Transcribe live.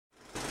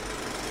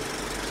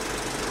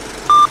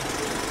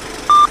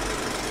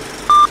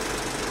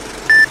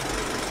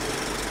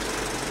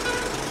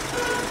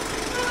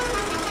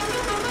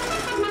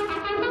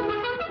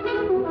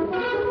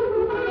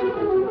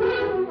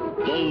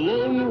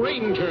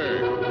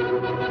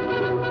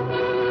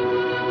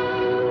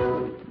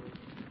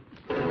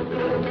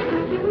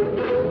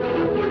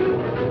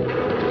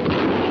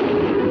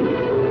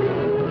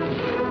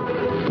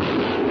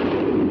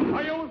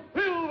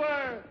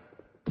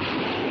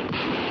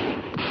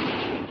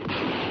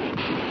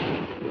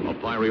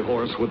fiery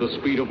horse with the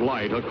speed of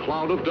light, a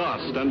cloud of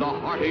dust, and a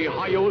hearty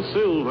Hi-Yo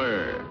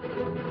Silver.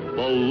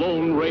 The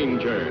Lone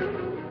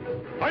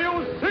Ranger.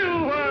 Hi-Yo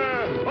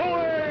Silver!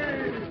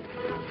 Away!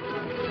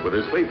 With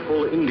his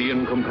faithful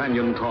Indian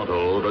companion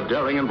Tonto, the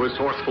daring and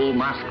resourceful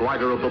masked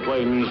rider of the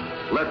plains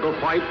led the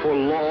fight for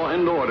law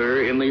and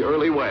order in the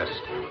early West.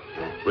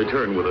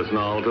 Return with us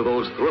now to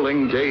those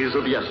thrilling days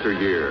of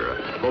yesteryear.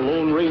 The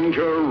Lone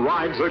Ranger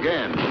rides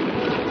again.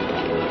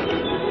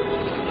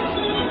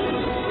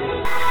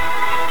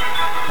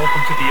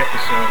 Welcome to the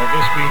episode.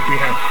 This week we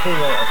have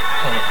four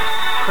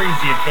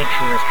crazy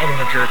adventurers out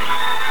on a journey.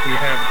 We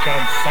have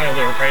John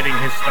Seiler riding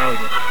his stallion.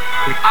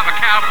 I'm a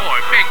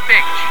cowboy. Big, big.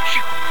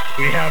 Shoot.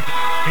 We have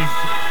his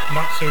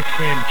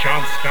not-so-twin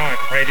John Scott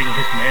riding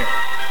his mare.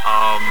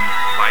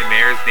 My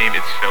mare's name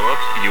is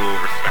Phillips. You will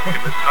respect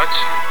him as such.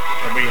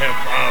 And we have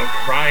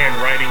Ryan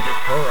riding his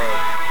burro.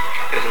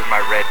 This is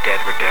my Red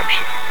Dead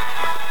Redemption.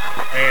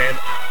 And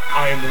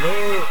I'm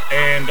Lou,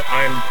 and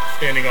I'm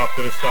standing off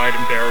to the side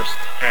embarrassed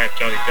at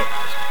Johnny Depp.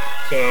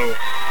 So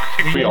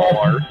we all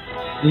are.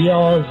 We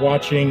are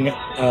watching,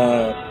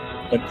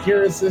 what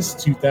year is this?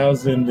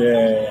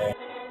 2013.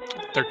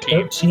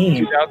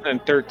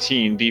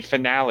 2013, the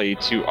finale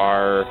to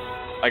our,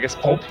 I guess,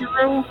 Pulp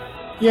Hero?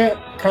 Yeah,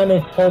 kind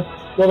of pulp.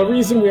 Well, the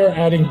reason we are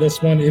adding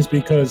this one is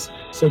because,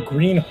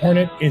 Green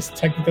Hornet is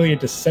technically a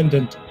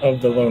descendant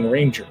of the Lone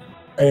Ranger.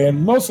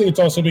 And mostly it's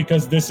also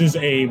because this is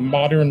a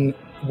modern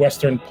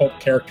Western pulp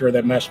character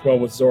that meshed well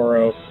with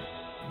Zorro.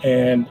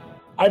 And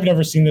I've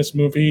never seen this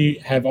movie.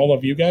 Have all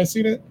of you guys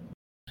seen it?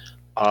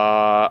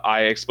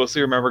 I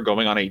explicitly remember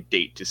going on a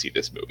date to see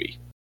this movie.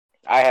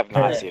 I have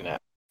not seen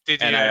it.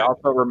 I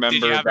also remember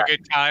Did you have a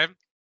good time?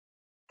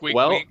 Wink,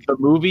 wink.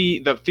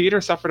 The theater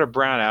suffered a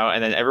brownout,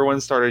 and then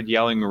everyone started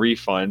yelling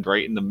refund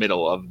right in the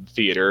middle of the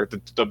theater,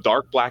 the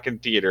dark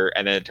blackened theater,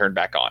 and then it turned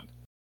back on.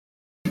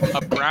 A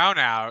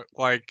brownout?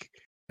 Like,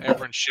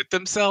 everyone shit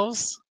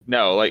themselves?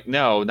 No,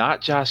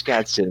 not Josh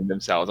Gad shitting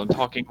themselves. I'm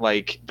talking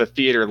like the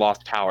theater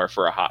lost power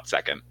for a hot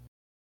second.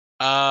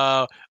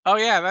 Oh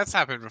yeah, that's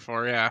happened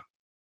before, yeah.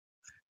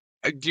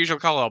 I'd usually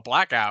call it a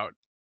blackout.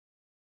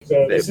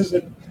 So this is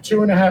a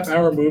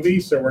 2.5-hour movie,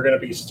 so we're going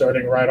to be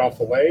starting right off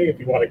the way, if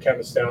you want to count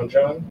us down,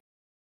 John.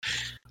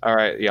 All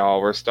right,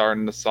 y'all, we're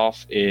starting this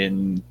off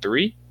in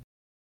 3,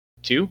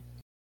 2,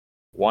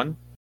 1,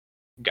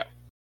 go.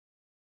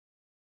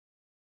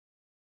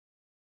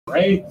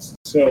 Right,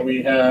 so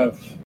we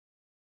have...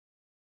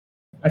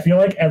 I feel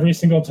like every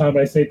single time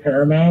I say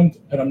Paramount,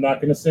 and I'm not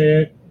going to say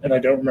it, and I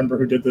don't remember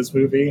who did this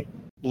movie.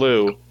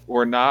 Lou,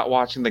 we're not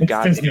watching the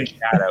goddamn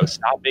Shadow.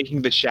 Stop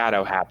making the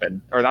Shadow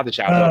happen. Or not the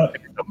Shadow.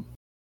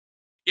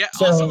 Yeah,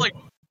 also,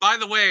 by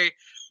the way,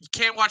 you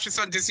can't watch this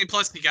on Disney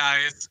Plus, you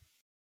guys.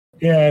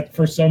 Yeah,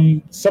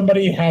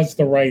 somebody has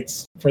the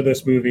rights for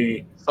this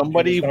movie.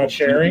 Somebody not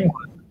sharing.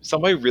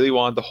 Somebody really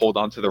wanted to hold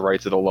on to the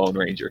rights of the Lone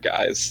Ranger,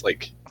 guys.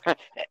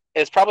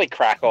 It's probably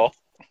Crackle.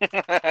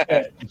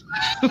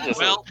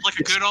 Well, like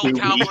a good old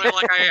cowboy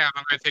like I am,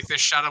 I'm going to take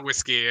this shot of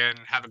whiskey and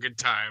have a good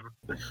time.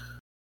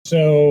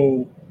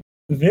 So,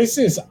 this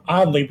is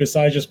oddly,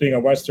 besides just being a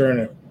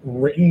Western,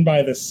 written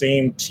by the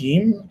same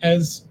team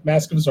as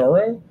Mask of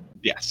Zorro?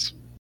 Yes.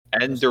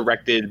 And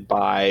produced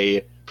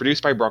by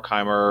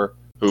Bruckheimer,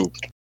 who,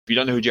 if you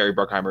don't know who Jerry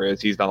Bruckheimer is,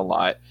 he's done a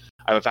lot.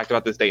 I have a fact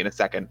about this date in a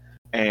second.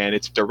 And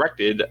it's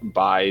directed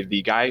by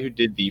the guy who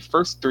did the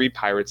first 3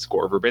 Pirates,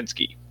 Gore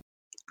Verbinski.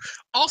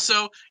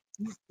 Also,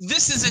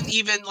 this isn't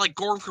even like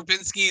Gore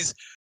Verbinski's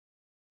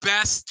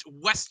best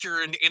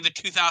Western in the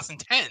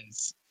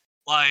 2010s.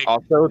 Like,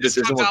 also, this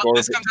comes out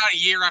a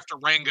year after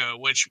Rango,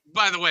 which,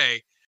 by the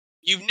way,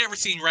 you've never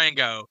seen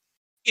Rango.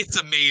 It's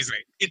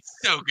amazing. It's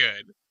so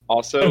good.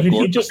 Also, did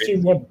he just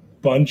do a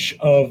bunch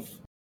of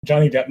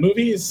Johnny Depp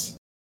movies?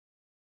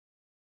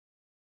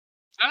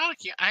 Oh,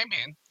 yeah,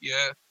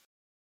 yeah.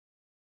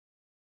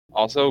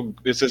 Also,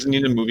 this isn't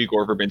even a movie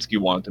Gore Verbinski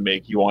wanted to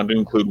make. He wanted to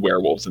include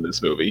werewolves in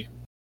this movie.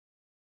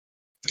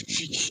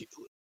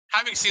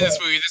 Having seen this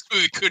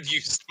movie could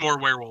use more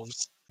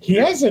werewolves. He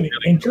has an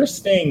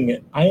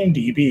interesting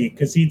IMDb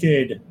because he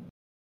did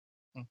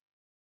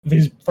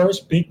his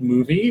first big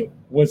movie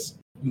was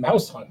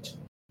Mouse Hunt.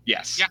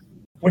 Yes. Yeah.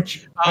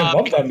 Which I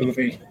love that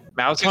movie.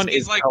 Mouse Hunt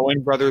is like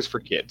Coen Brothers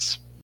for kids.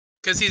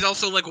 Because he's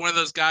also like one of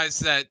those guys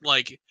that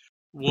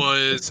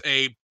was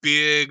a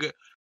big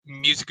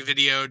music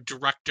video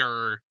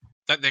director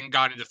that then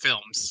got into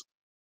films.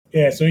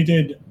 Yeah, so he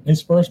did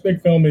his first big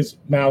film is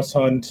Mouse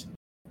Hunt.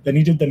 Then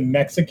he did The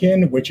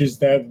Mexican, which is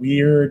that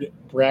weird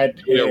Brad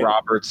Pitt. Julia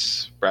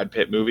Roberts, Brad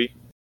Pitt movie.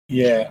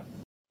 Yeah.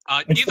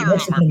 Neither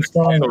of them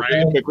are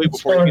right? Quickly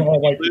before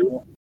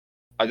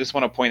I just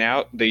want to point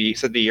out, they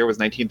said the year was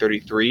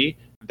 1933.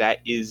 That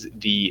is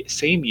the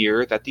same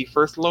year that the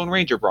first Lone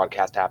Ranger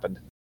broadcast happened.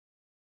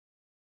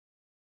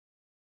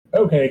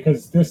 Okay,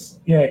 because this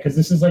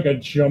is like a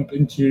jump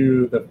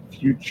into the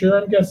future,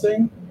 I'm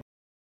guessing.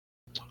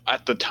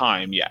 At the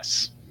time,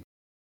 yes.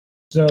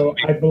 So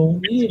I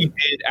believe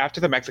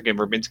after The Mexican,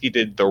 Verbinski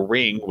did The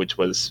Ring, which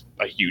was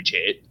a huge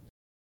hit.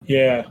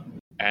 Yeah.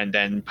 And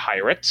then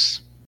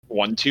Pirates,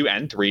 1, 2,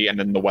 and 3, and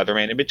then the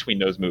Weatherman in between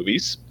those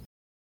movies.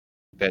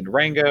 Then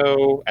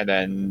Rango, and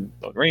then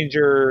Lone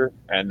Ranger,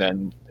 and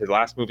then his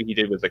last movie he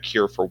did was A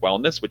Cure for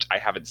Wellness, which I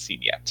haven't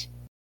seen yet.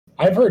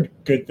 I've heard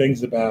good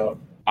things about.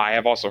 I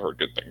have also heard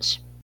good things.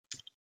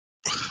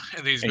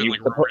 And he's And been he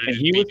like was suppo- rumored and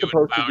to he be was doing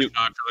supposed to do-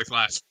 Bioshock for like the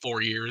last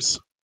 4 years.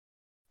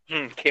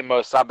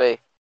 Kimosabe.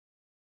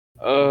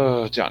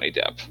 Johnny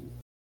Depp.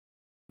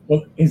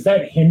 Well, is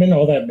that him in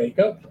all that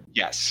makeup?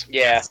 Yes.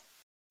 Yeah.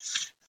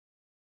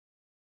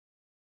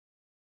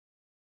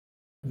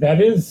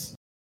 That is.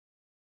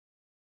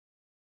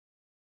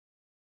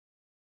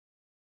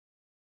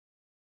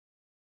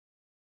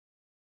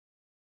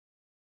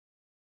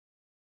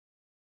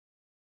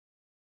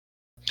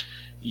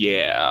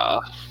 Yeah.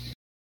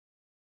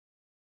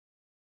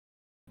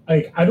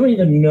 Like, I don't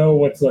even know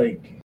what's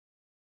like.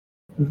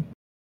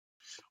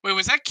 Wait,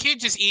 was that kid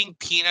just eating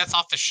peanuts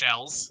off the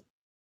shells?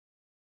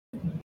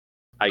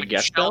 I Like,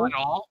 guess shell so. and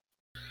all?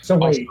 So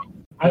wait,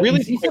 really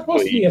is he supposed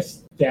to quickly- be a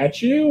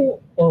statue,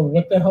 or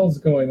what the hell's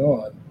going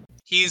on?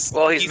 He's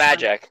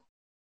magic.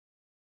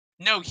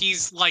 No,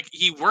 he's like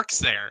he works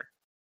there.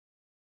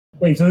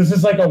 Wait, so this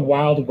is like a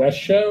Wild West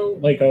show,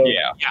 like a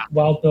Yeah.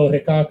 Wild Bill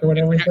Hickok or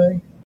whatever It's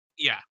thing?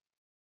 Yeah.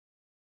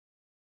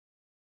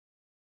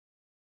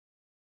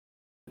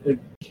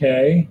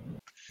 Okay.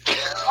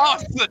 Oh,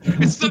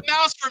 it's the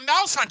mouse from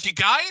Mouse Hunt, you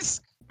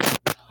guys.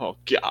 Oh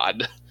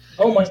God.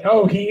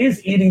 Oh, he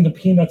is eating the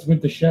peanuts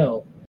with the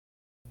shell.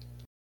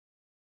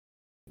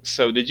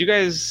 So do you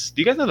guys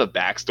know the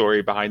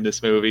backstory behind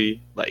this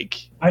movie? Like,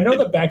 I know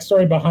the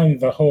backstory behind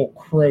the whole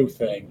crow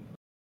thing.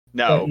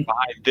 no, But-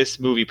 behind this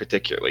movie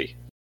particularly.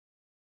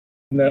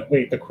 No,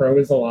 wait, the crow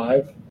is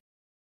alive?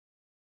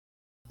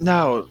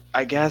 No,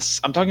 I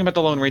guess I'm talking about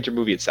the Lone Ranger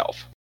movie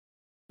itself.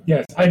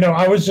 Yes, I know.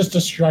 I was just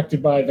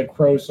distracted by the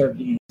crow starting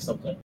to eat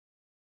something.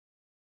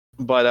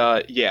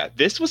 But yeah,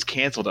 this was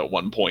canceled at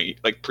one point,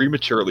 like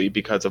prematurely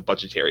because of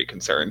budgetary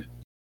concern.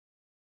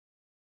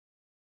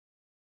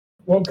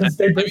 Well, because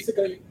they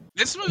basically...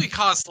 This movie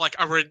cost like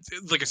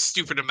a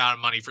stupid amount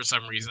of money for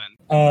some reason.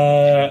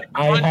 I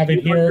have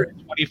it here.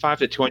 $25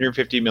 to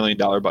 $250 million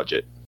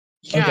budget.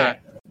 Yeah. Okay.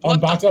 On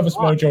What Box the Office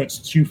fuck? Mojo, it's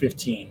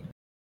 $215.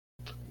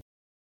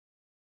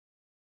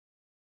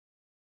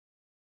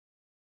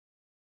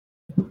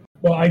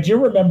 Well, I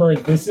do remember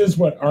this is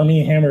what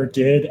Armie Hammer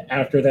did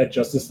after that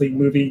Justice League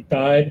movie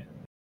died.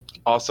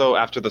 Also,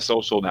 after The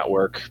Social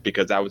Network,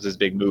 because that was his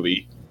big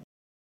movie.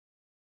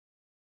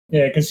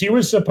 Yeah, because he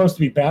was supposed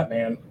to be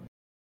Batman.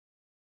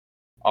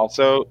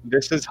 Also,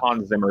 this is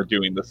Hans Zimmer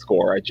doing the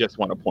score. I just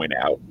want to point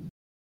out.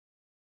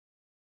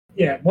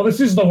 Yeah, well,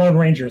 this is the Lone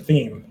Ranger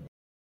theme.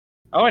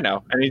 Oh, I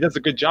know, and he does a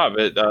good job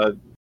at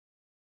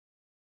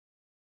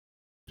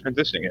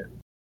transitioning it.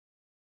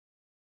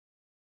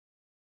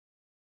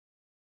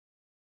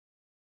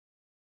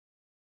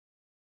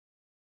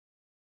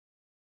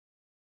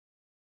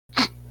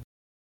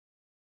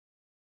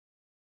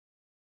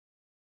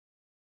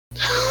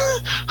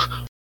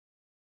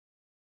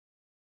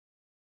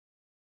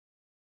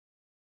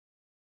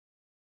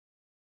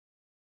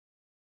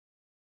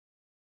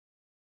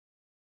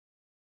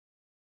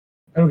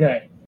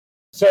 Okay.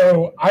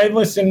 So I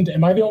listened.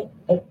 Am I the only,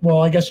 well,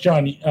 I guess,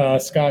 John,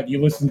 Scott,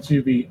 you listened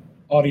to the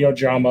audio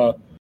drama.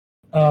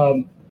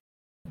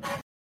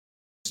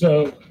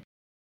 So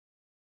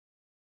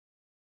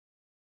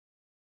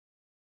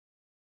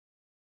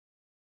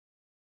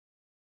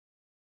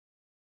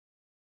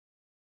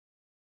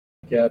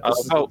yeah,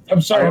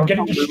 I'm sorry. I'm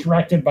getting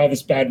distracted by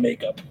this bad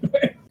makeup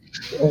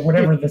or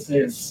whatever this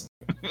is.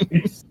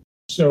 It's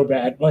so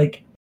bad.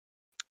 Like,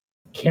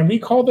 can we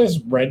call this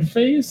red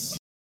face?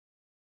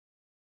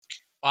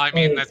 Well, I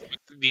mean, that's what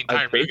the entire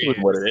That's movie basically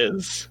is. what it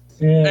is.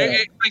 Yeah.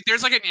 Like,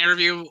 there's like an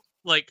interview,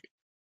 like,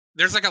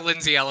 there's like a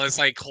Lindsay Ellis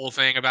like whole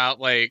thing about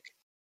like,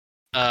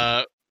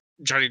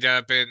 Johnny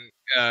Depp and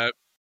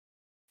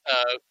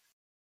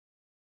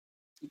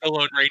the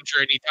Lone Ranger,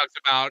 and he talks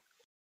about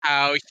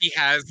how he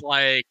has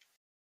like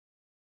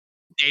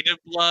native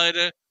blood,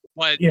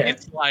 but Yeah.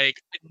 it's like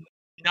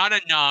not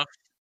enough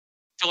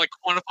to like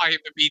quantify him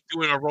to be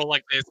doing a role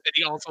like this, and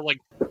he also like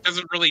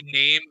doesn't really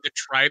name the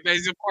tribe that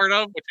he's a part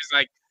of, which is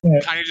like Yeah.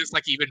 kind of just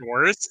like even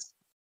worse.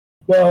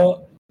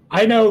 Well,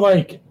 I know,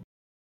 like,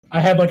 I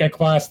had like a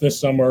class this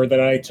summer that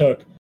I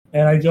took,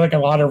 and I did like a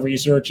lot of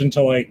research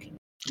into like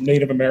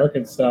Native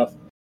American stuff.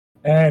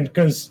 And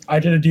because I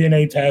did a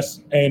DNA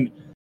test, and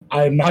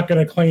I'm not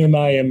going to claim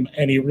I am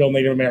any real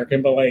Native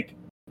American, but like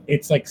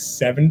it's like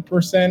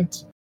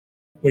 7%,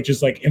 which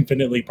is like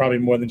infinitely probably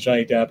more than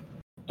Johnny Depp.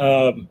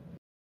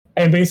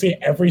 And basically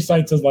every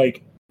site says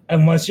like,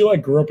 unless you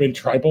like grew up in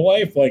tribal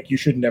life, like you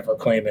should never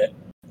claim it,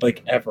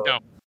 like ever. No.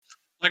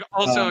 Like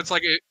also, it's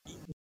like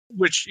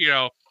which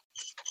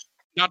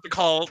not to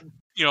call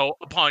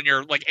upon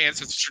your like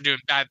ancestors for doing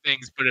bad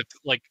things, but it's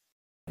like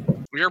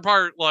you're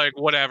part like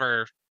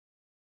whatever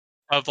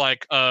of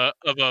like of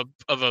a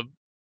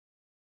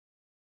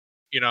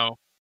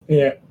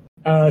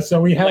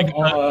So we have Like,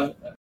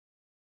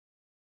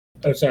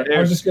 oh, sorry. I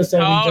was just gonna say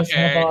we just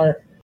okay. have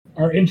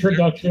our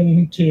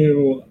introduction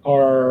to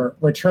our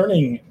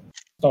returning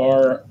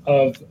star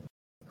of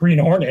Green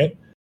Hornet,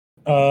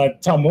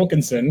 Tom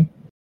Wilkinson.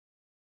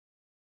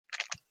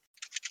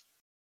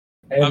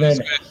 And I then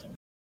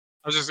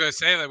was just gonna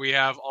say that we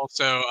have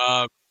also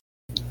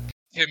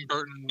Tim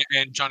Burton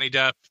and Johnny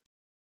Depp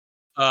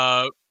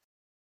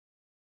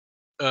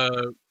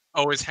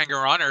always hanging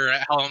around her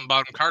at Helen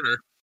Bonham Carter.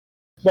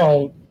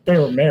 well, they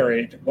were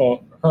married.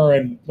 Well, her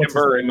and Tim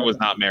Burton was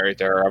not married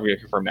to her. I'm going to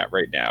confirm that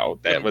right now.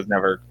 That was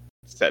never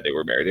said they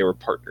were married. They were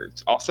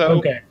partners. Also,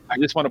 Okay. I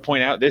just want to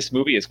point out this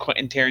movie is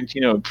Quentin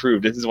Tarantino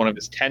improved. This is one of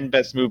his 10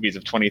 best movies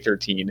of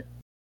 2013.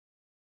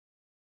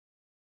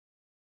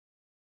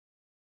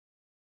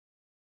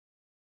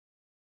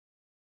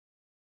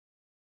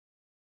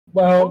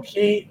 Well,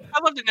 I'd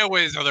love to know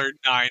what his other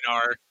 9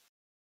 are,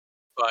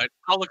 but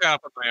I'll look it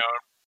up on my own.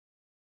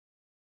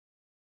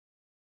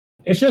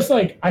 It's just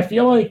like, I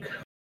feel like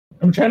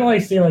I'm trying to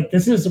like say like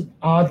this is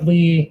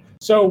oddly.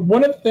 So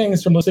one of the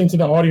things from listening to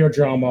the audio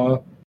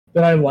drama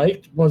that I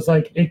liked was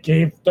like it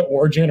gave the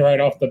origin right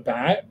off the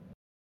bat,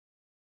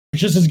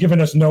 which just has given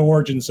us no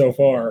origin so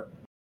far.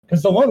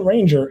 Because the Lone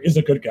Ranger is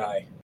a good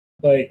guy,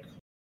 like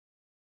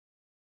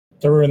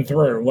through and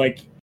through.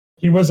 Like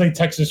he was a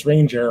Texas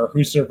Ranger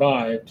who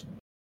survived.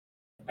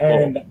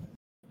 And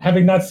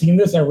having not seen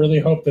this, I really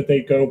hope that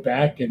they go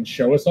back and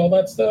show us all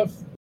that stuff.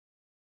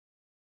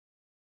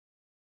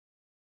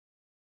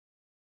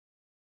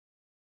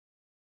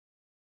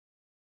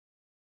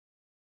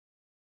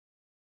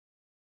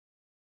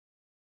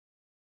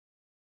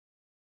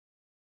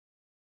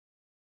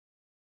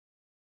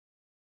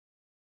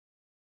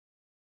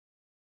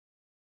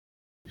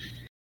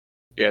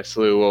 Yes,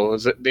 Lou. Well,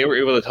 they were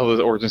able to tell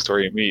the origin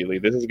story immediately.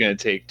 This is going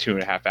to take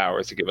 2.5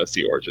 hours to give us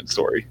the origin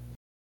story.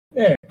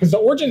 Yeah, because the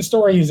origin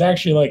story is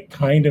actually like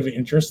kind of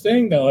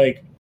interesting. That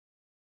like,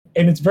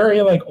 and it's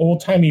very like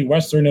old timey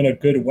Western in a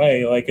good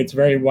way. Like it's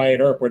very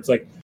Wyatt Earp, where it's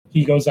like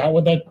he goes out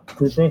with that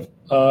group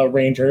of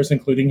Rangers,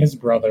 including his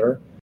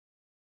brother,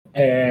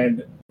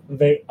 and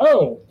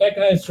that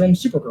guy's from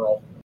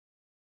Supergirl.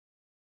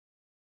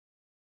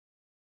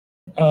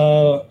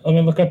 Let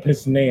me look up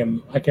his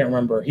name. I can't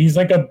remember. He's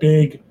like a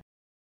big.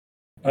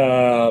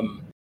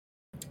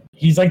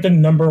 He's like the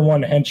number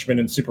one henchman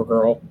in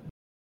Supergirl.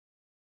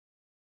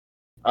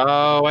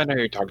 Oh, I know who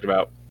you're talking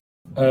about.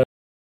 I'm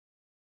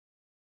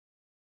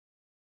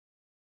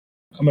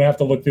gonna have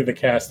to look through the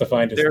cast to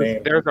find his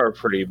name. There's our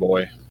pretty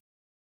boy.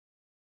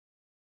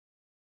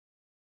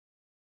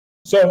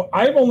 So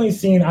I've only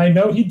seen. I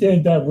know he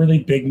did that really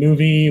big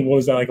movie. What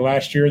was that, like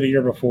last year or the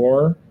year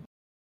before?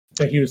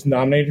 That he was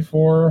nominated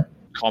for.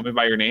 Call Me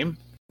by Your Name?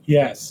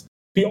 Yes.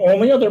 The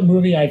only other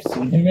movie I've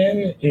seen him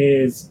in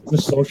is The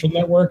Social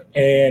Network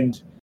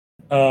and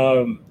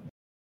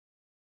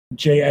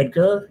J.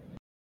 Edgar,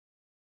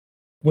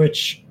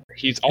 which...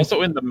 He's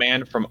also in The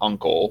Man from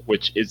U.N.C.L.E.,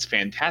 which is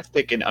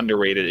fantastic and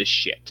underrated as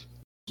shit.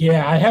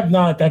 Yeah, I have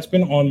not. That's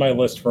been on my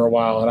list for a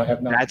while, and I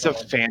have not. That's a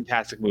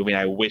fantastic movie, and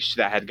I wish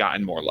that had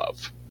gotten more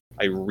love.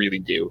 I really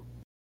do.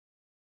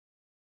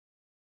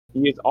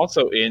 He is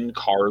also in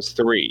Cars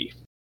 3.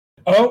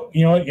 Oh,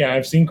 you know what? Yeah,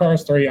 I've seen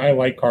Cars 3. I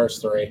like Cars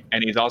 3.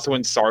 And he's also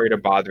in Sorry to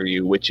Bother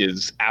You, which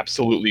is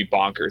absolutely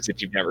bonkers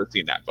if you've never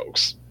seen that,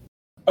 folks.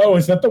 Oh,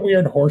 is that the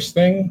weird horse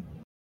thing?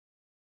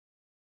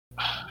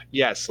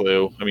 Yes,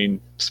 Lou. I mean,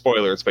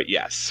 spoilers, but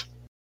yes.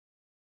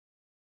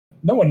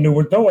 No one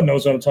knows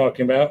what I'm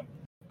talking about.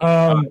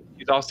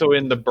 He's also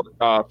in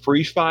the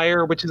Free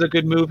Fire, which is a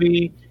good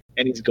movie,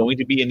 and he's going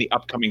to be in the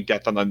upcoming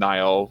Death on the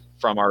Nile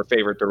from our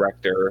favorite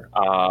director,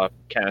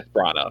 Kenneth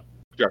Branagh,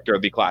 director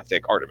of the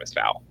classic Artemis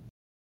Fowl.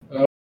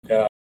 Oh,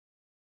 God.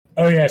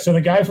 Oh, yeah, so the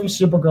guy from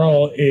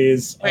Supergirl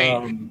is...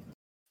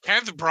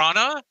 Kenneth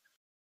Branagh?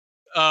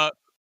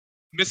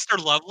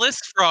 Mr. Loveless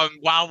from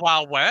Wild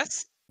Wild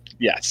West?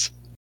 Yes.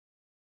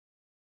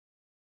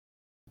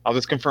 I'll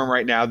just confirm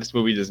right now, this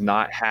movie does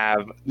not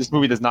have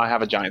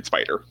a giant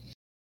spider.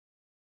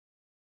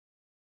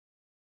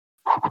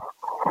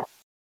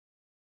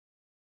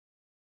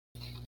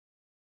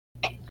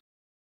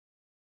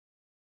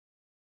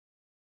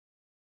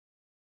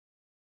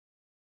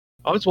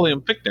 Oh, it's William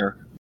Fichtner.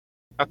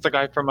 That's the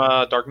guy from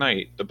Dark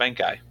Knight, the bank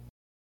guy.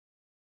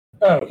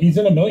 Oh, he's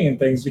in a million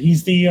things.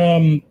 He's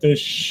the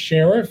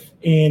sheriff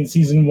in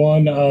season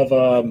 1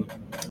 of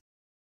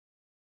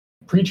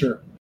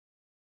Preacher.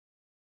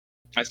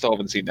 I still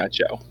haven't seen that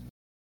show.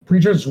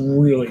 Preacher's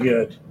really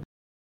good.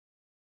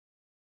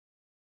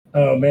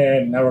 Oh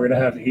man, now we're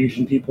gonna have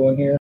Asian people in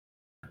here.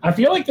 I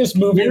feel like this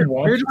movie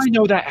Where do I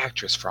know that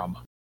actress from?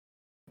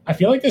 I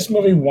feel like this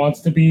movie wants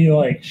to be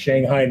like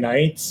Shanghai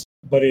Nights,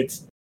 but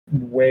it's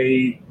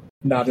way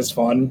not as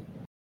fun.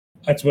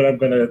 That's what I'm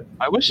gonna.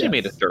 I wish they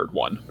made a third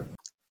one.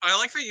 I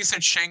like that you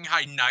said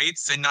Shanghai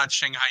Nights and not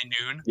Shanghai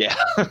Noon. Yeah.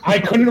 I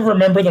couldn't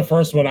remember the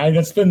first one.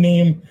 That's the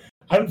name.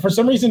 For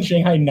some reason,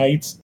 Shanghai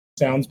Nights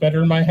sounds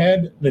better in my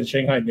head than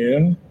Shanghai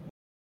Noon.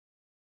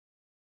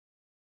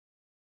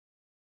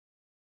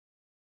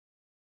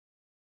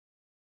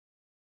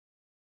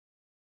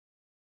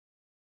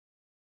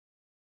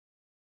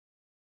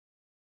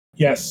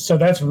 Yes, so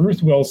that's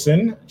Ruth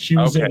Wilson. She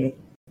was in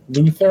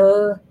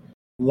Luther,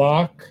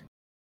 Locke,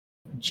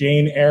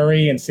 Jane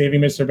Eyre, and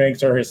Saving Mr.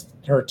 Banks are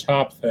her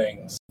top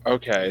things.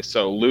 Okay,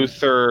 so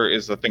Luther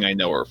is the thing I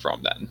know her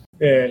from then.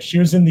 Yeah, she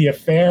was in The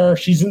Affair.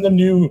 She's in the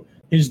new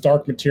His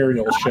Dark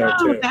Materials show,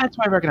 too. That's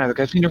why I recognize it.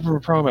 I've seen her from her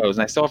promos,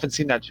 and I still haven't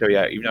seen that show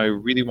yet, even though I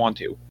really want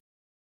to.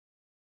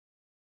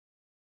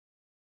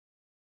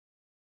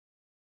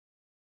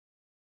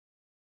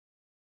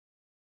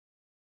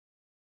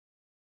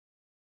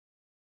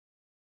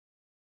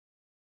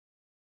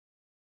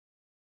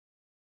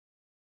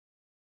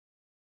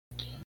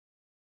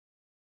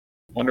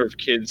 Wonder if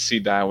kids see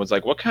that and was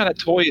like, what kind of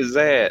toy is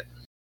that?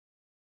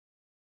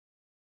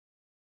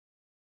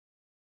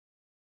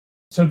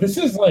 So this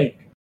is like,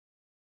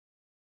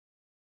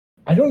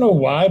 I don't know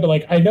why, but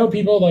like I know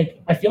people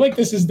like, I feel like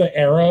this is the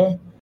era,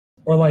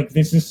 or like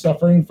this is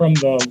suffering from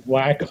the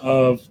lack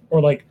of, or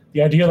like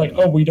the idea like,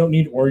 oh, we don't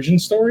need origin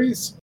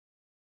stories.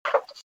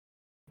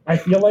 I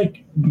feel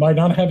like by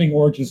not having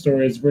origin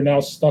stories, we're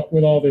now stuck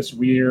with all this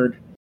weird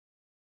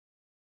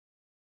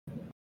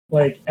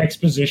like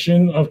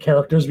exposition of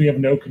characters we have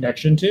no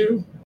connection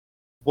to.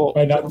 Well,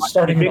 by not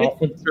starting it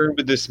off with concern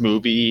with this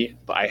movie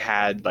I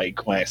had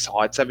like when I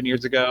saw it 7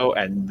 years ago,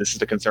 and this is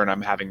the concern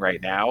I'm having right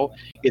now,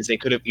 is they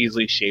could have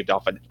easily shaved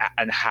off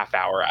a half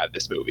hour out of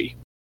this movie.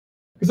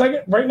 Because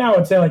like right now,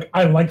 I'd say like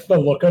I like the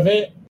look of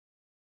it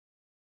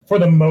for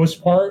the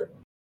most part.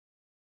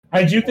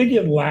 I do think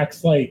it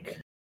lacks like,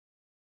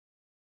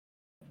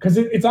 because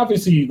it's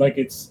obviously like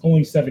it's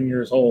only 7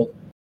 years old.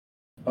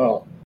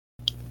 Oh,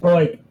 but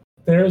like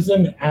there's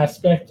an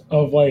aspect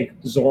of like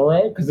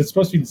Zorro, because it's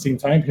supposed to be the same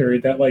time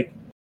period, that like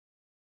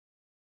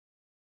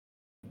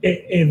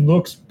it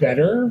looks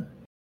better.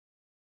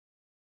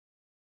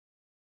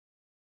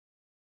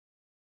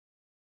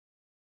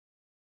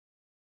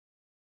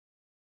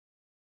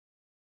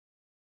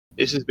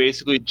 This is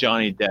basically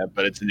Johnny Depp,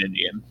 but it's an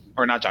Indian.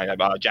 Or not Johnny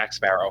Depp, Jack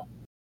Sparrow.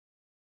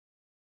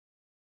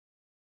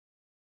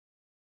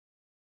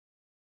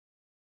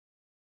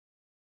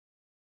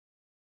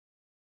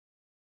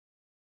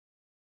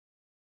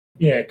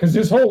 Yeah, because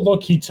his whole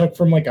look he took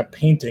from like a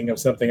painting of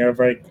something of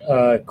like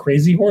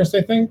Crazy Horse,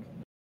 I think.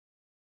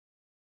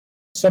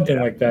 Something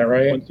like that,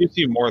 right? Once you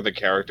see more of the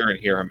character and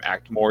hear him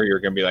act more, you're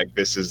going to be like,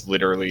 this is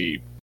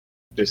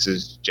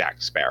Jack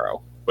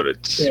Sparrow. But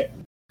it's... Yeah,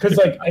 because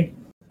like,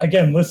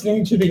 again,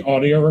 listening to the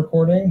audio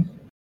recording...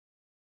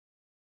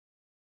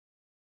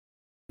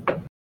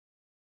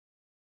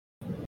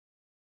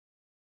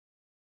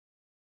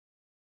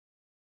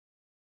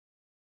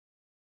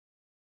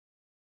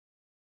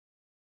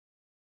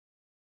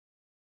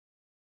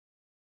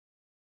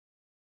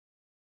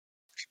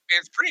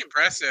 It's pretty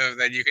impressive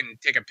that you can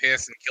take a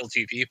piss and kill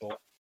 2 people.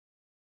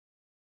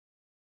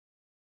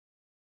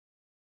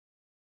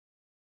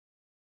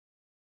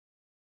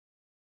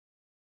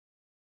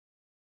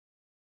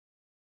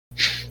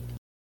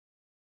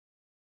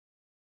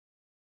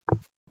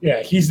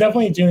 Yeah, he's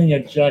definitely doing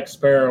a Jack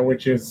Sparrow,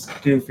 which is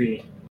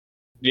goofy.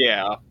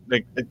 Yeah,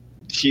 like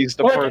he's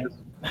the part.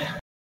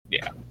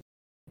 Yeah,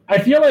 I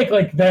feel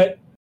like that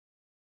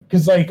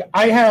because like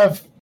I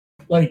have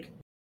like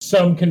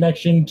some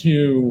connection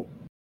to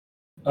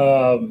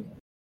the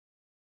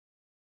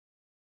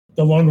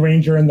Lone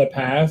Ranger in the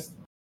past,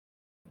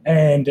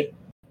 and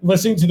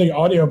listening to the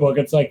audiobook,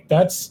 it's like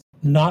that's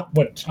not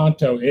what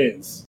Tonto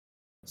is.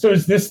 So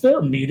is this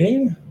their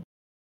meeting?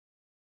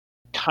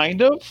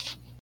 Kind of.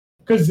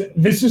 Because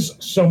this is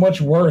so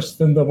much worse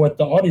than what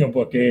the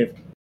audiobook gave.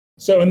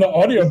 So in the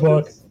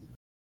audiobook,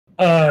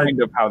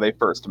 kind of how they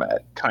first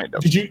met. Kind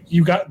of. Did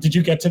you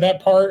get to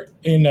that part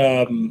in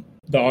the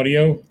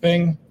audio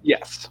thing?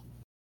 Yes.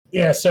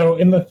 Yeah. So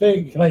in the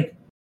thing, like,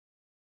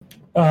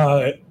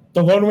 the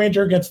Lone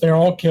Ranger gets there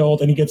all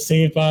killed, and he gets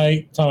saved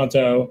by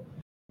Tonto,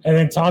 and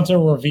then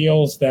Tonto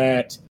reveals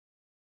that.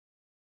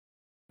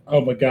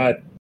 Oh my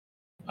God.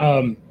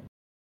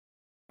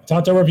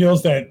 Tonto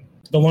reveals that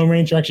the Lone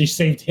Ranger actually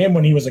saved him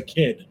when he was a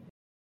kid.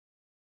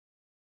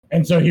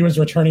 And so he was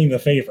returning the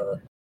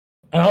favor.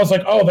 And I was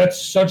like, oh,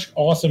 that's such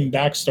awesome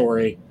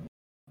backstory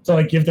to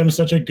like give them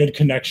such a good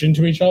connection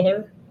to each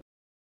other.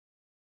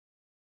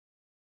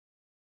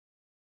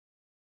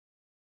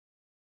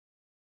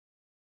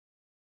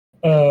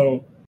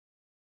 Oh.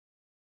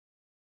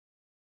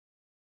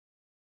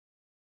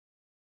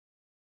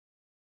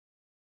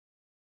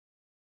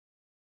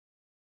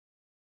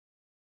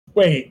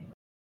 Wait.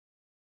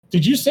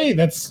 Did you say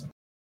that's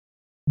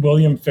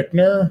William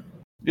Fichtner?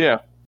 Yeah.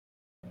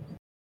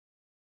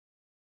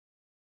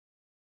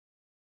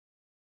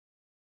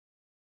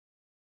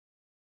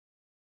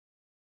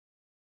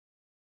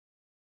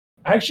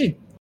 I actually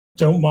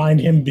don't mind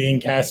him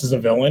being cast as a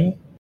villain.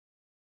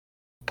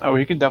 Oh,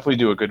 he can definitely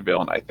do a good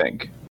villain, I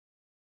think.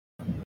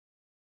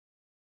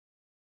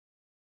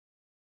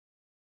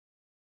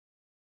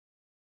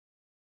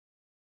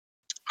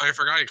 I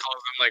forgot he calls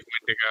them like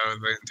Wendigo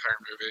the entire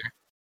movie.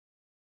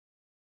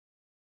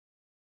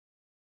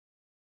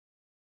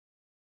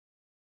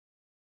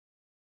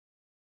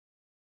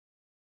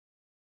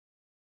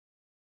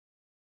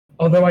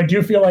 Although I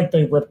do feel like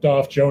they ripped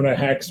off Jonah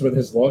Hex with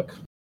his look.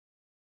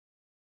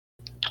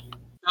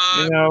 Of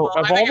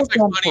I think all it's the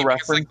films funny to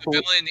because like reference, the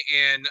villain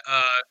in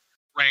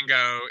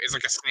Rango is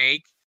like a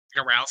snake,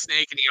 like a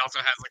rattlesnake, and he also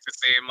has like the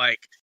same like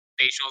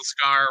facial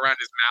scar around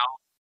his mouth.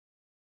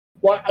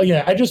 Well,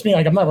 yeah, I just mean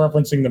like I'm not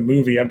referencing the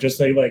movie. I'm just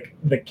saying like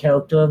the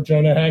character of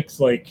Jonah Hex.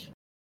 Like,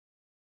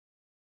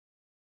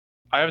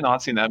 I have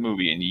not seen that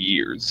movie in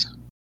years.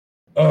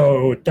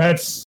 oh,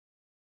 that's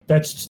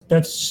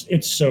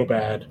it's so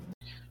bad.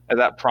 Is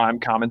that prime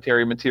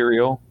commentary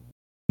material?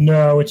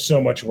 No, it's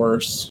so much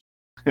worse.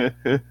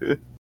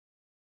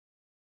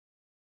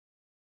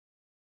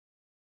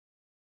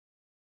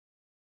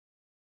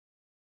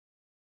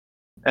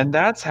 And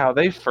that's how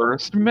they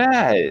first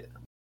met.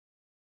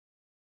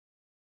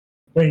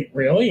 Wait,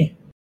 really?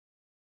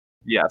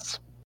 Yes.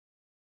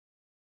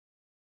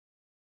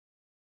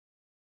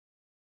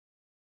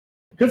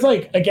 Because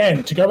like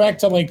again, to go back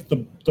to like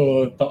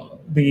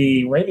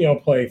the radio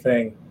play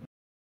thing,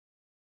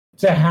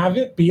 to have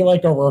it be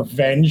like a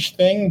revenge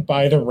thing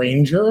by the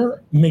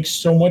Ranger makes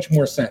so much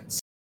more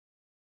sense.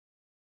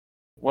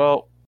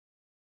 Well,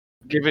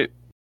 give it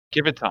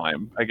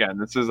time. Again,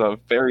 this is a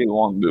very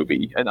long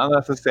movie, an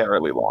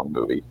unnecessarily long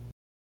movie.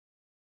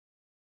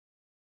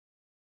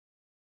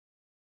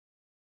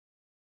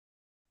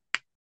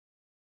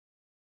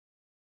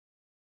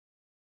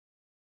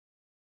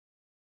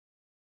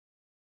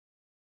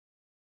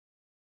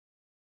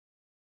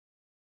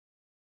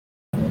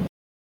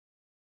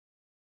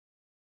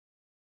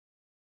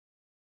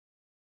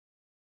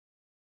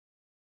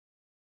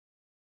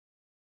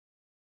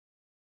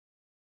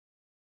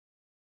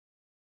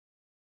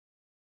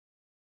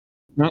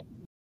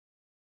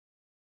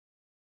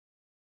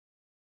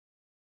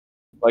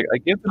 Like, I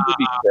give the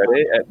movie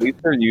credit. At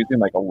least they're using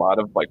like a lot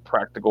of like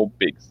practical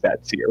big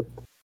sets here.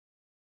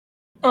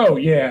 Oh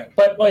yeah,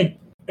 but like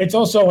it's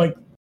also like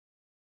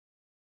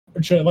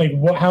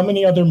how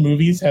many other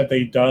movies have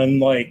they done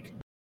like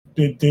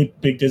big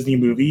Disney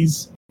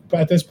movies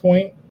at this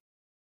point?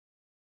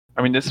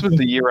 I mean, this was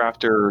the year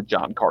after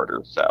John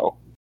Carter, so.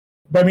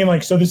 But I mean,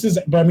 like, so this is.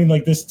 But I mean,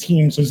 like, this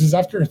team. So this is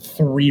after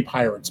three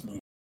Pirates movies.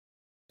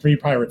 Four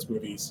Pirates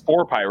movies.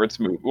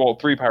 Well,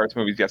 3 Pirates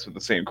movies, yes, with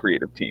the same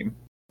creative team.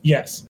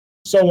 Yes.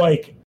 So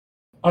like,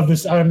 of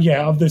this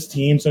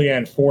team. So yeah,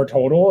 and 4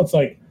 total. It's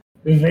like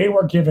they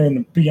were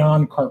given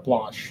beyond carte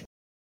blanche.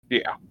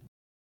 Yeah.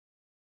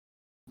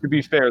 To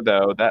be fair,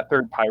 though, that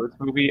 3rd Pirates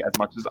movie, as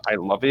much as I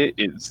love it,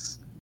 is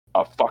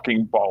a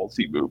fucking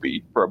ballsy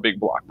movie for a big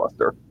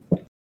blockbuster.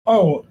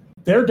 Oh,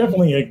 they're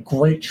definitely a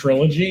great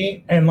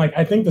trilogy, and like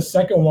I think the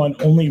second one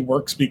only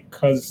works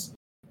because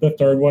the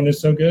third one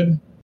is so good.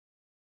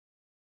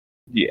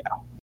 Yeah.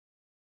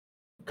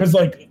 Because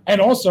like,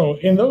 and also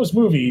in those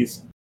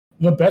movies,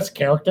 the best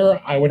character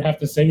I would have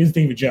to say is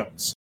David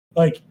Jones.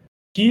 Like,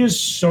 he is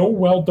so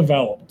well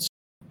developed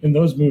in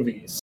those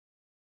movies.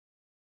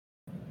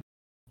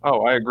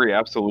 Oh, I agree,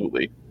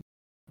 absolutely.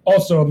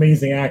 Also,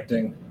 amazing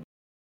acting.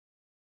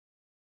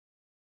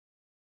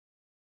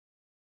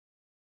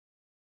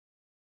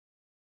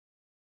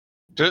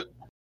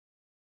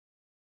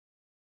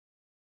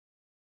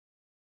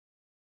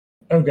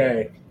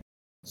 Okay.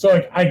 So,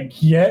 like, I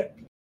get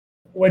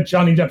what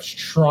Johnny Depp's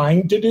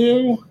trying to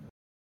do,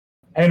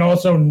 and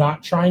also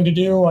not trying to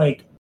do,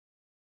 like,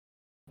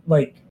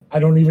 I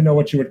don't even know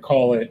what you would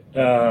call it,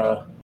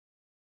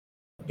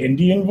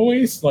 Indian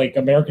voice? Like,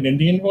 American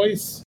Indian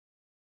voice?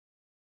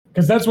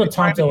 Because that's what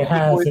Tonto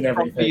has and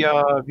everything.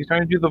 He's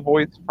trying to do the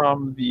voice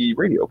from the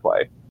radio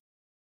play.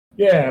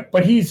 Yeah,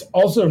 but he's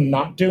also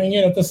not doing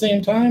it at the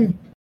same time.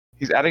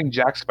 He's adding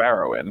Jack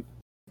Sparrow in.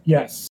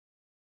 Yes.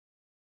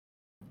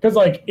 Because,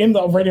 like, in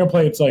the radio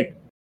play, it's like,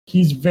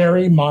 he's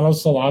very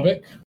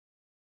monosyllabic.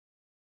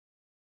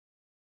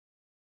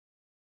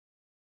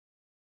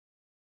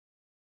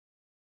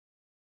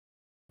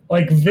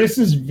 Like, this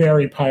is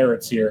very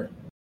Pirates here.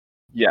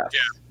 Yes.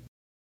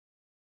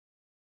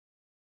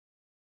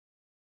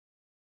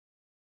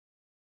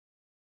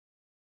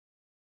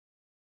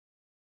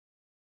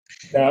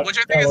 Yeah. Which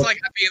I think is like,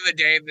 at the end of the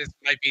day, this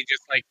might be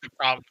just like the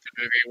problem with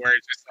the movie, where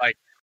it's just like,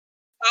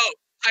 oh,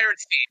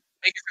 Pirates theme,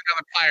 make us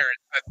another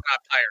Pirates that's not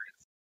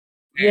Pirates.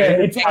 Yeah,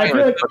 it's I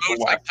feel like the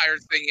most like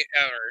Pirates thing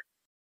ever,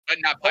 but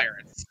not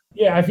Pirates.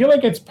 Yeah, I feel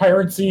like it's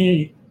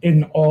piratesy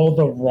in all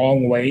the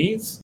wrong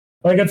ways.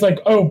 Like, it's like,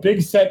 oh,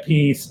 big set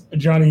piece,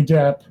 Johnny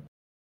Depp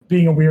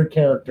being a weird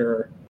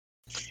character.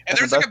 And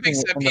there's like a big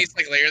set piece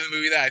like later in the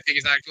movie that I think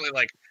is actually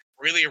like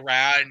really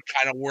rad and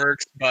kind of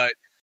works, but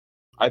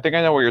I think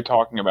I know what you're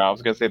talking about. I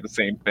was going to say the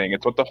same thing.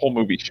 It's what the whole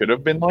movie should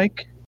have been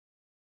like.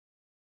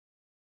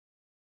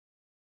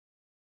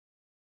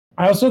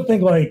 I also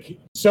think, like,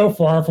 so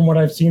far from what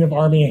I've seen of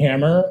Armie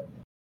Hammer,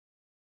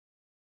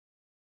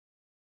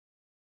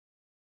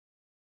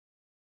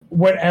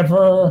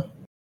 whatever,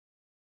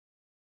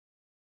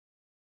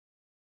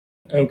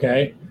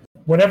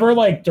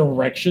 like,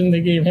 direction they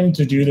gave him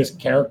to do this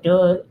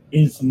character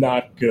is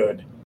not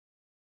good.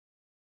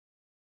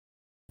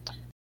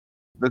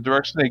 The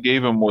direction they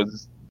gave him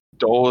was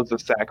dull as a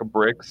sack of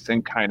bricks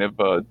and kind of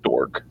a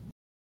dork.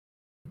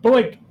 But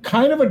like,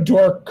 kind of a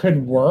dork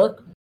could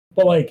work.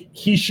 But like,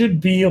 he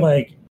should be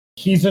like,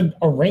 he's a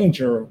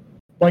ranger.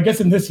 Well, I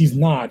guess in this he's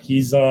not.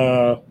 He's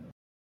what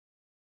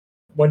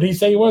did he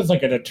say he was?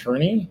 Like an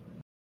attorney?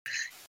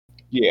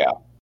 Yeah.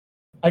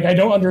 Like, I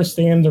don't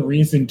understand the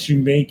reason to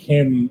make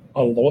him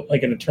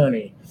like an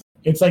attorney.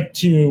 It's like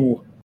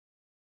to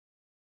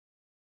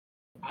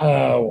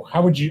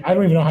how would you? I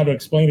don't even know how to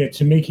explain it.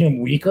 To make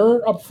him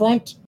weaker up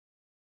front.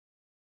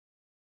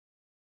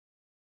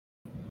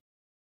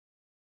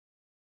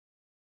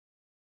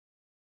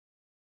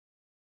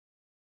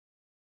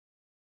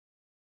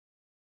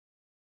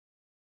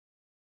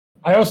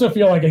 I also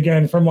feel like,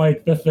 again, from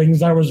like the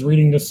things I was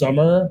reading this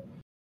summer,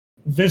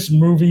 this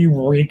movie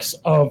reeks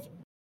of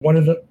one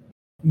of the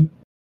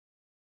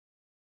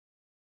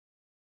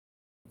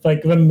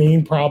like the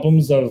main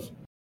problems of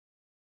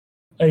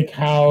like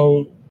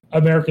how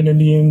American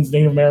Indians,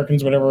 Native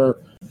Americans,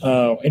 whatever,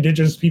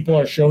 indigenous people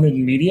are shown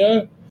in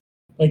media.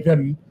 Like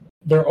them,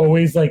 they're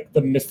always like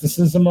the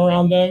mysticism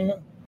around them,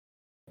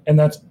 and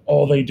that's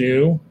all they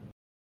do.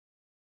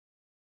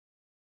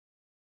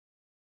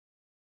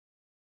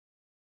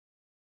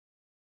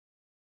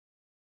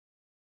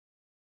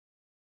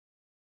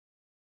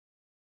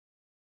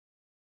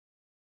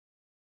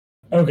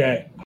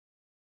 Okay.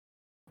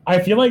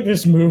 I feel like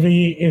this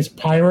movie is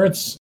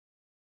Pirates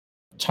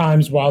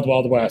times Wild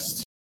Wild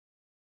West.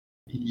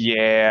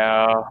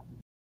 Yeah.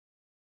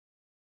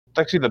 It's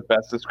actually the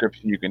best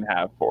description you can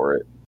have for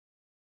it.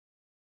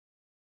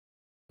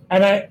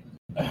 And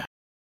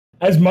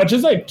as much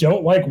as I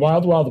don't like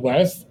Wild Wild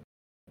West,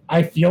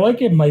 I feel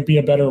like it might be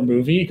a better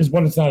movie because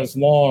one, it's not as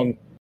long,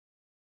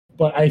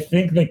 but I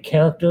think the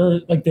character,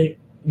 like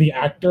the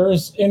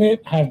actors in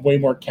it, have way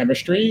more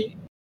chemistry.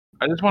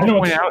 I just want to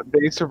point out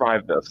they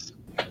survived this.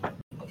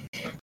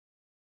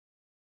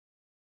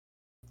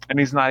 And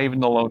he's not even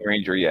the Lone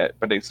Ranger yet,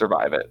 but they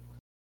survive it.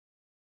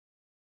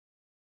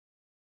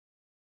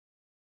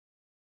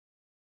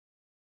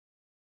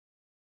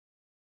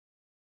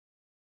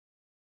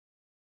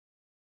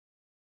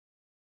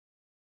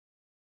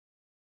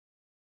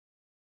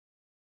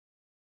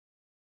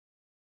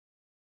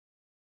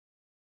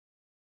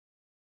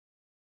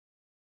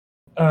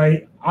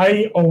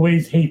 I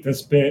always hate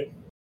this bit.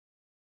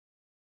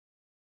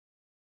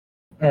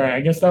 All right,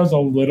 I guess that was a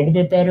little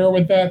bit better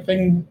with that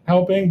thing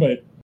helping, but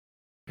it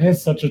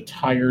has such a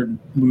tired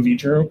movie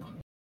trope.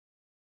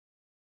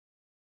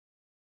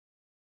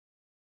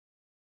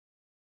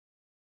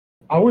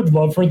 I would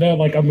love for that,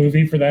 like a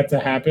movie for that to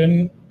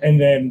happen, and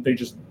then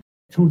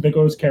two of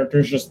those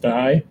characters just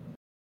die.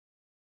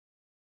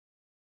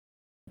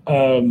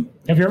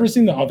 Have you ever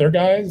seen The Other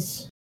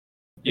Guys?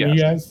 Yeah. You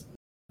guys?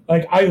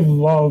 Like, I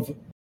love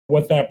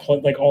what that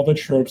like all the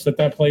tropes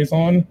that plays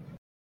on.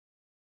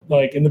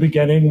 Like in the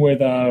beginning with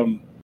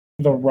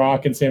The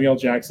Rock and Samuel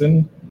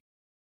Jackson.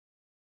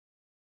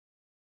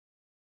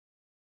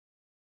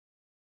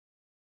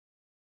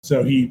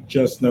 So he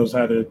just knows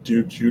how to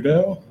do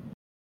judo.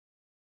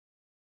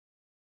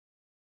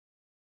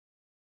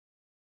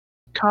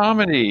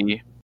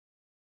 Comedy.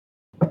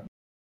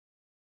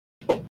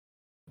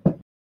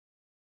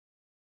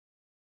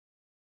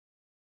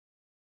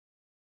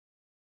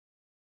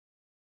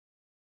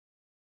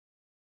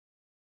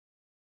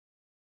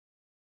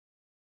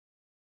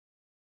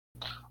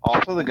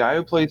 Also, the guy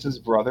who plays his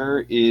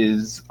brother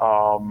is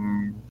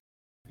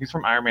he's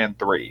from Iron Man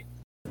 3.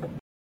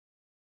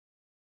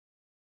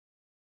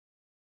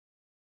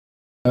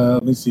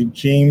 Let me see,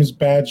 James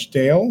Badge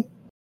Dale.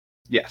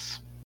 Yes.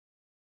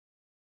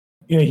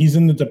 Yeah, he's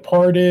in The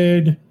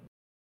Departed,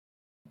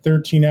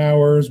 13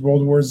 Hours,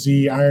 World War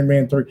Z, Iron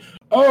Man 3.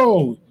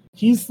 Oh,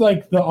 he's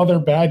like the other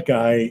bad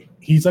guy.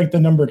 He's like the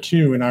number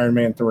 2 in Iron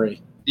Man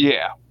 3.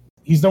 Yeah.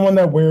 He's the one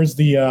that wears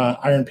the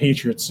Iron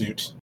Patriot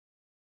suit.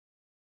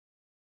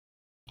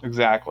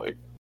 Exactly.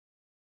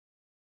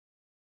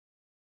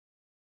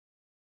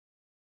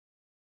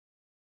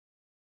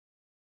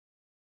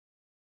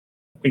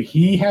 Wait,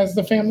 he has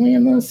the family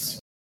in this?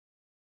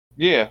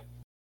 Yeah.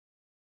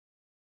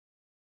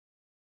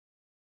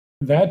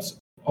 That's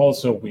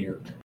also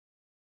weird.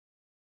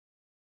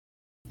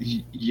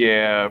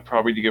 Yeah,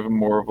 probably to give him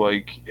more of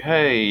like,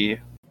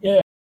 hey. Yeah.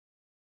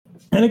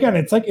 And again,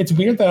 it's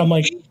weird that I'm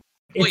like,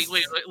 wait.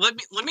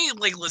 Let me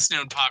like listen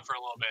to him talk for a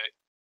little bit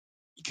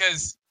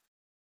because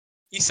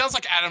he sounds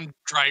like Adam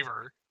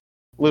Driver.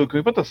 Luke, can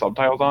we put the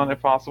subtitles on if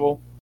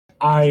possible?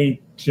 I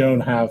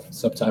don't have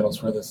subtitles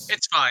for this.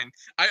 It's fine.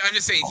 I'm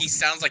just saying he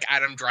sounds like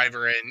Adam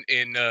Driver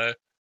in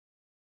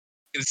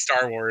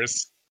Star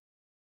Wars.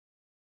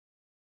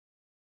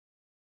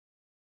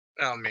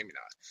 Oh, maybe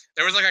not.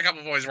 There was like a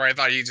couple voices where I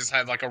thought he just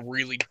had like a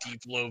really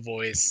deep, low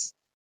voice.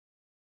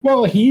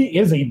 Well, he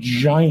is a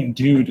giant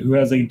dude who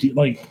has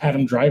like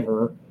Adam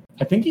Driver.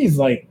 I think he's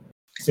like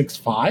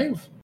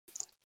 6'5".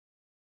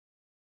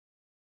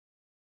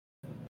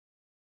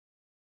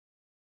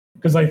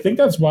 Because I think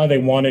that's why they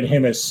wanted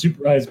him as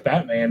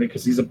Batman,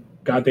 because he's a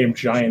goddamn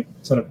giant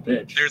son of a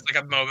bitch. There's like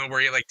a moment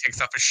where he like takes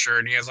off his shirt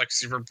and he has like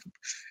it's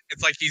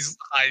like he's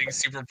hiding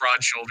super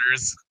broad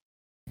shoulders.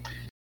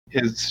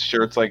 His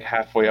shirt's like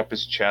halfway up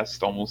his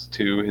chest, almost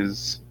to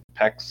his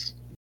pecs.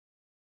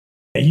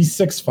 He's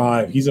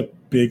 6'5". He's a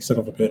big son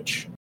of a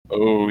bitch.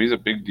 Oh, he's a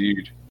big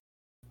dude.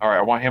 All right,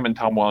 I want him and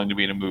Tom Welling to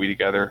be in a movie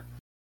together.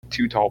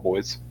 Two tall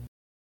boys.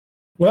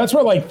 Well, that's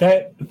where like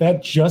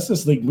that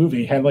Justice League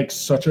movie had like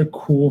such a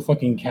cool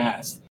fucking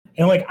cast,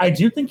 and like I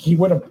do think he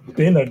would have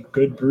been a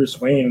good Bruce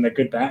Wayne and a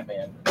good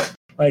Batman.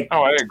 Like,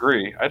 oh, I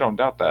agree. I don't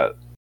doubt that.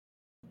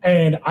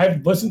 And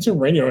I've listened to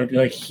radio and be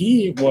like,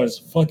 he was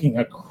fucking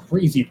a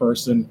crazy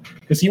person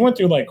because he went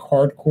through like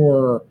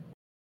hardcore.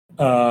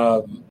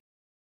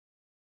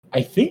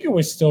 I think it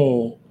was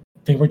still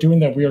they were doing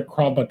that weird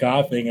Krav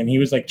Maga thing, and he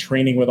was like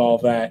training with all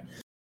that.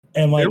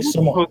 And like, there was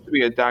supposed to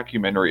be a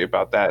documentary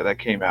about that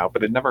came out,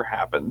 but it never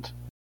happened.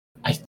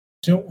 I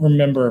don't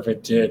remember if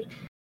it did.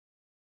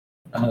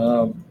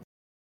 I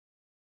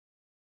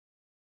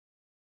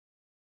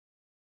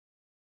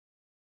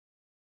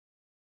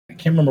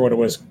can't remember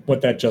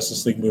what that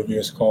Justice League movie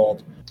was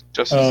called.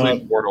 Justice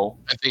League Mortal.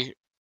 I think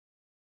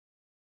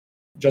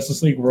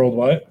Justice League World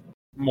what?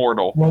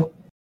 Mortal. Well,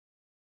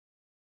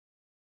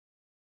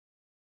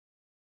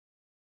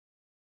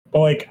 but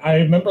like I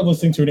remember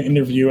listening to an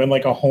interview and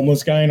like a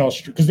homeless guy in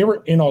Australia, because they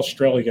were in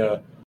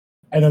Australia,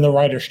 and then the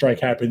writer's strike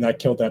happened that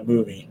killed that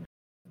movie.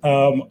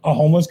 A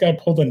homeless guy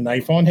pulled a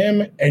knife on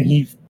him, and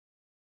he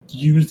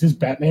used his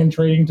Batman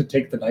training to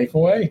take the knife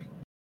away.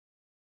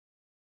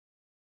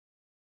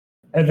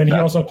 And then he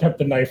also kept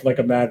the knife like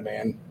a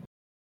madman.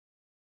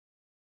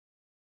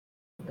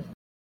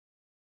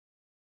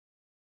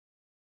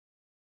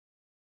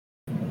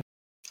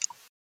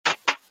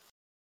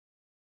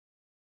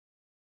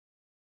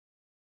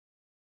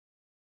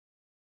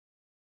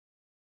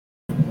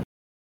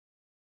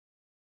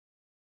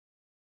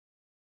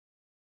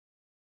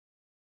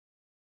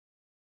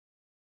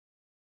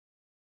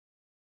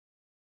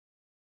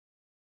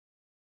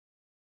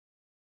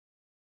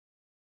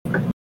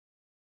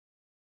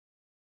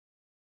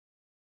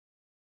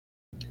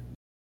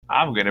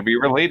 I'm going to be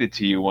related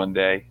to you one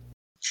day.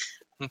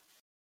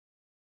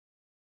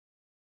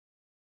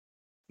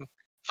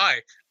 Hi,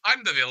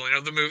 I'm the villain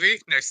of the movie.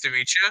 Nice to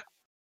meet you.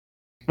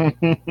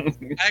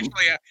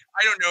 Actually,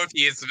 I don't know if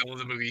he is the villain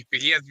of the movie,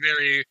 but he has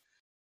very...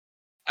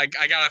 I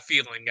got a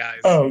feeling, guys.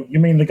 Oh, you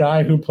mean the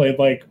guy who played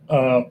like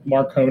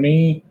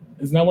Marconi?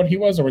 Isn't that what he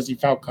was, or was he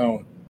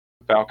Falcone?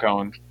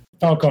 Falcone.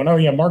 Oh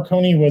yeah,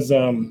 Marconi was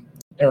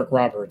Eric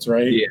Roberts,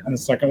 right? Yeah. And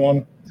the second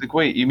one. It's like,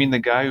 wait, you mean the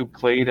guy who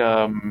played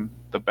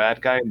the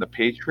bad guy in The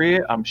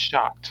Patriot? I'm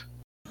shocked.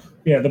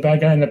 Yeah, the bad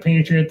guy in The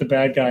Patriot, the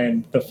bad guy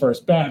in the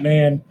first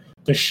Batman,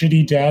 the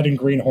shitty dad in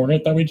Green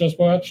Hornet that we just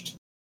watched.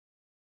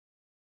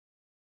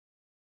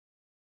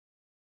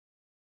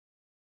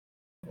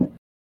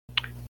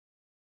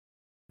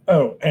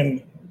 Oh,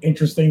 and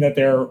interesting that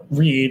they're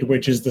Reed,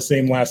 which is the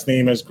same last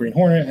name as Green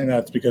Hornet, and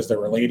that's because they're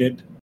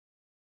related.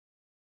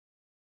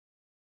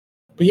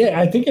 But yeah,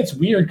 I think it's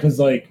weird because,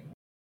 like,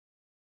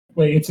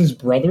 wait, it's his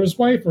brother's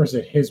wife or is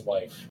it his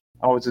wife?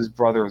 Oh, it's his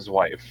brother's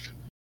wife.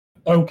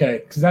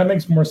 Okay, because that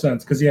makes more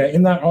sense. Because, yeah,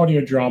 in that audio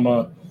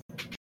drama,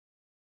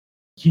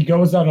 he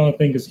goes out on a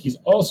thing because he's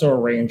also a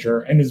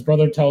ranger, and his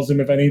brother tells him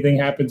if anything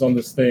happens on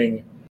this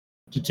thing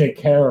to take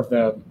care of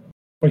them.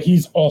 But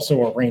he's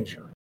also a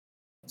ranger.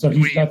 So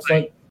he's not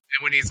like...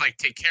 And when he's like,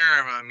 take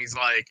care of him, he's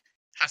like,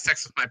 have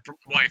sex with my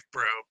wife,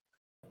 bro.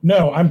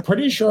 No, I'm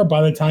pretty sure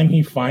by the time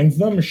he finds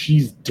them,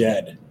 she's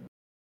dead.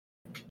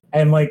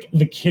 And, like,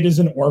 the kid is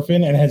an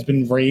orphan and has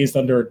been raised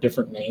under a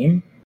different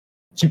name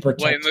to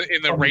protect... What,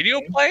 in the radio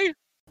play?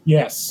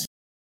 Yes.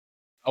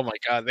 Oh my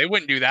god, they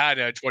wouldn't do that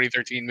in a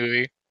 2013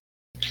 movie.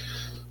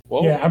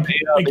 Well, yeah,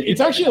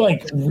 it's actually,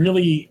 like,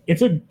 really...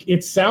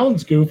 It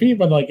sounds goofy,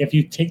 but, like, if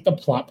you take the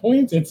plot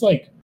points, it's,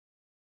 like,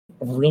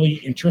 really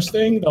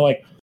interesting. They're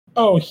like,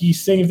 oh, he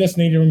saved this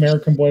Native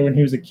American boy when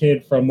he was a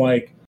kid from,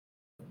 like,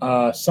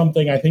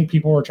 something. I think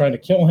people were trying to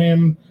kill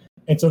him.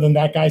 And so then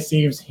that guy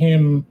saves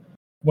him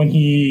when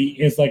he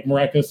is, like,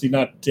 miraculously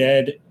not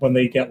dead when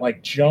they get,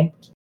 like,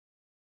 jumped.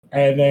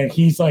 And then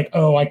he's like,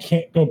 oh, I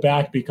can't go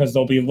back because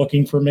they'll be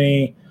looking for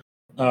me.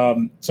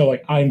 So,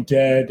 like, I'm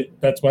dead.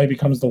 That's why he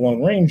becomes the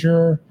Lone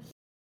Ranger.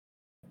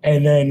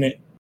 And then,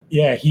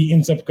 yeah, he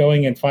ends up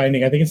going and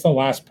finding, I think it's the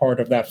last part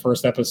of that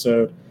first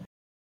episode,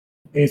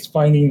 is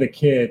finding the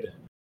kid.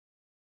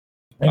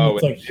 And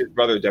it's like his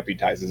brother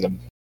deputizes him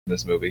in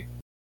this movie.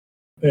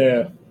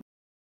 Yeah.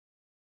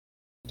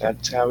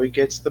 That's how he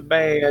gets the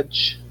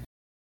badge.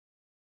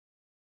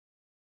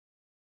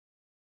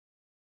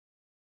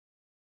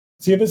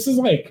 See, this is,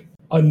 like,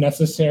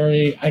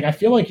 unnecessary. I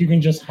feel like you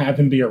can just have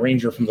him be a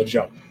ranger from the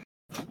jump.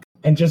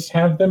 And just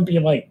have them be,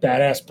 like,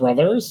 badass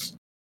brothers.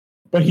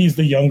 But he's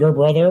the younger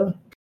brother.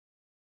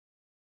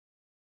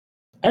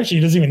 Actually,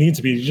 he doesn't even need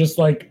to be. Just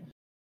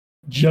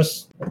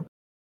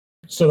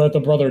so that the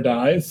brother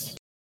dies.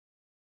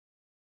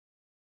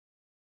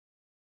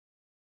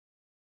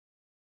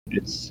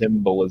 It's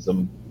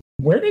symbolism.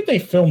 Where did they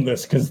film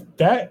this? Because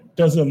that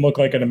doesn't look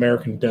like an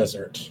American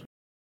desert.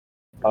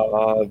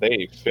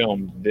 They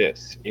filmed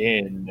this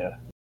in...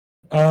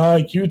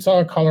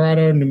 Utah,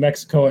 Colorado, New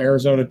Mexico,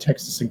 Arizona,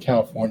 Texas, and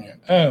California.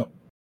 Oh.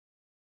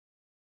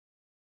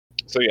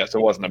 So yes,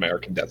 it was an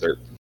American desert.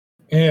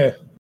 Yeah.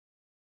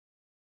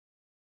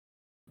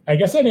 I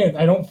guess I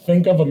don't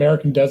think of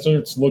American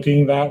deserts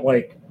looking that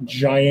like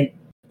giant,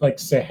 like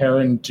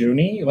Saharan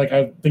duny. Like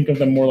I think of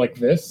them more like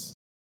this.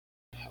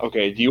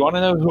 Okay, do you want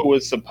to know who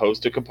was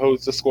supposed to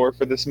compose the score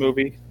for this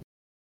movie?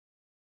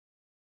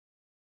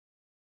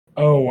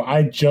 Oh,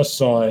 I just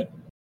saw it.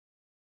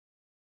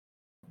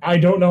 I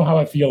don't know how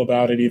I feel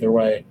about it either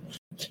way.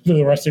 Do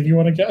the rest of you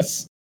want to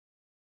guess?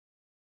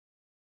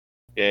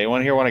 Yeah, you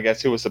want to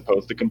guess who was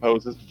supposed to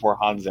compose this before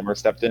Hans Zimmer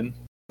stepped in?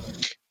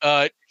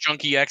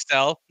 Junkie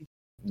XL.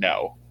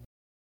 No.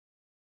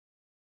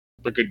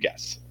 But good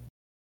guess.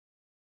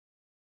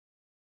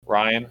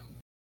 Ryan?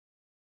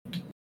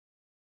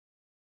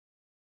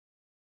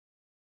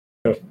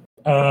 If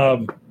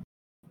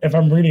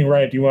I'm reading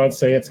right, do you want to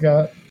say it,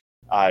 Scott?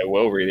 I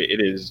will read it.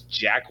 It is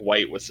Jack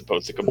White was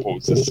supposed to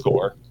compose this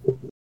score.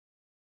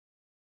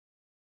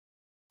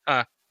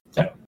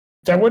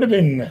 That would have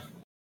been...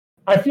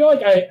 I feel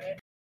like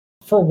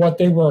for what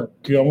they were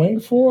going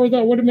for,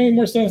 that would have made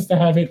more sense to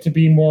have it to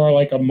be more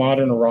like a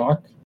modern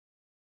rock.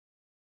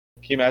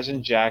 Can you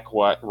imagine Jack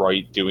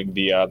White doing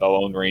the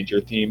Lone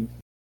Ranger theme?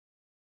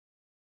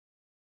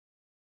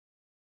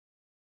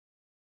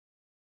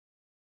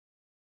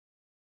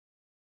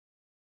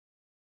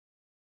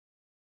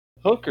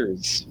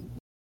 Hookers.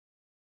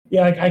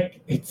 Yeah, like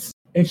it's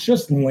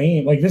just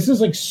lame. Like this is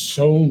like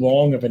so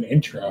long of an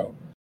intro.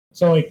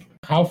 So like,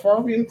 how far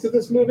are we into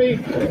this movie?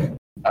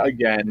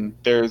 Again,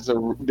 they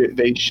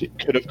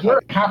could have We're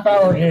cut a half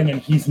hour in,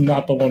 and he's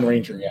not the Lone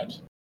Ranger yet.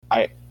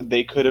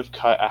 They could have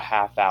cut a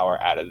half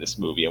hour out of this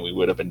movie, and we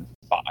would have been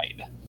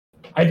fine.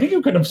 I think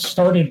it could have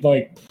started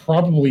like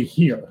probably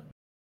here,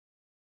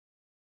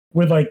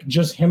 with like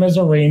just him as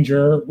a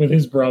ranger with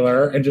his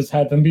brother, and just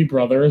had them be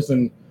brothers.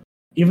 And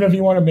even if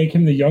you want to make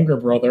him the younger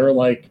brother,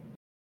 like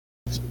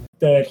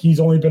that he's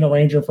only been a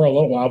ranger for a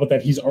little while, but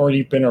that he's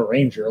already been a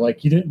ranger.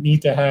 Like you didn't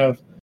need to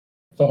have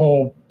the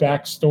whole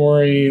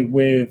backstory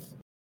with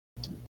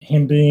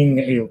him being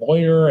a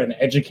lawyer and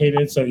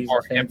educated, so he's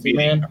a fancy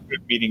man.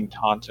 Meeting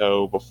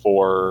Tonto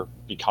before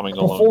becoming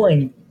a Before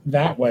in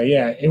that way,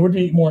 yeah. It would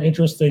be more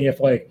interesting if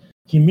like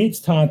he meets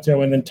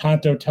Tonto and then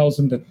Tonto tells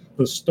him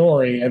the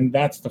story, and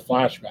that's the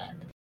flashback.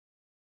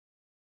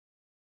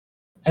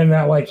 And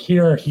that like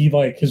here he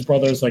like his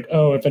brother's like,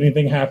 oh, if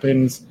anything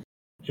happens,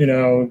 you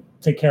know,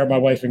 take care of my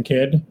wife and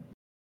kid.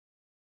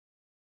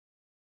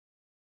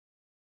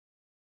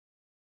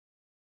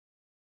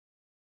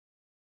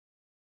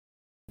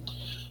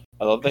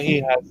 I love that he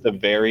has the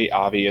very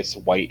obvious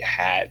white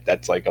hat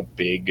that's like a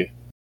big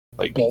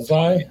like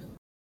bullseye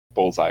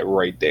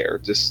right there.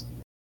 Just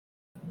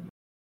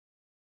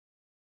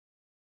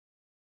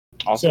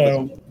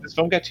also, so, this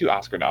film got 2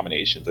 Oscar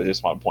nominations. I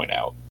just want to point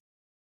out.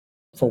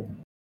 For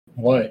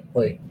what?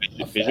 Like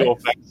visual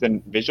effects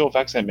and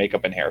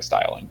makeup and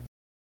hairstyling.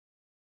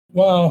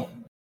 Well,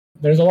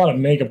 there's a lot of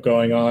makeup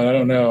going on. I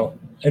don't know.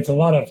 It's a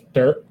lot of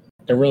dirt.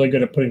 They're really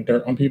good at putting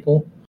dirt on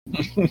people.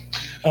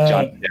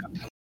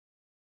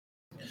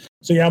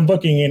 So yeah, I'm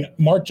booking in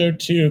March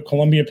 2022.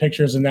 Columbia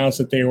Pictures announced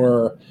that they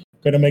were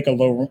going to make a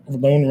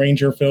Lone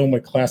Ranger film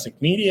with Classic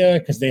Media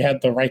because they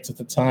had the rights at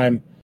the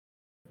time,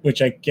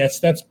 which I guess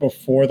that's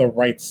before the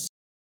rights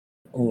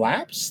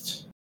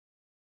lapsed.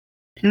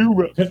 Can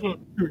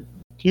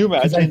you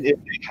imagine if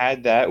they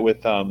had that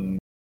with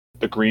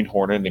the Green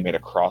Hornet and they made a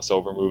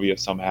crossover movie of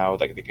somehow,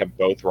 like they kept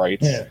both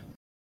rights? Yeah.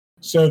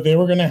 So they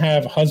were going to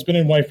have husband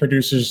and wife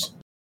producers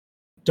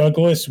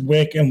Douglas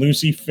Wick and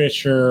Lucy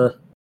Fisher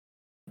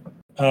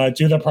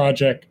do the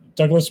project.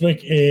 Douglas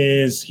Wick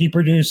he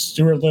produced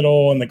Stuart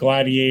Little and The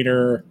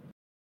Gladiator.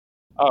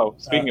 Oh,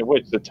 speaking of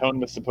which, the tone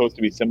was supposed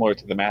to be similar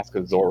to The Mask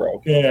of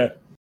Zorro. Yeah.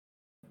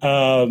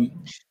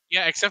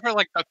 Yeah, except for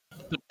like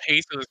the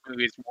pace of this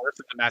movie is worse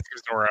than The Mask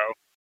of Zorro.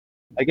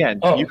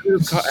 Again, you could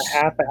have cut a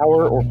half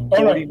hour or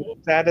 40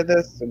 minutes out of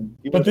this.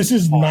 But this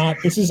is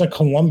this is a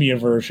Columbia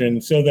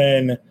version. So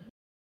then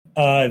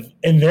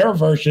in their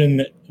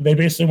version, they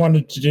basically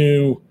wanted to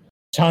do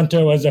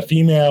Tonto as a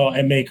female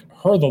and make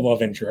her the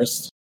love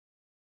interest.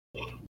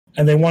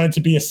 And they wanted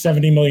to be a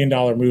 $70 million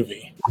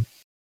movie.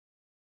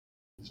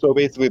 So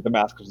basically The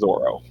Mask of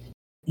Zorro.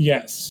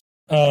 Yes.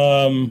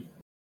 And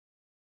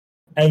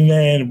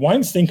then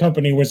Weinstein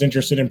Company was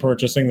interested in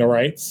purchasing the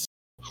rights.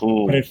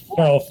 Ooh. But it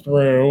fell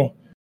through.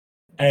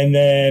 And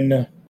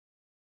then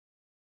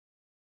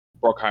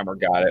Bruckheimer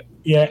got it.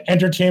 Yeah,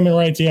 entertainment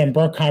rights. Yeah, and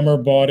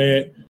Bruckheimer bought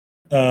it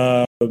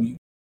and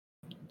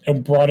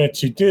brought it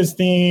to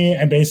Disney,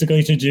 and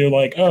basically to do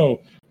like,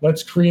 oh,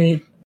 let's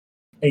create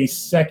a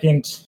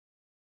second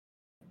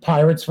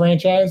Pirates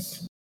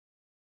franchise.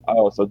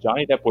 Oh, so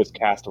Johnny Depp was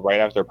cast right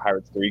after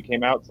Pirates 3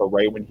 came out, so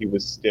right when he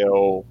was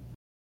still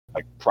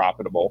like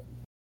profitable.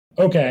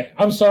 Okay,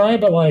 I'm sorry,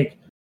 but like,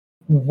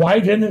 why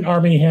didn't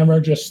Armie Hammer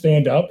just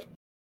stand up?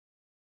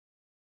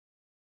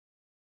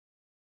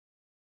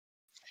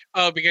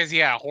 Oh, because he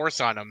had a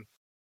horse on him.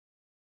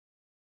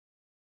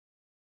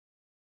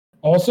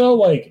 Also,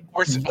 like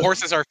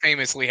horses are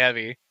famously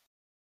heavy.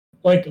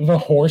 Like the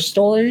horse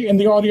story in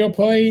the audio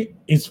play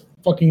is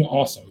fucking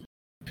awesome.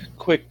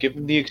 Quick, give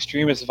him the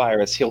extremist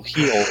virus. He'll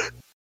heal.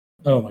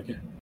 Oh my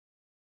god.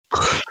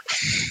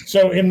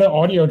 So in the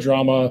audio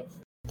drama,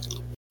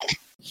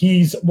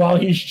 while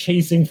he's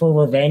chasing for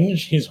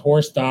revenge, his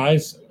horse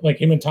dies.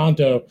 Like him and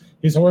Tonto,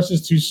 his horse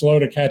is too slow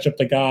to catch up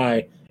the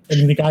guy,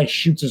 and the guy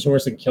shoots his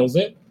horse and kills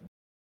it.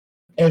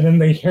 And then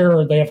they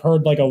have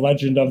heard like a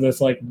legend of this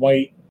like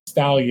white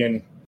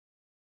stallion.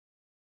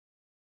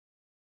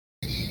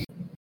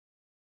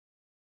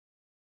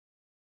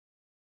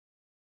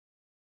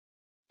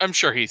 I'm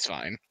sure he's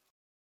fine.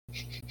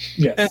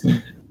 Yes.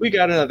 We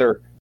got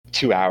another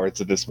 2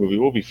 hours of this movie.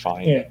 We'll be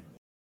fine. Yeah.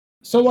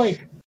 So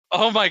like,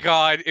 oh my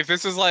god, if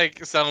this is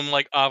like some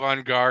like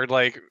avant-garde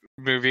like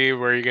movie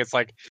where he gets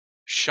like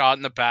shot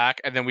in the back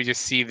and then we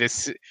just see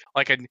this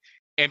like an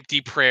empty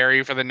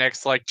prairie for the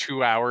next like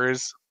 2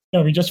 hours.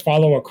 No, we just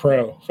follow a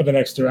crow for the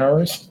next 2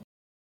 hours.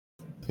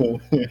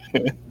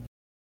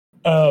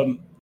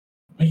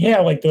 Yeah,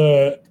 like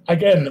the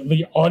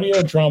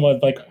audio drama,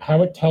 like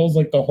how it tells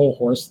like the whole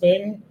horse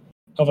thing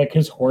of like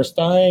his horse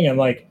dying, and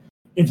like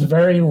it's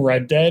very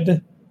Red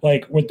Dead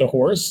like with the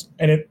horse,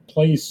 and it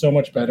plays so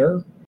much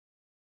better.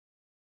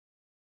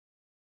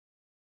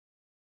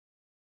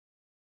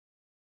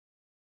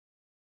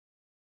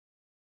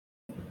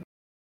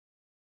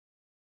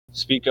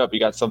 Speak up, you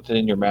got something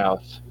in your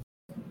mouth.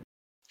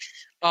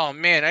 Oh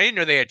man, I didn't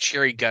know they had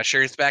cherry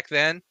gushers back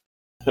then.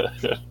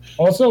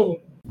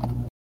 Also,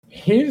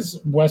 his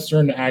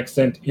Western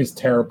accent is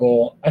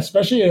terrible,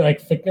 especially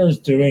like Fichtner's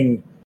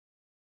doing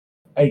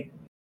a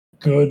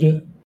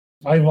good.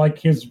 I like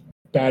his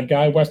bad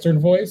guy Western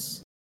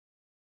voice.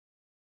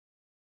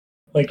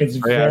 Like it's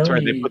very. That's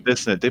right. They put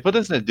this in it. They put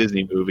this in a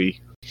Disney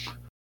movie.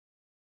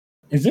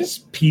 Is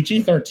this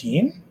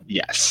PG-13?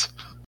 Yes.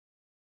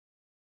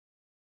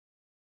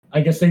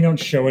 I guess they don't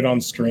show it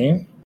on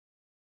screen.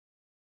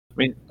 I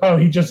mean, oh,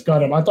 he just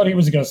got him. I thought he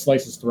was going to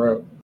slice his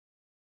throat.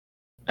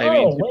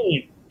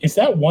 Wait. Is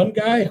that one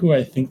guy who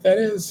I think that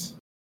is?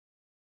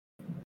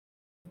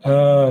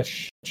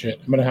 Shit.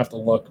 I'm going to have to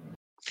look.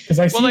 Because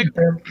I see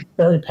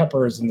Barry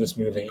Peppers in this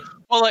movie.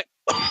 Well, like,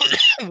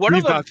 one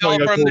of them fell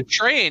from the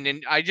train,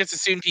 and I just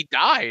assumed he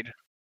died.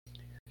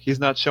 He's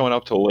not showing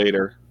up till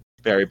later,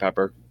 Barry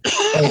Pepper.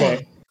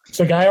 Okay.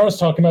 So the guy I was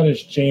talking about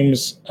is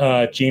James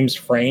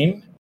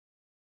Frayne.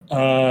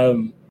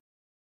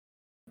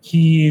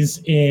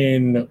 He's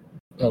in,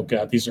 oh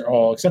god, these are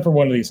all except for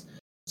one of these.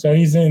 So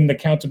he's in The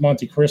Count of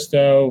Monte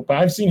Cristo, but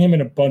I've seen him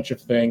in a bunch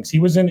of things. He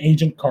was in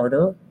Agent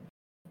Carter,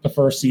 the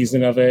first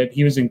season of it.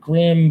 He was in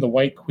Grimm, The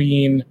White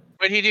Queen.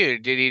 What'd he do?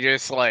 Did he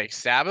just like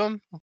stab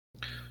him?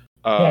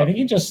 Yeah, I think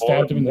he just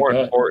stabbed him in the gut.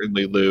 More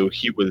importantly, Lou,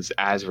 he was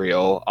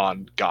Azrael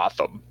on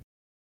Gotham.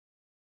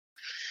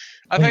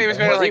 I thought he was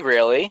gonna like.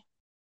 Really?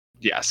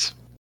 Yes.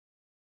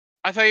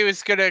 I thought he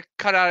was gonna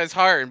cut out his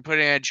heart and put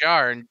it in a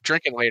jar and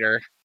drink it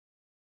later.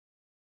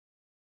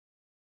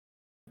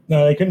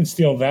 No, they couldn't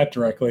steal that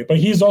directly. But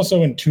he's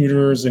also in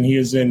Tudors, and he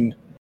is in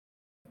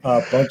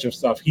a bunch of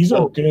stuff. He's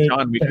a good.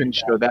 John, we couldn't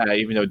show that,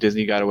 even though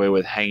Disney got away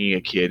with hanging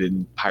a kid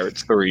in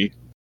Pirates 3.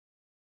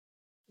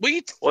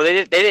 Well,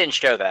 they didn't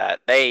show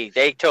that. They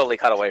totally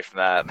cut away from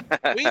that.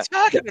 What are you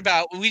talking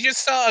about? We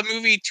just saw a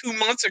movie 2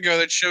 months ago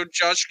that showed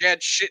Josh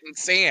Gad shit in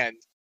sand.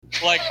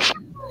 Like,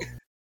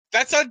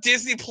 that's on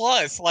Disney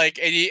Plus. Like,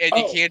 and you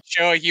can't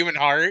show a human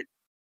heart.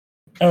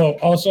 Oh,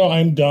 also,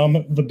 I'm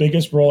dumb. The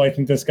biggest role I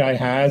think this guy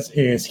has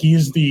is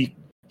he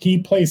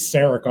plays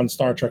Sarek on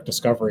Star Trek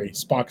Discovery,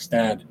 Spock's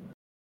dad.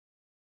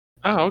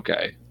 Oh,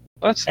 okay.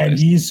 That's and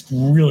nice. He's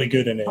really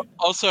good in it.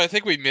 Also, I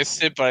think we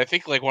missed it, but I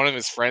think like one of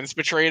his friends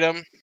betrayed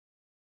him.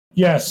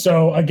 Yeah.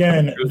 So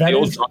again, the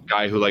old drunk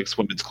guy who likes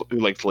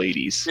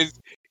ladies.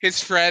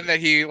 His friend that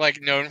he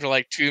like known for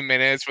like 2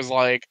 minutes was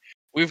like,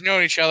 "We've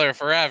known each other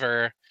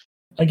forever."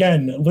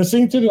 Again,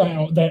 listening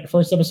to that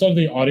first episode of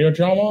the audio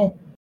drama,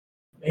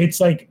 it's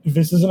like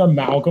this is an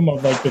amalgam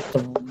of like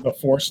the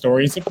 4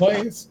 stories it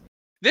plays.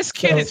 This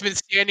kid has been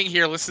standing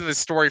here listening to this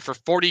story for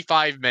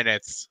 45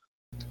 minutes.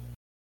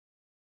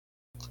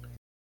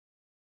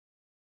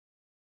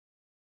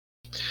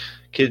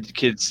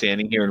 Kid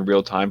standing here in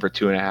real time for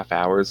 2.5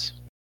 hours.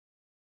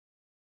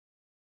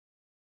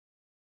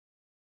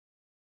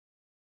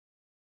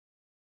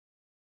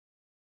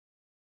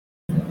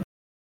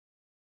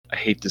 I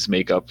hate this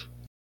makeup.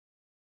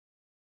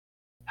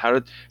 How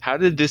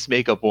did this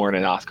makeup warrant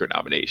an Oscar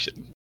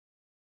nomination?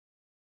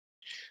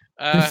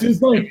 This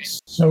is like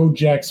so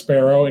Jack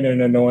Sparrow in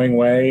an annoying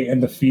way,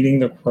 and the feeding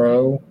the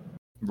crow.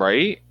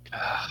 Right?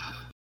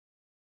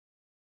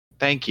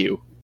 Thank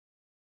you.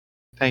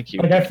 Thank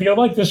you. Like, I feel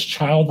like this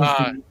child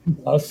is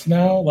us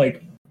now.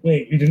 Like,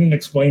 wait, you didn't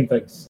explain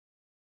things.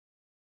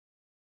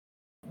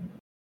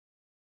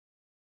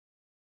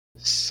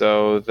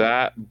 So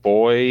that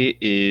boy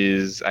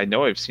is... I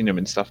know I've seen him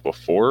in stuff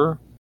before.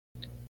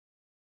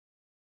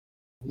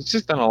 He's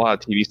just done a lot of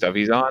TV stuff.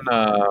 He's on...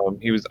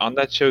 he was on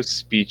that show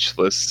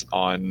Speechless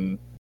on...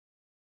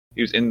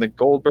 He was in the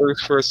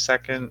Goldbergs for a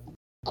second.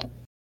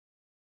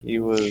 He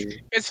was.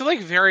 It's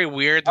like very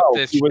weird that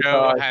this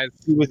show has.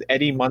 He was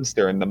Eddie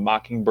Munster in the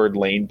Mockingbird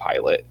Lane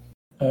pilot.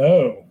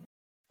 Oh.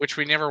 Which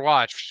we never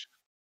watched.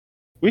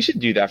 We should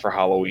do that for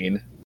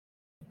Halloween.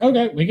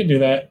 Okay, we can do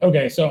that.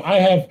 Okay, so I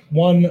have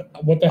one.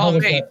 What the hell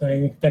is that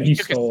thing that he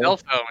stole? A cell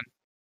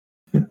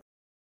phone.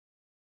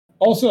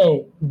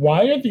 Also,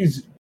 why are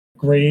these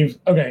graves?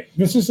 Okay,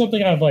 this is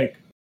something I've like.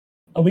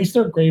 At least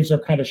their graves are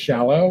kind of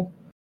shallow,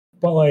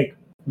 but like,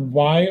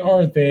 why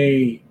are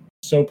they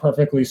so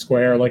perfectly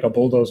square like a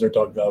bulldozer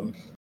dug them?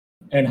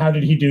 And how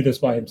did he do this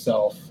by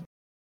himself?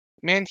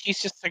 Man, he's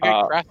just a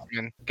good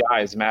craftsman.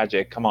 Guys,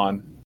 magic, come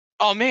on.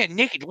 Oh man,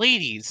 naked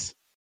ladies.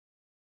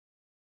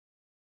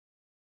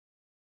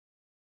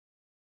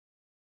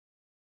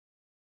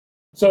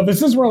 So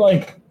this is where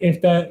like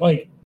if the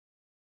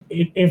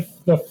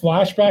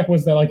flashback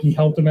was that like he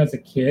helped him as a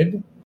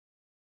kid,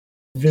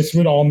 this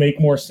would all make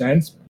more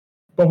sense.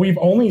 But we've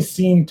only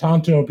seen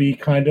Tonto be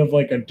kind of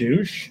like a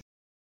douche.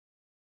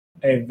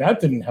 And that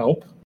didn't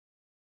help.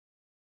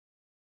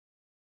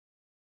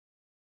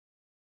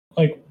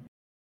 Like,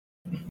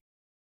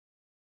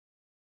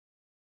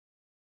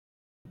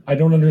 I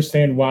don't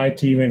understand why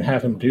to even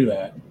have him do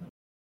that.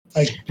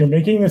 Like, you're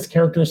making this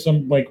character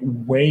some, like,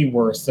 way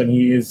worse than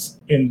he is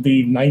in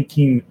the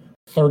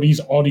 1930s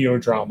audio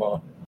drama.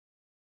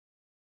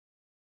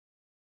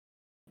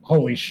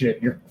 Holy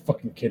shit, you're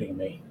fucking kidding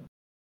me.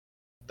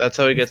 That's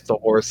how he gets the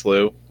horse,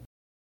 Lou.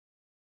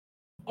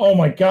 Oh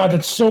my god,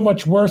 that's so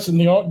much worse than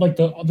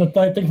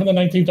the thing from the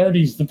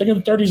 1930s. The thing in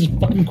the 30s is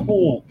fucking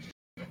cool.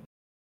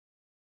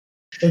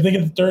 The thing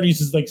in the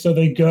 30s is like, so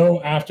they go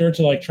after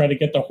to like try to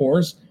get the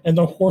horse, and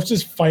the horse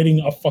is fighting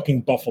a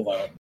fucking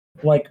buffalo,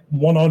 like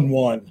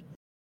one-on-one.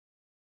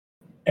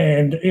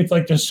 And it's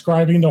like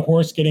describing the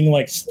horse getting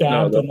like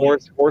stabbed. No,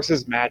 the horse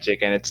is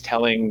magic, and it's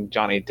telling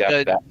Johnny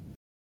Depp that.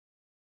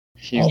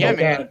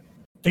 Man.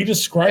 They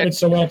describe it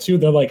so well too.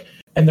 They're like,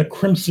 and the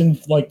crimson,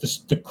 like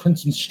the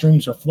crimson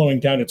streams are flowing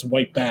down its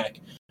white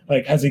back,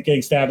 like as it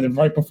getting stabbed. And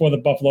right before the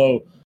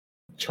buffalo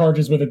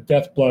charges with a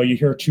death blow, you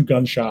hear 2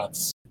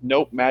 gunshots.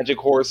 Nope, magic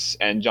horse.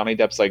 And Johnny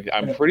Depp's like,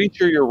 I'm pretty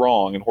sure you're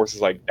wrong. And horse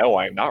is like, no,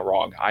 I'm not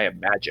wrong. I am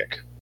magic.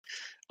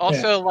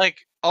 Also,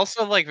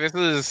 this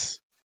is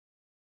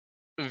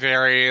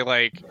very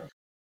like,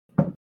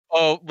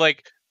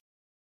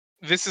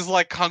 this is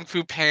like Kung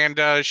Fu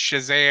Panda,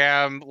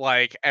 Shazam,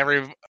 like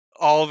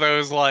all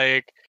those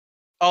like,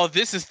 oh,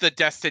 this is the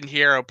destined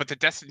hero, but the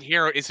destined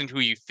hero isn't who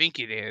you think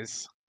it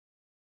is.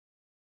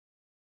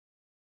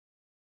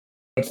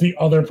 It's the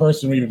other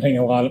person we've been paying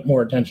a lot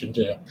more attention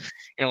to.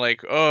 You're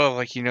like, oh,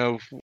 like, you know,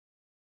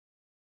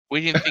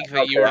 we didn't think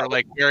that you were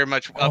like very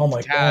much up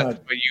to task,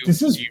 but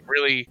you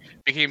really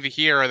became the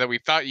hero that we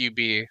thought you'd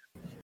be.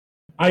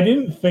 I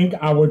didn't think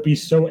I would be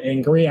so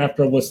angry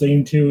after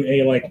listening to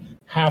a like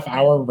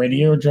half-hour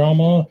radio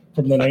drama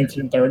from the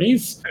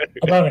 1930s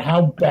about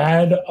how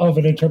bad of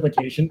an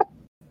interpretation.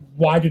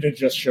 Why did it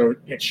just show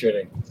it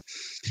shitting?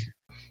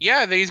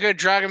 Yeah, he's gonna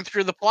drag him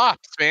through the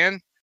plops, man.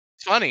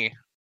 It's funny.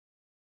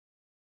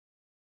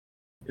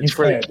 It's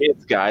for the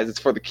kids, guys. It's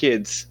for the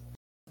kids.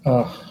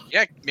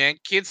 Yeah, man.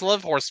 Kids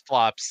love horse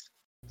plops.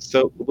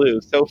 So,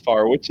 Lou, so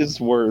far, which is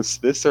worse,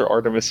 this or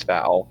Artemis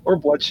Fowl or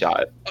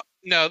Bloodshot?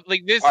 No,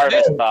 like this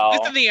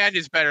in the end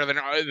is better than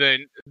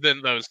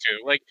those two.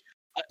 Like,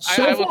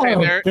 I will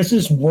say this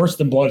is worse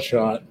than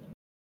Bloodshot.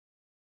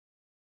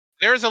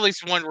 There's at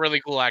least one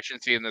really cool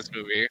action scene in this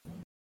movie.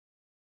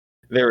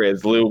 There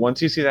is, Lou.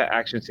 Once you see that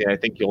action scene, I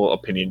think your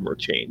opinion will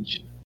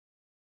change.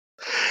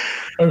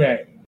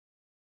 Okay.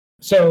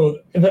 So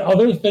the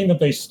other thing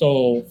that they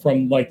stole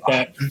from like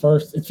that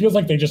first, it feels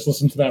like they just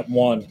listened to that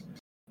one,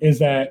 is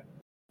that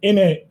in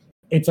it,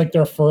 it's like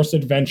their first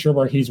adventure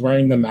where he's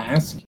wearing the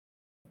mask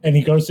and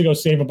he goes to go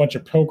save a bunch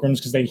of pilgrims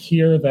because they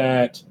hear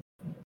that,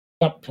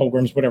 not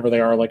pilgrims, whatever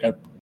they are, like a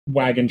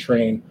wagon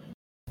train.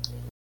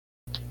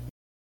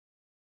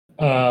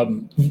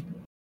 God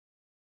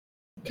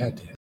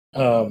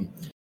damn.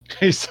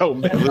 He's so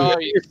mad.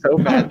 He's so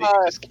mad.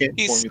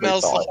 He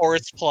smells the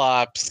horse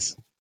plops.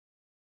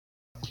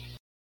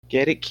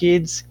 Get it,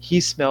 kids?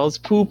 He smells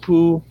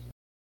poo-poo.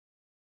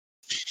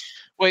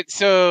 Wait,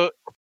 so...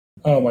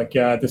 Oh my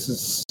god, this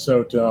is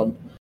so dumb.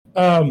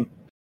 But,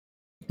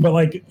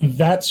 like,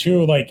 that's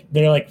who, like,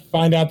 they, like,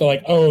 find out they're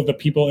like, oh, the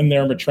people in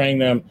there are betraying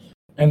them.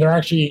 And they're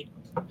actually...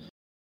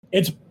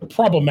 It's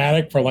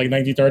problematic for, like,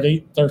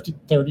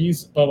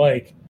 1930s, but,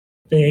 like,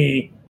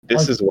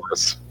 This is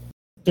worse.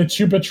 The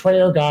 2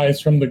 betrayer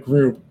guys from the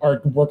group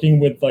are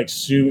working with, like,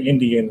 Sioux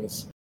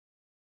Indians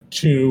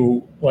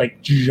to like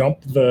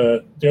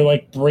they're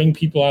like bring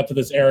people out to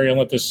this area and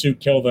let the Sioux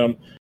kill them.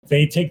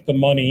 They take the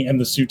money and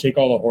the Sioux take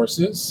all the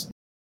horses.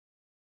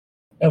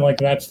 And like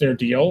that's their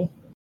deal.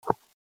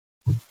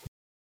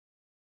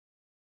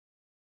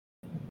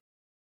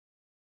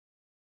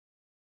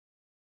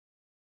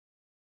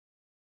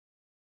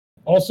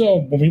 Also,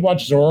 when we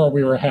watched Zorro,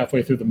 we were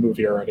halfway through the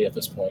movie already at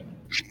this point.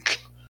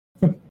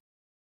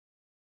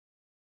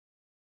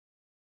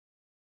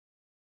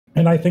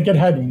 And I think it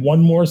had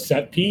one more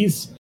set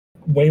piece,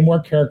 way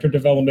more character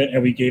development,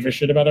 and we gave a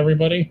shit about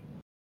everybody.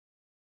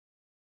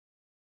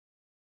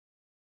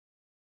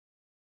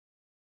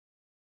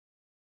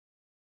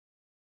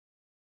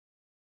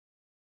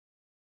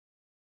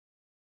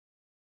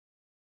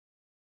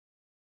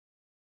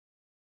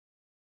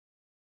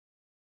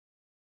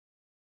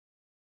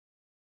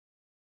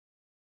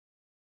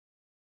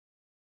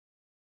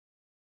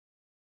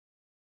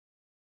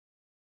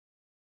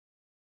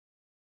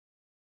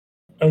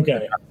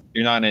 Okay.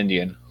 You're not an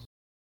Indian.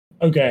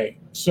 Okay.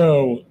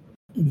 So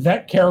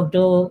that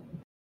character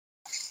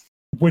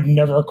would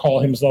never call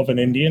himself an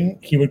Indian.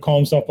 He would call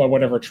himself by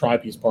whatever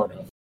tribe he's part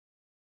of.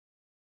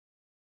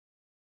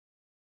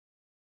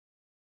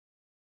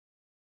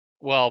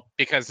 Well,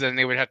 because then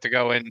they would have to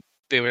go and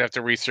they would have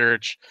to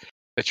research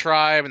the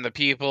tribe and the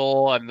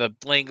people and the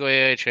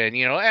language and,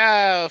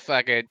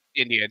 fuck it,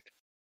 Indian.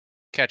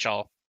 Catch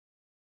all.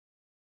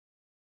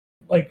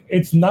 Like,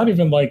 it's not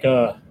even like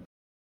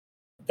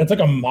it's like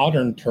a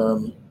modern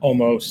term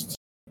almost.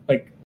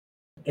 Like,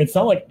 it's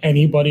not like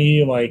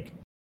anybody like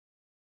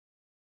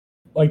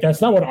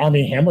that's not what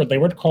Army Hammer. They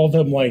would call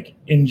them like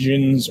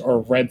Indians or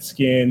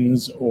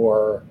Redskins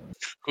or.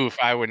 Oof,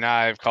 I would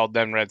not have called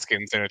them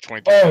Redskins in a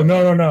 20. Oh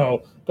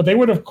no! But they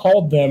would have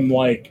called them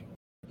like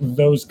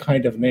those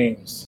kind of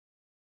names.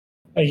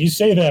 Like, you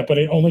say that, but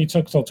it only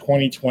took till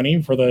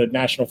 2020 for the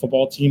National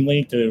Football Team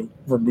League to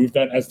remove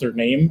that as their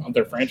name of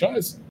their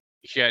franchise.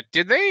 Yeah,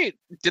 did they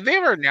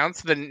ever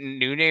announce the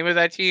new name of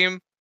that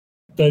team?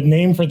 The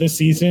name for this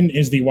season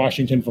is the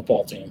Washington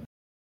Football Team.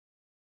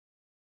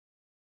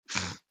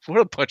 What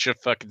a bunch of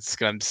fucking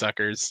scum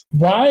suckers.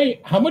 Why?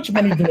 How much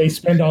money do they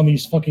spend on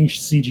these fucking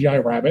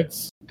CGI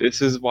rabbits?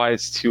 This is why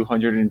it's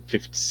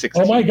 256.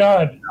 Oh my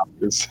god.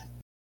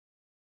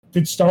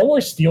 Did Star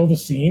Wars steal the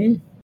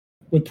scene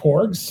with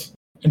Porgs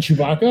and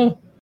Chewbacca?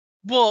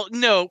 Well,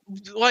 no.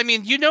 Well, I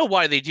mean, you know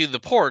why they do the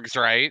Porgs,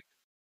 right?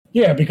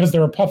 Yeah, because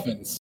they're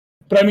puffins.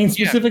 But I mean,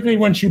 specifically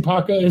when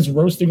Chewbacca is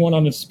roasting one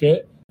on the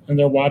spit and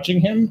they're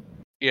watching him.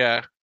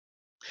 Yeah.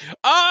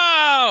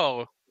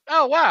 Oh,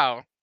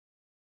 wow.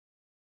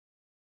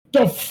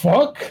 The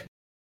fuck?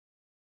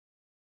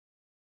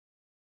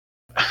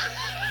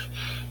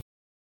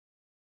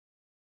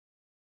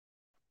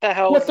 The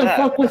hell what the that?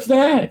 fuck was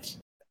that?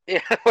 Yeah,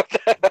 what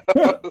the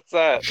hell was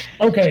that?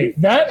 Okay,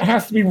 that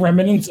has to be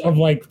remnants of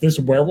like this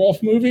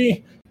werewolf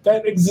movie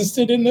that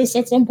existed in this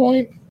at some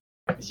point.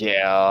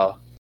 Yeah.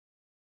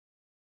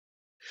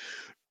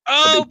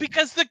 Oh,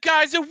 because the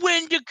guy's a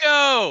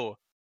Wendigo.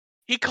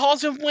 He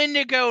calls him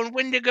Wendigo, and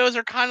Wendigos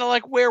are kind of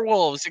like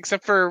werewolves,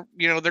 except for,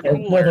 they're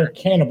cooler. Well, they're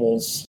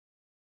cannibals.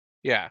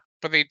 Yeah,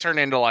 but they turn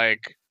into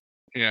like,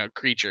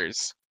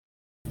 creatures.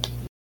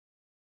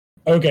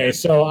 Okay,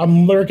 so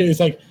I'm looking. It's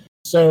like,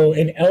 so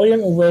in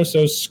Elian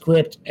Rosso's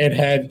script, it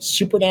had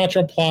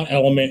supernatural plot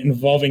element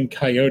involving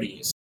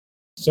coyotes.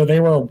 So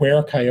they were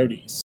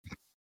were-coyotes.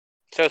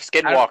 So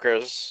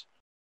skinwalkers.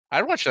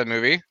 I'd watch that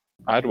movie.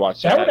 I'd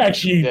watch that. That would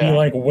actually be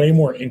like way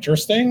more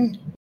interesting.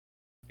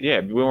 Yeah,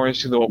 it'd be more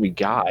interesting than what we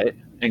got.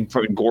 And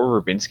from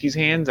Gore Verbinski's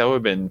hands, that would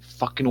have been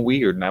fucking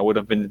weird, and I would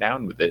have been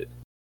down with it.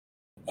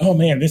 Oh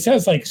man, this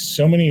has like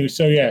so many.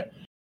 So yeah,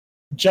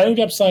 Johnny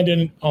Depp signed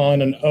in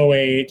on an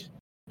 08.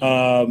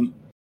 And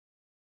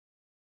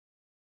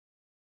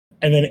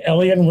then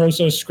Elian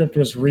Rosso's script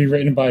was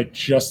rewritten by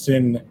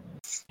Justin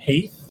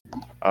Haith.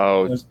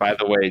 Oh, by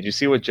the way, did you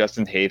see what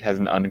Justin Haith has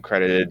an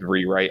uncredited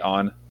rewrite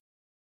on?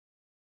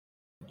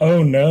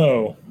 Oh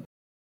no.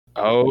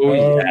 Oh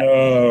yes.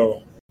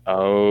 No.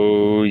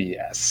 Oh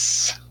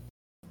yes.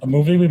 A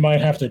movie we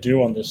might have to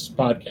do on this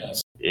podcast.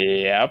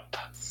 Yep.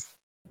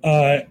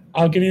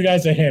 I'll give you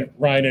guys a hint,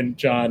 Ryan and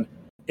John.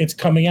 It's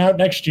coming out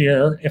next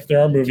year if there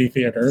are movie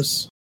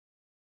theaters.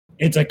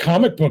 It's a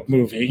comic book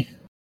movie.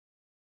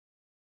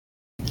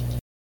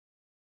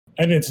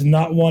 And it's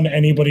not one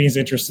anybody is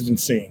interested in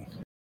seeing.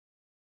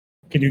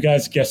 Can you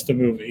guys guess the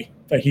movie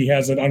that he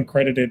has an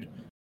uncredited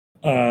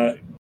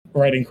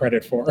writing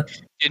credit for?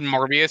 Did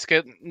Morbius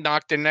get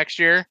knocked in next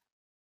year?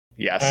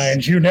 Yes.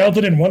 And you nailed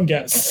it in one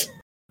guess.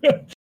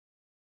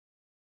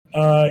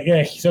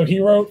 Yeah, so he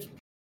wrote,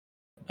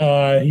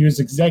 he was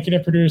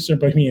executive producer,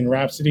 Bohemian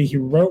Rhapsody. He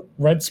wrote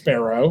Red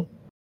Sparrow.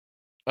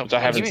 Which I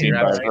haven't seen,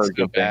 but I've heard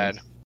good bad.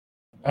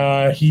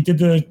 He did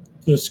the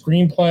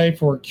screenplay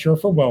for Cure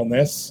for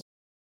Wellness.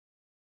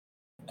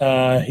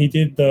 He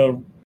did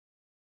the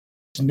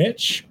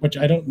Snitch, which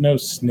I don't know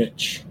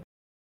Snitch.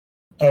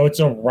 Oh, it's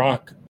a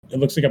rock. It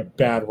looks like a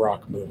bad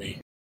rock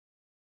movie.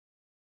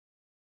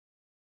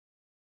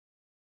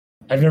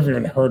 I've never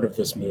even heard of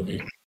this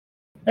movie.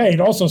 Hey,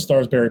 it also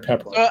stars Barry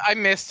Pepper. I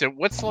missed it.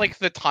 What's like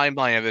the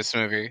timeline of this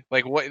movie?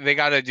 Like, what they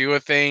got to do a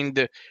thing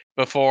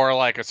before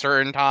like a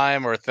certain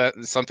time, or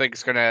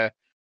something's gonna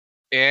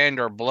end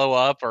or blow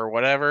up or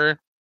whatever?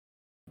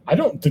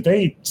 Did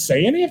they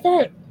say any of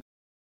that?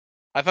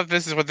 I thought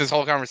this is what this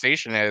whole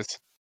conversation is.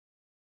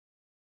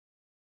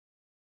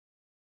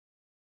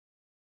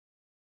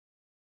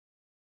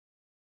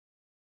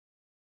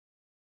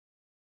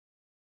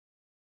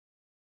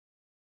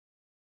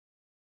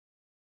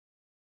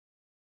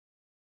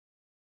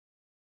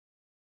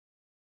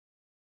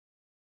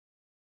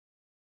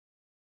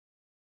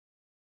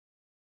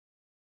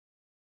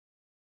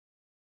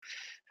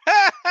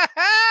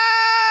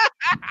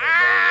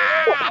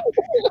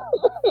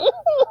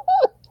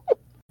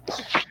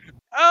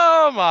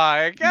 Oh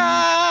my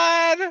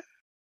god!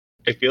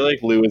 I feel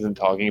like Lou isn't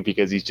talking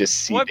because he's just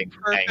seething.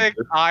 What perfect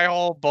eye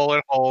hole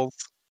bullet holes.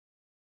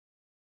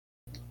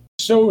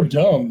 so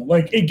dumb.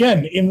 Like,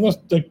 again, in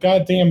the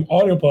goddamn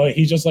audiobook,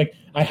 he's just like,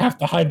 I have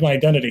to hide my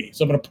identity,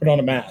 so I'm going to put on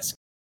a mask.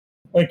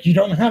 Like, you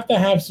don't have to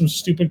have some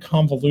stupid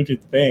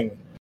convoluted thing.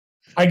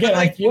 Again,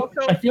 I feel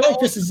like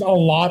this is a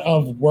lot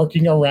of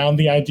working around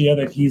the idea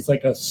that he's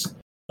like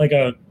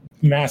a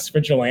mass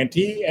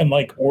vigilante and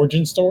like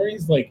origin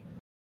stories. Like,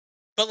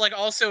 but like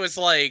also it's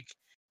like,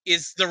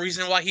 is the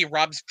reason why he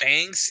robs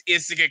banks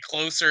is to get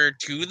closer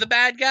to the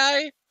bad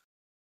guy?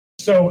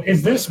 So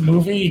is this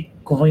movie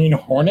Green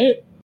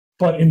Hornet,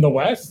 but in the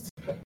West?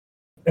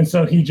 And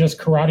so he just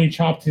karate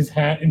chopped his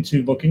hat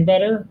into looking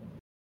better?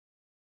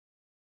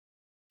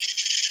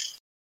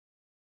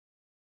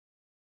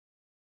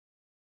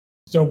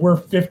 So we're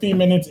 50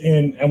 minutes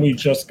in and we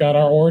just got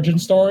our origin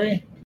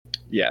story?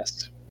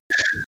 Yes.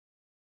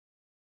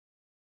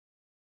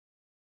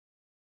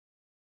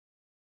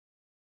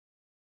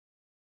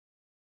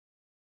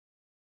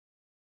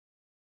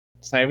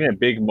 It's not even a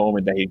big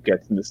moment that he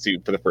gets in the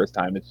suit for the first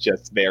time. It's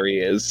just there he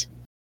is.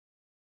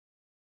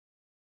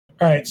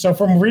 All right, so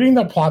from reading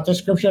the plot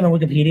description on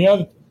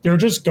Wikipedia, they're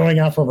just going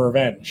out for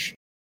revenge.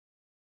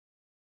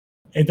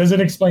 It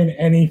doesn't explain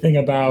anything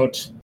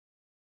about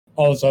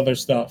all this other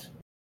stuff.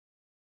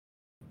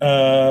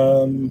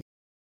 Oh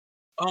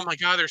my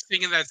god, they're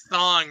singing that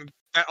song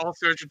that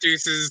also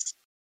introduces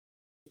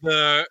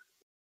the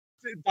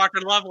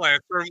Dr. Loveless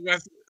from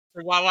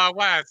Wild Wild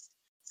West.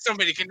 So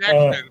many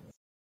connections.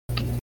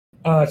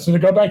 So to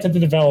go back to the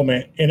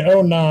development, in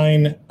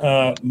 2009,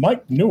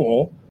 Mike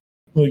Newell,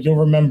 who you'll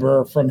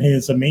remember from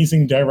his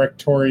amazing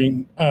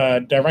directing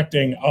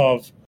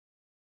of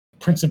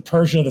Prince of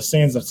Persia: The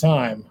Sands of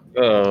Time.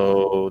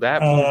 Oh,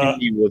 that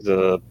movie was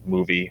a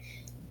movie.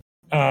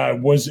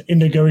 Was in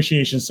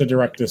negotiations to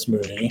direct this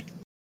movie.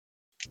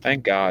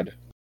 Thank God.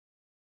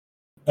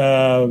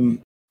 Oh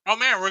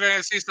man, we're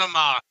gonna see some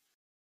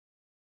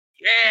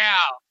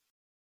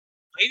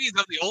ladies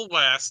of the Old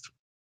West.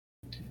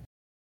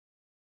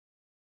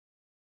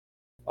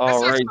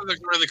 All right. That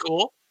looks really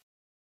cool.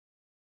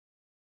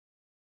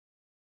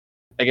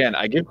 Again,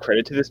 I give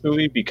credit to this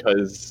movie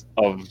because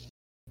of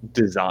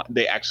design.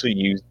 They actually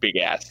used big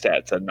ass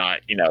sets and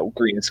not,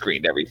 green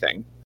screened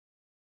everything.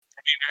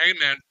 I mean, hey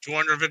man,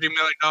 $250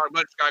 million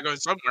budget gotta go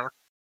somewhere.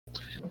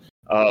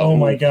 Oh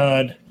my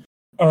god.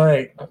 All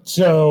right,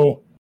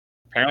 so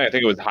apparently I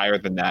think it was higher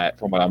than that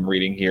from what I'm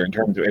reading here in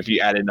terms of if you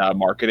add in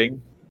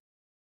marketing.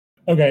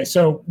 Okay,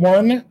 so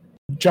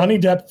Johnny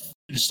Depp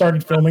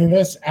started filming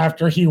this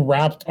after he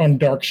rapped on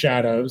Dark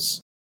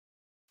Shadows.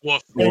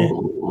 Woof.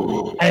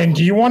 And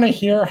do you want to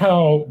hear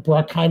how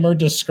Bruckheimer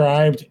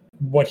described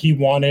what he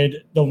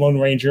wanted the Lone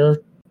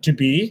Ranger to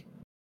be?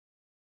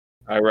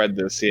 I read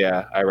this.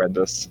 Yeah, I read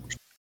this.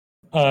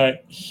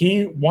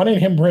 He wanted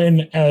him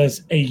written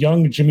as a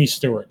young Jimmy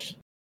Stewart.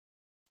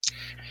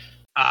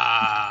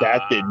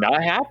 That did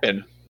not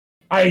happen.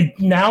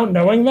 Now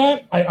knowing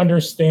that, I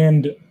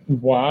understand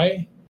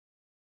why.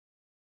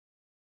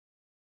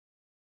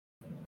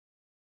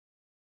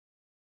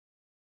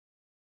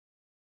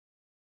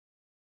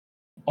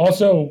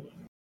 Also,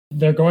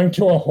 they're going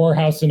to a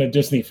whorehouse in a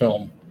Disney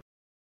film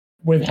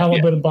with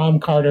Helena Bonham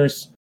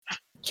Carter's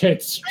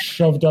tits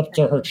shoved up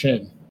to her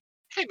chin.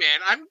 Hey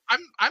man,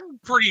 I'm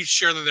pretty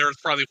sure that there was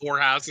probably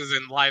whorehouses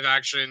in live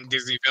action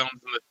Disney films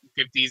in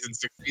the 50s and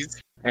 60s.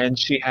 And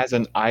she has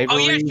an ivory. Oh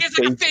yeah, she has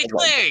like a fake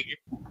leg.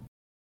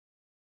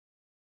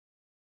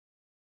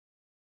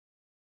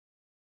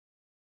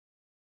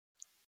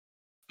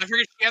 I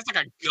figured she has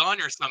like a gun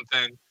or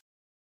something.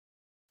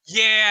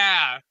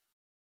 Yeah.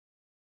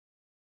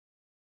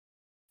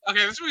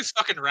 Okay, this movie's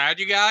fucking rad,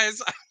 you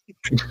guys.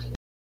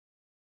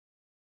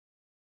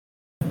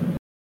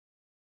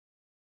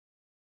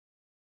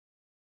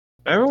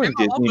 Remember when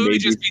Disney made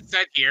just be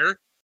set here?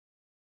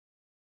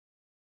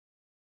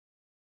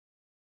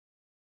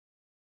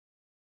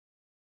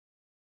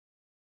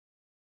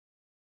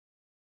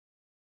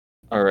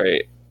 All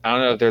right. I don't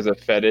know if there's a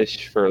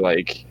fetish for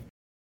like.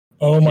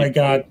 Oh my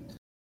god!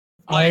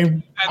 Like,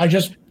 I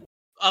just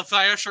a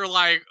fetish for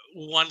like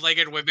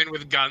one-legged women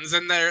with guns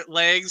in their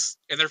legs,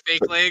 in their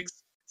fake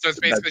legs. So it's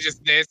basically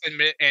just this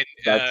and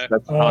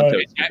that's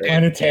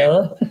Planet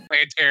Terror.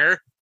 Planet Terror.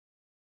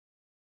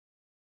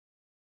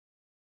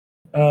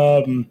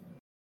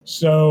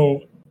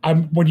 So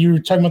when you were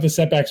talking about the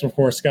setbacks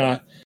before,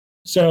 Scott.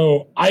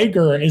 So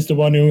Iger is the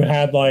one who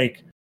had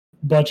like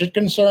budget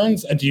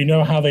concerns, and do you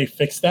know how they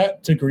fixed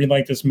that to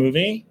greenlight this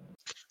movie?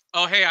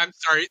 Oh, hey, I'm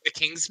sorry. The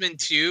Kingsman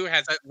 2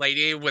 has that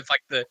lady with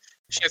like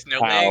she has no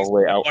legs.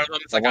 Wait, one of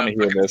them's like a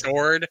fucking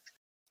sword.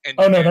 And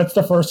no, that's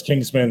the first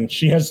Kingsman.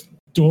 She has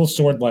dual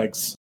sword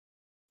legs.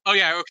 Oh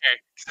yeah, okay.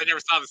 Because I never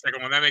saw the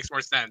second one. That makes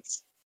more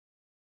sense.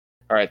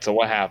 All right, so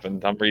what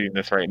happened? I'm reading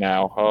this right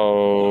now.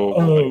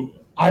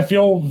 I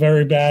feel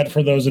very bad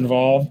for those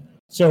involved.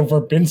 So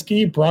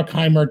Verbinski,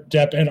 Bruckheimer,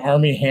 Depp, and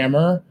Armie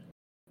Hammer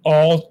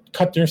all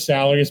cut their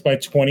salaries by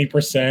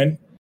 20%.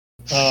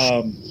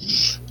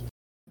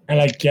 And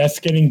I guess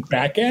getting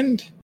back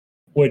end,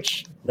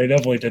 which they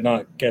definitely did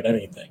not get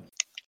anything.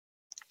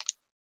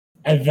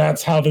 And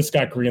that's how this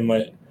got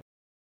greenlit.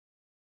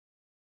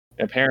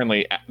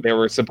 Apparently, they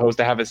were supposed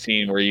to have a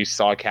scene where you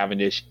saw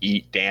Cavendish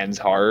eat Dan's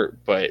heart,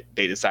 but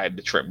they decided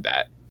to trim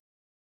that.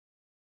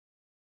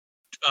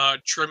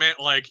 Trim it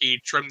like he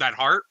trimmed that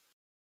heart?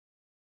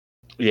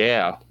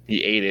 Yeah,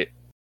 he ate it.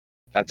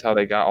 That's how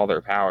they got all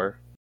their power.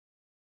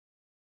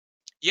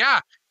 Yeah,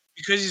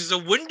 because he's a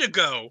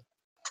Wendigo.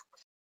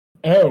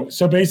 Oh,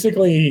 so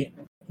basically,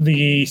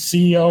 the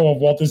CEO of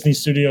Walt Disney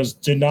Studios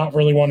did not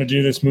really want to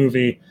do this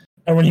movie.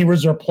 And when he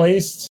was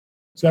replaced,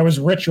 so that was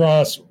Rich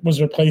Ross, was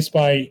replaced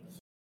by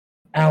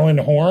Alan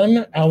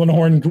Horn. Alan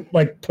Horn,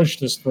 like, pushed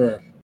this through.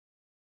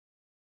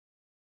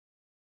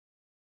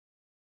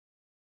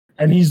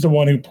 And he's the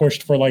one who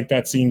pushed for, like,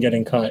 that scene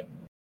getting cut.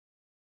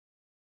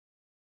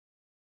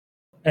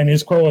 And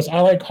his quote was, "I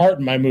like heart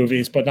in my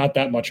movies, but not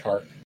that much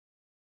heart."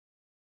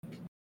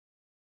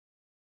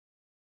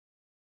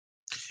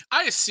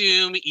 I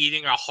assume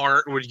eating a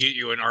heart would get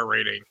you an R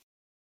rating.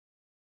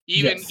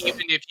 Even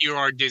if you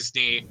are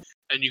Disney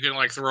and you can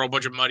like throw a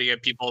bunch of money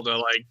at people to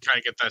like kind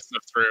of get that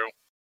stuff through.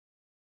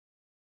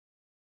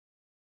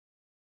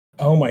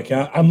 Oh my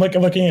god. I'm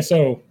looking at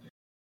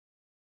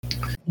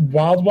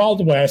Wild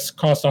Wild West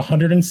cost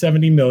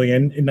 $170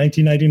 million in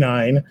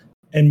 1999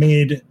 and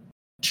made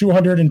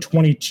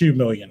 $222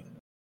 million.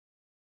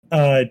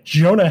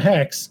 Jonah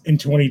Hex in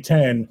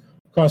 2010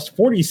 cost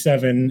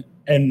 $47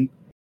 and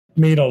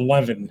made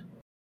 $11.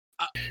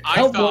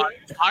 I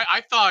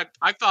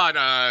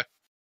thought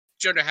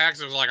Jonah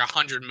Hex was like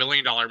 $100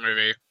 million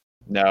movie.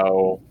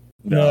 No.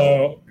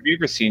 Have you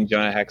ever seen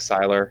Jonah Hex,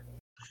 Siler?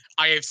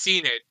 I have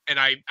seen it, and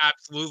I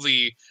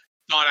absolutely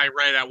thought I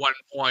read at one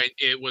point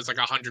it was like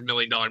 $100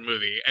 million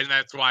movie, and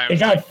that's why I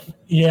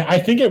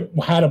think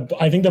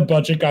the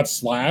budget got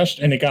slashed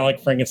and it got like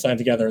Frankenstein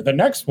together. The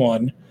next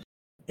one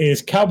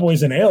is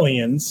Cowboys and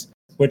Aliens,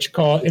 which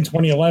in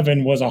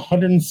 2011 was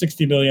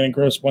 $160 million and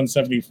grossed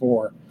 $174.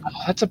 Oh,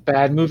 that's a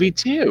bad movie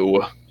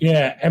too.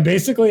 Yeah, and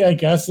basically, I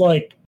guess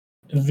like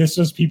this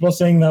was people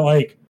saying that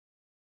like,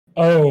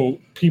 oh,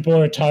 people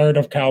are tired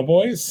of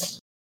cowboys,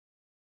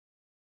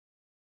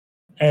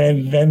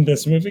 and then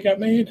this movie got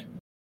made.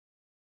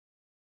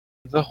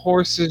 The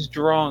horse is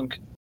drunk.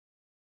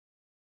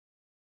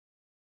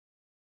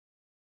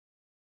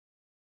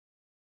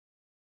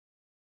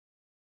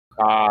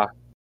 I'm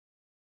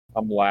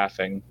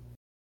laughing.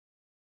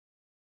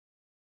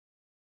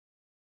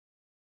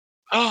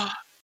 Oh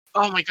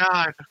my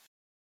god.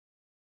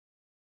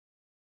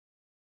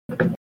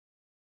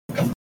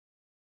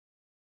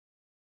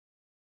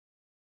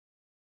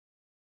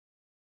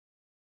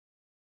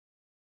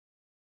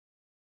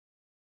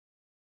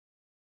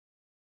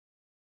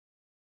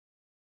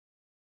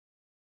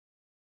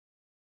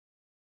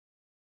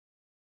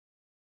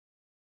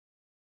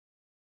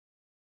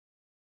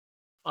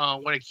 Oh,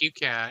 what a cute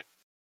cat.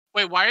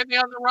 Wait, why are they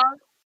on the run?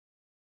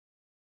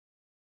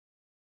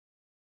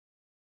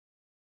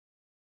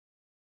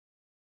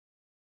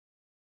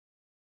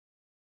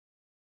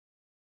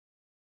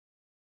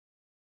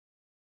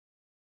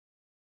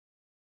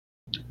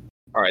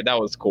 All right, that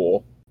was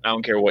cool. I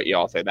don't care what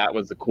y'all say. That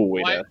was a cool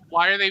way to.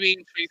 Why are they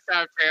being chased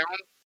out of town?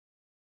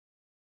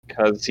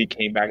 Because he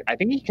came back. I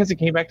think because he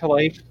came back to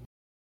life.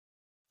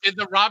 Did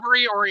the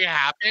robbery already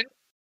happen?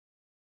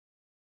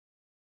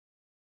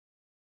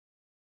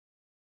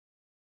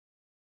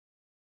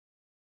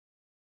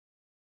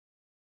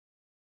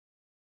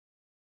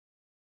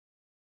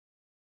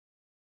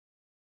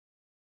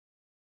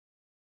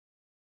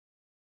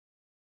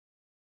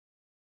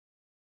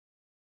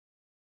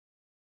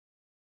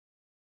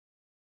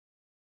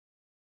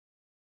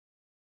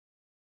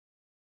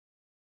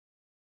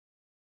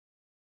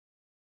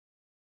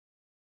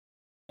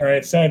 All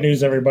right, sad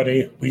news,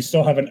 everybody. We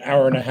still have an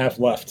hour and a half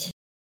left.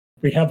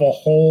 We have a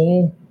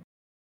whole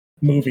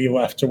movie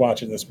left to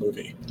watch in this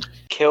movie.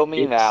 Kill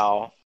me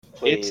now,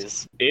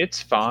 please. It's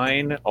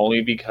fine,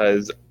 only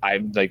because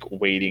I'm like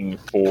waiting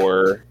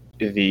for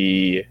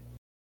the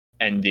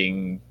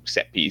ending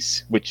set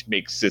piece, which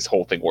makes this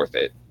whole thing worth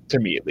it, to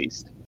me at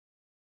least.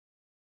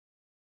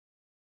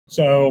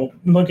 So,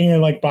 looking at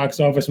like Box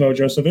Office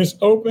Mojo, so this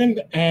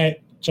opened at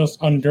just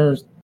under.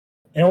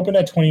 It opened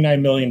at $29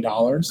 million.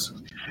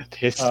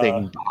 This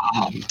thing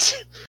bombed.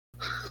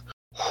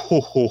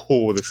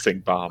 This thing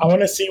bombed. I want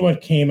to see what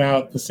came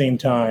out at the same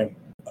time.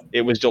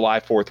 It was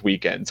July 4th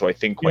weekend, so I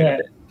think quite a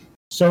bit.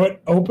 So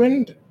it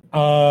opened.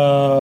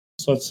 So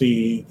let's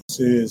see.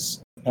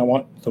 I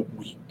want the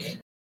week.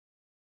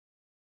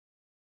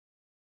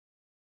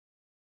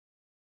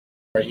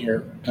 Right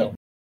here. Oh.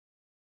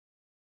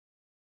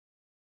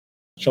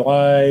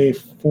 July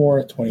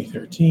 4th,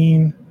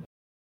 2013.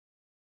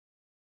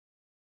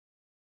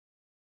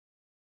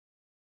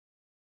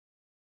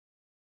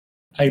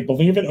 I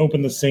believe it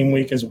opened the same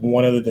week as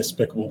one of the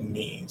Despicable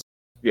Me's.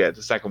 Yeah,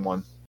 the second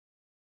one.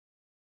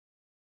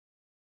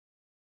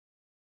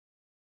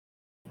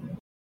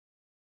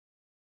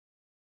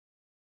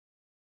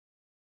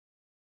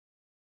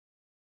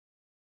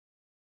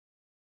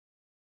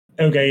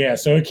 Okay, yeah.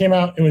 So it came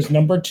out. It was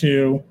number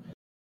 2.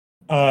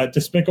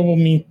 Despicable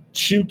Me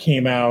 2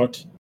 came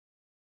out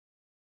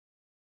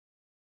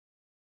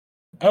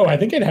Oh, I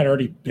think it had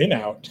already been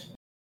out.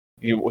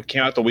 It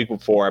came out the week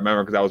before. I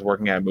remember because I was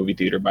working at a movie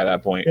theater by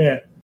that point. Yeah.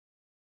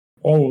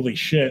 Holy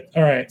shit.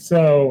 All right.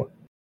 So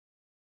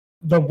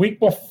the week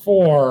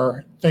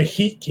before, The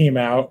Heat came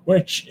out,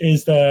 which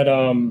is that,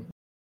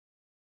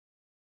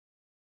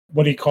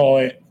 what do you call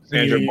it?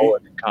 Sandra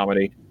Bullock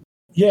comedy.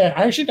 Yeah,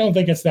 I actually don't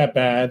think it's that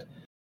bad.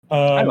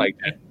 I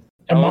liked it.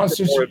 And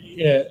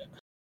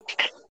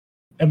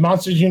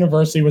Monsters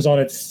University was on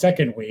its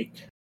second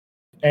week.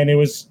 And it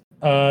was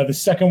the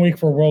second week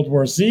for World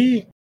War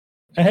Z.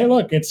 And hey,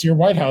 look, it's your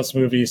White House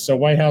movie. So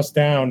White House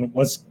Down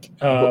was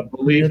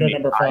believe me,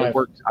 number 5.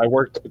 I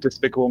worked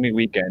Despicable Me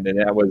weekend, and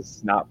that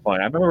was not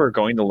fun. I remember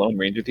going to Lone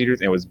Ranger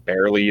theaters, and it was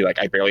barely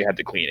I barely had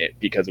to clean it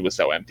because it was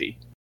so empty.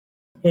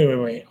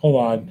 Wait. Hold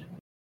on.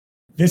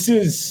 This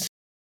is.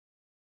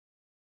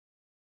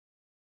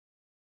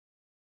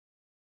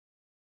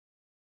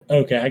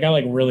 Okay, I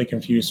got really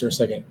confused for a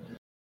second.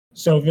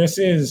 So this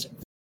is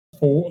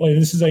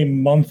a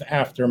month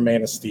after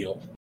Man of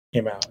Steel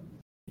came out. Okay.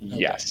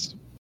 Yes.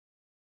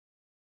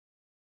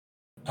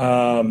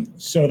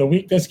 So the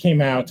week this came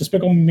out,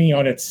 Despicable Me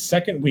on its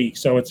second week.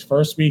 So its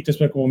first week,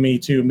 Despicable Me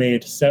 2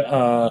 made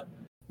gangbusters.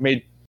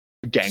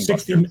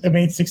 It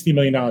made $60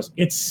 million.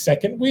 Its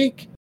second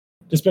week,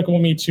 Despicable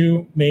Me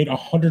 2 made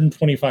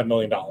 $125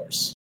 million.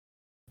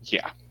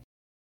 Yeah.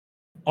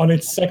 On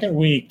its second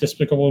week,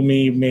 Despicable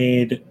Me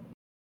made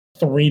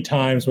 3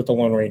 times what the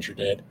Lone Ranger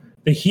did.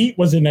 The Heat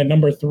was in at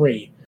number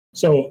 3.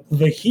 So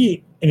the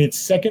Heat in its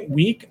second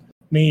week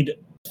made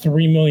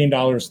 $3 million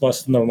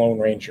less than the Lone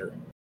Ranger.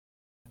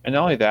 And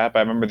not only that, but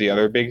I remember the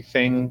other big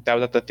thing that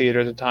was at the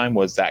theater at the time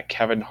was that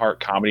Kevin Hart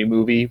comedy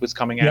movie was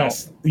coming out.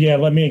 Yes. Yeah,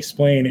 let me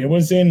explain. It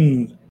was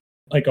in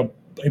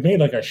it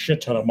made a shit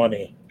ton of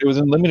money. It was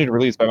in limited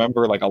release, but I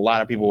remember a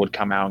lot of people would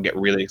come out and get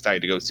really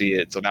excited to go see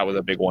it. So that was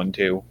a big one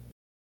too.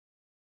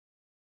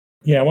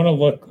 Yeah, I want to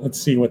look. Let's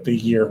see what the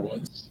year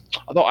was.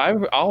 Although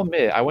I'll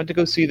admit, I went to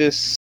go see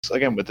this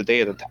again with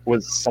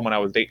was someone I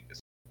was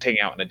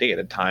taking out on a date at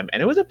the time,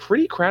 and it was a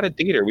pretty crowded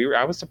theater.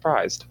 I was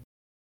surprised.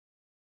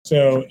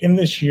 So in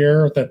this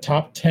year, the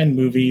top 10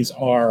 movies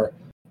are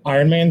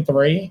Iron Man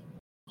 3,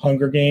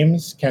 Hunger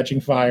Games, Catching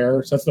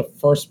Fire. So that's the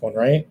first one,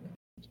 right?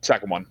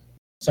 Second one.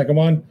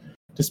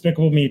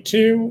 Despicable Me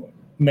 2,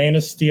 Man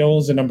of Steel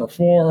is at number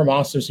 4,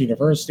 Monsters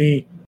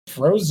University,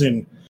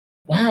 Frozen.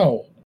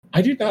 Wow,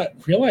 I did not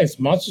realize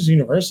Monsters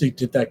University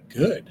did that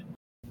good.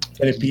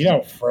 Did it beat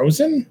out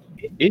Frozen?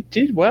 It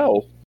did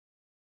well.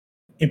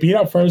 It beat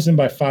out Frozen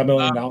by $5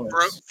 million.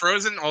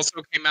 Frozen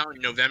also came out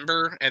in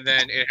November, and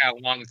then it had a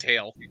long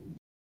tail.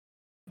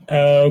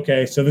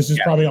 Okay, so this is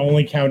probably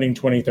only counting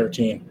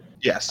 2013.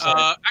 Yes.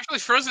 Actually,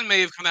 Frozen may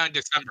have come out in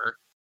December.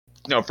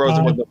 No,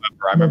 Frozen was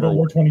November. I remember.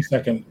 November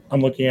 22nd. I'm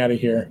looking at it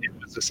here. It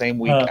was the same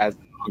week as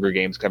Hunger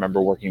Games, because I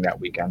remember working that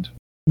weekend.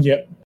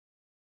 Yep.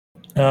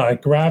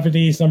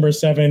 Gravity's number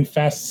 7.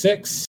 Fast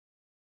 6.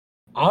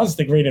 Oz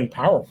the Great and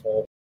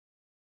Powerful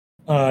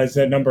is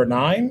at number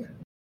 9.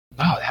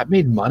 Wow, that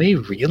made money?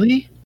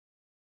 Really?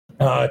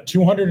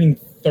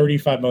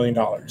 $235 million.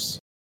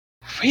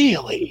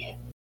 Really?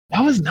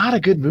 That was not a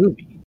good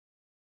movie.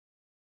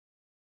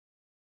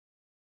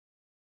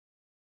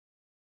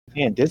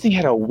 Man, Disney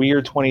had a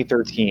weird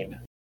 2013.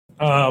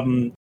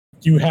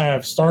 You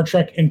have Star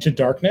Trek Into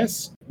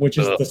Darkness, which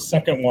is the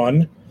second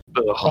one.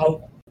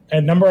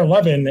 At number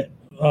 11,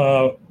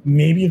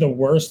 maybe the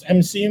worst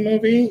MCU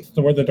movie,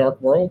 Thor: The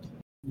Dark World.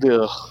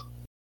 Ugh.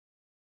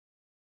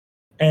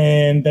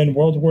 And then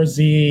World War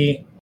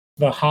Z,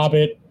 The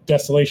Hobbit,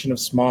 Desolation of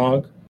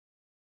Smog,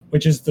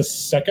 which is the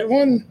second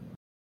one.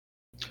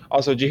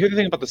 Also, did you hear the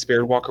thing about the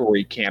Spirit Walker where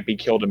he can't be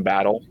killed in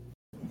battle?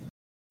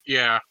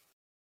 Yeah.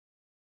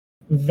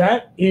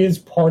 That is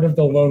part of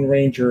the Lone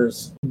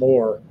Ranger's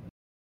lore.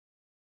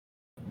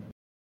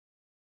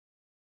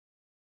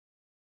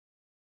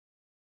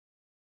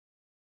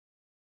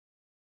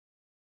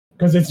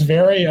 Because it's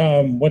very,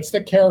 what's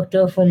the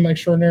character from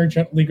League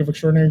of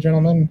Extraordinary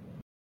Gentlemen?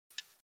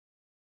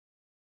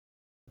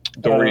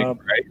 Dorian,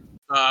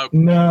 right?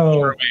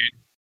 No. Quartermain.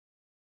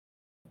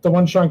 The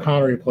one Sean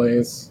Connery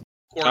plays.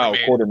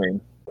 Quartermain.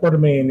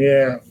 Quartermain,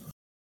 yeah.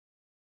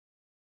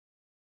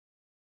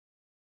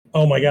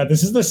 Oh my god,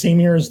 this is the same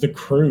year as The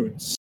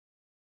Croods.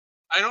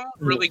 I don't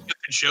really get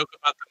the joke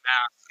about the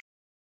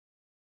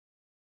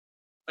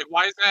mask.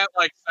 Why is that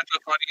such a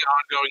funny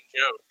ongoing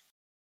joke?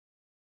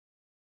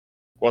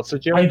 What's the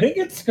joke? I think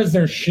it's because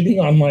they're shitting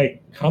on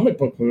comic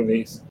book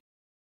movies.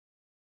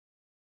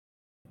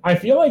 I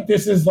feel like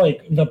this is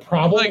the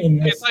problem in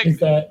this is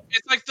that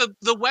it's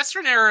the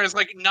Western era is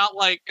not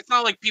it's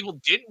not like people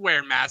didn't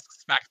wear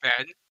masks back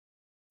then.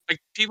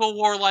 People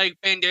wore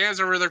bandanas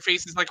over their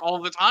faces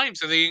all the time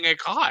so they didn't get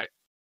caught.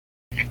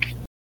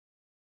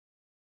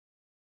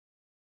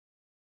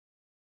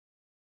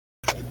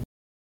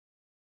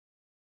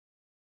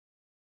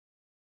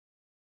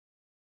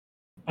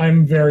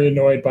 I'm very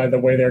annoyed by the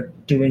way they're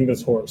doing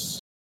this horse.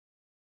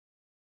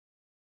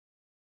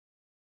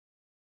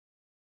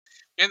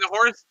 And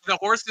the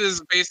horse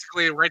is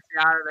basically right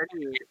out of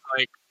any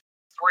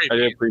story. I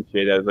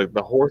appreciate that.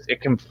 The horse, it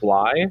can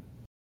fly,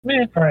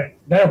 All right,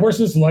 that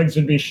horse's legs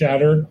would be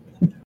shattered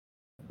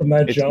from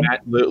that jump.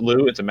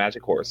 Lou, it's a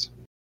magic horse.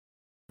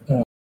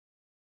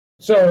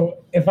 So,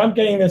 if I'm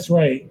getting this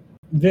right,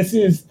 this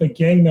is the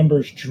gang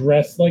members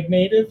dressed like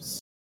natives.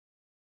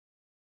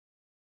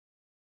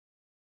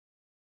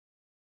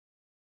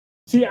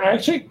 See, I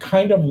actually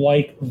kind of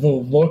like the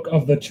look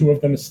of the two of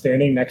them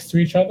standing next to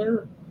each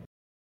other.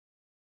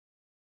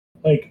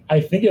 Like, I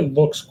think it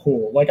looks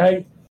cool. Like,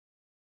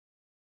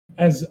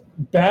 as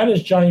bad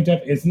as Johnny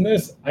Depp is in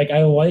this, like,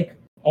 I like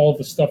all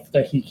the stuff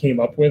that he came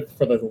up with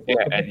for the look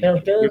of the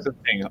character. Here's the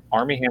thing: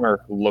 Armie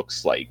Hammer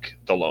looks like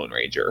the Lone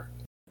Ranger.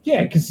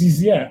 Yeah, because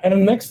he's and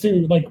then next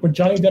to with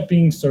Johnny Depp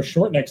being so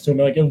short next to him,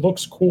 like, it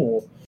looks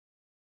cool.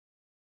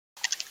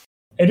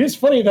 It is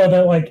funny though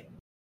that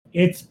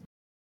it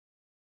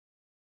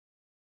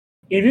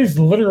is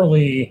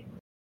literally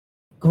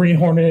Green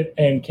Hornet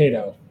and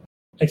Kato,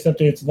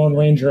 except it's Lone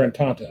Ranger and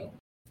Tonto.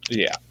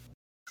 Yeah,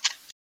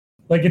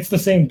 it's the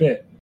same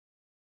bit.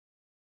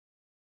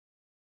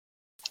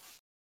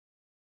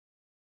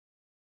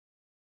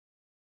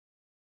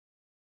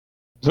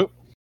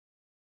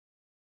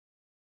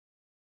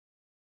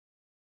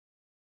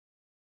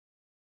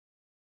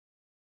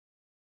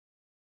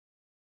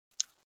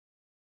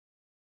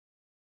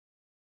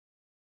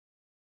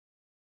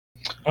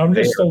 I'm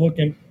just still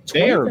looking.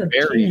 They are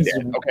very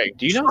dead. Okay,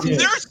 do you know? They're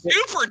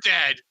super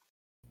dead.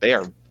 They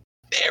are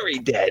very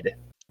dead.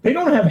 They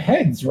don't have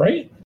heads,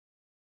 right?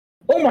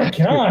 Oh my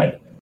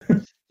god.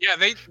 Yeah,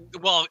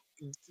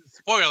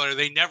 spoiler,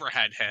 they never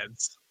had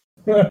heads.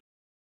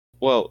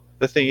 Well,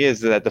 the thing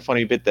is that the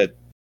funny bit that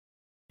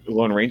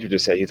Lone Ranger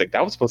just said, he's like,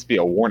 that was supposed to be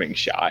a warning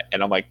shot.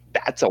 And I'm like,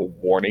 that's a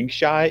warning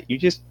shot? You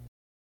just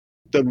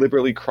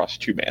deliberately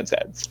crushed two man's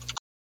heads.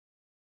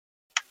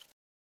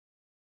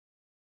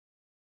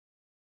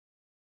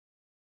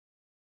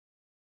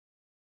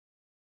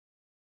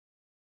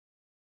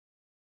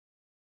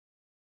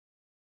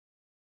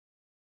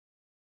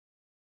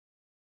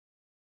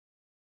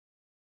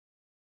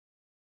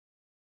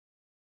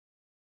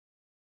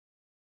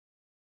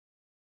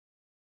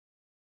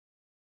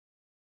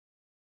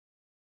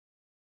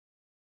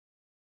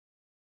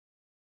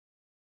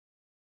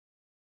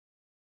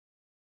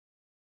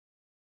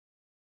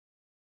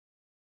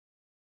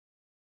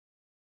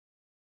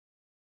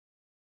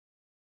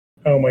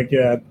 Oh my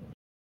god.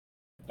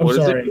 I'm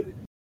sorry.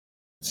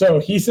 So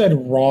he said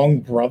wrong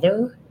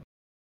brother.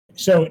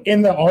 So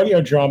in the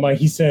audio drama,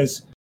 he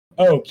says,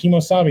 oh,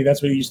 Kimosabi,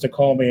 that's what you used to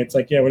call me. It's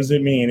like, yeah, what does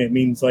it mean? It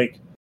means I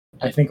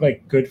think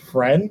good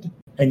friend,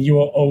 and you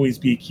will always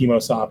be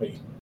Kimosabi.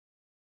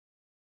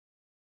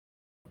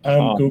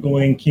 I'm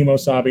Googling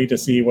Kimosabi to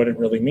see what it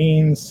really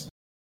means.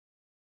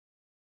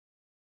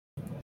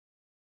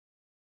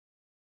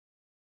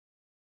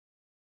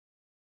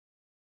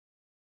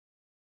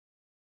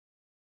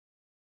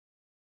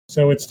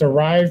 So it's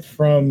derived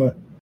from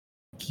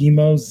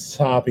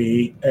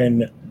Kimosabi,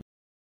 and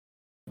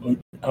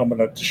I'm going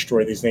to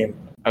destroy these names.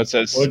 Oh, it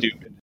says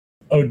stupid.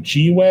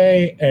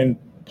 Ojiwe and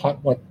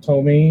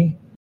Potwatomi,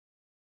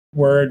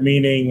 word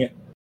meaning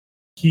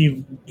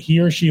he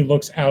or she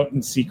looks out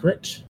in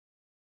secret,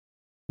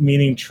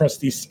 meaning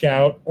trusty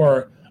scout,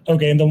 or,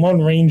 okay, in the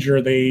Lone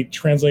Ranger, they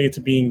translate it to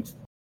being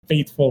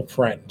faithful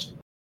friend.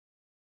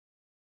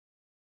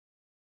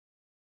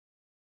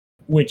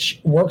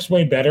 Which works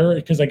way better,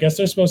 because I guess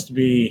they're supposed to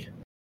be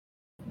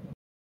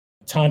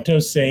Tonto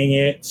saying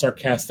it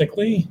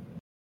sarcastically.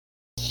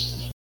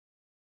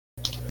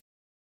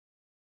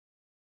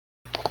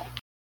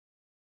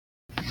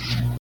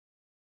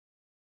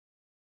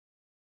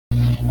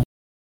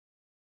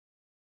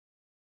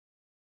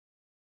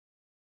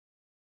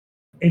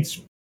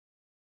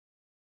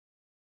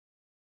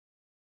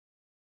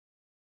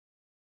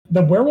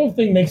 The werewolf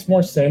thing makes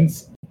more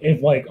sense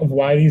if of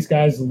why these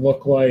guys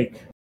look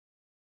like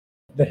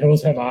The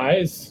Hills Have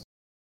Eyes.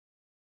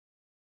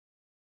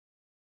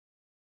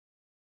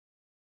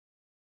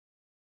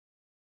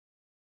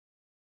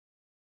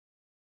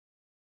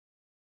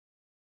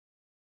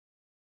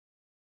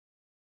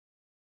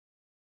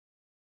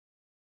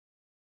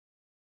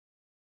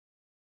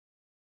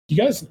 You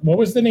guys, what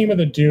was the name of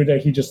the dude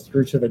that he just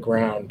threw to the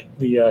ground?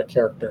 The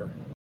character.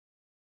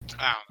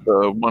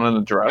 The one in the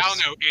dress.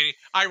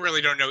 I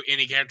really don't know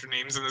any character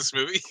names in this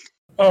movie.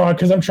 Oh,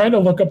 because I'm trying to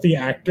look up the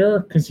actor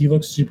because he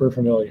looks super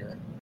familiar.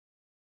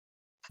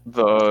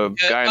 The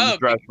guy in the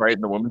dress, right, in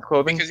the women's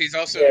clothing. Because he's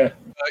also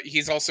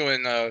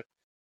in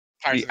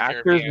Pirates the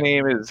actor's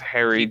name is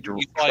Harry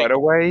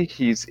Treadaway.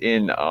 He's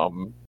in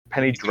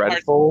Penny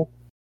Dreadful.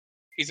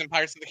 He's in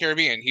Pirates of the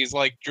Caribbean. He's do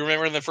you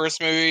remember in the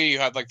first movie you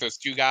had those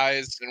two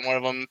guys, and one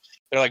of them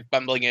they're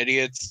bumbling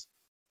idiots,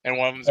 and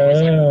one of them's always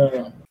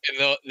and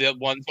the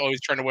one's always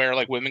trying to wear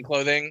women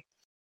clothing.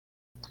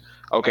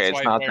 Okay,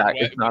 it's not that.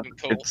 It's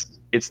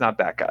not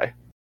that guy.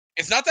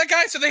 It's not that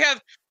guy. So they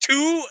have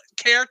two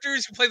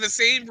characters who play the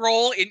same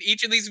role in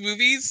each of these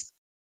movies.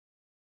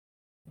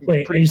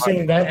 Wait, are you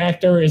saying that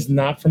actor is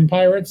not from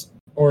Pirates,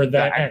 or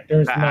that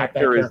actor is not that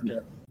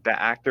character?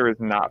 The actor is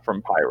not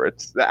from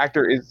Pirates. The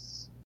actor is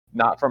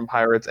not from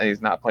Pirates, and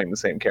he's not playing the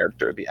same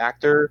character. The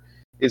actor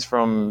is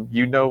from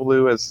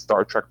Lou as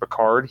Star Trek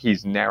Picard.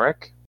 He's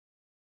Narek.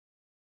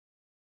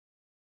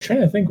 I'm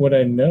trying to think what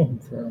I know him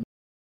from.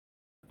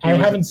 I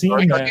haven't seen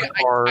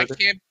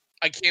that.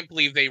 I can't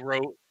believe they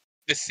wrote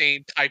the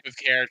same type of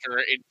character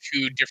in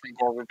 2 different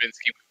Gore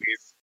Verbinski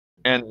movies.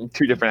 And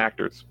 2 different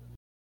actors.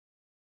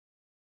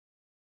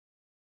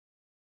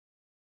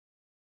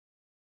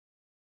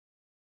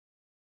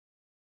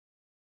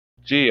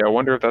 Gee, I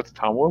wonder if that's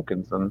Tom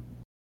Wilkinson.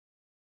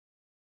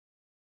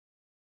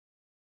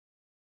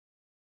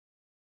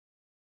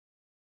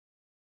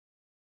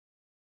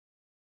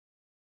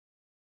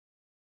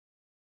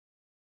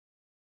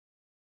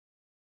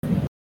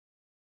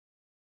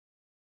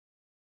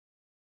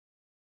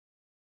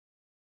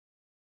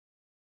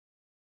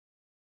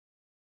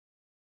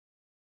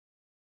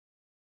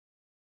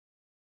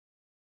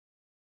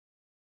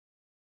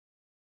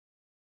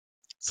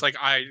 It's like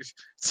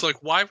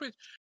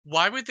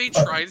why would they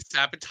try and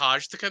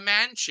sabotage the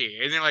Comanche?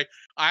 And they're like,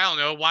 I don't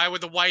know, why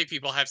would the white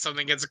people have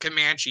something against the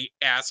Comanche,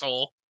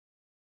 asshole?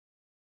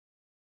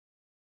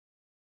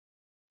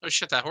 Oh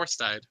shit, that horse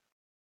died.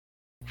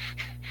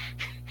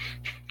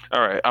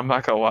 Alright, I'm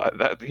not gonna lie,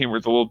 that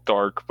humor's a little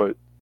dark, but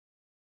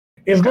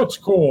it looks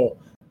cool.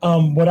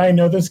 What I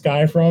know this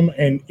guy from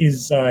and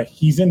is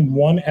he's in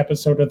one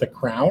episode of The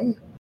Crown,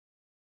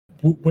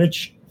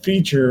 which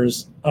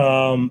features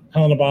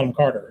Helena Bonham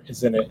Carter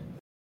is in it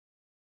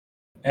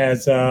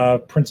as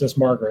Princess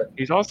Margaret.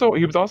 he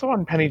was also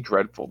on Penny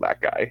Dreadful, that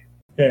guy.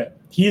 Yeah,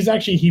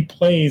 he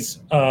plays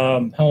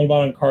Helena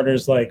Bonham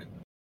Carter's like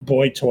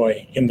boy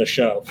toy in the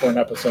show for an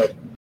episode.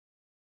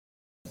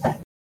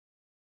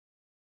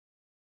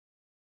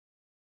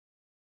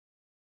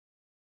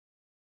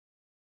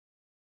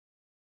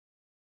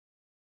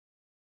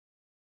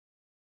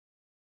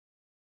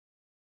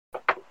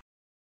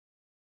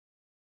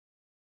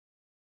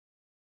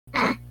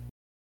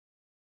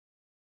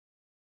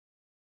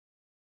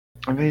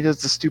 And then he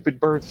does the stupid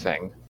bird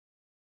thing.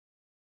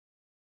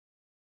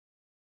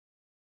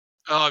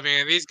 Oh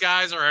man, these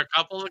guys are a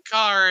couple of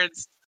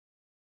cards.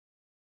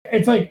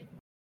 It's like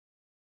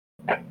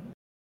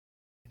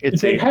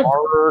it's a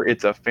horror,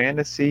 it's a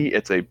fantasy,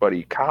 it's a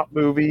buddy cop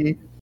movie.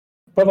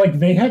 But like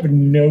they have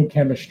no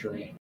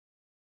chemistry.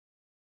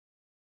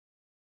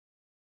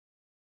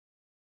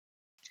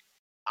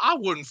 I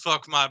wouldn't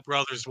fuck my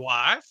brother's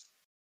wife.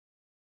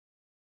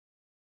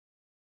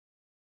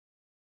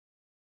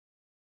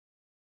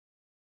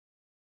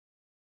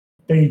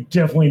 They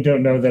definitely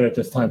don't know that at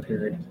this time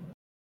period.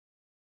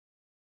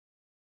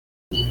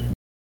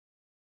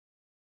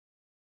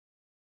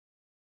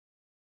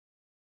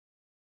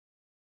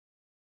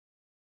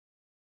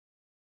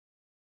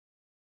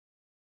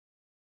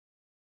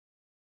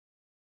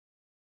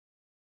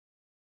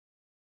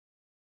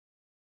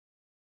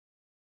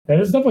 That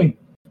is definitely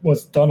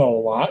was done a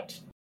lot.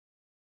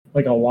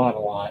 Like a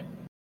lot.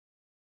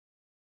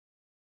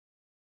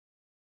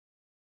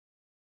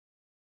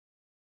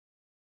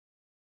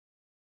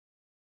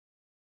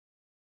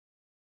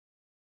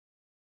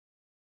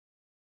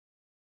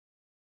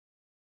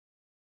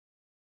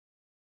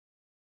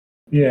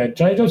 Yeah,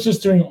 Johnny Depp's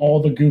just doing all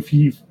the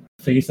goofy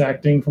face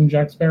acting from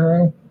Jack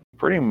Sparrow.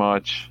 Pretty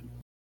much.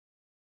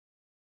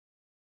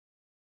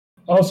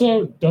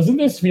 Also, doesn't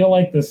this feel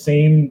like the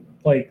same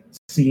like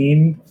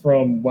scene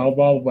from Wild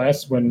Wild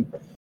West when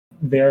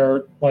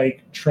they're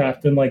like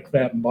trapped in like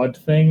that mud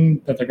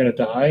thing that they're gonna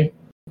die?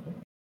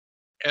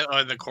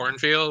 In the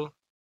cornfield?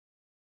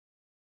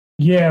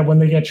 Yeah, when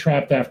they get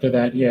trapped after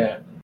that, yeah.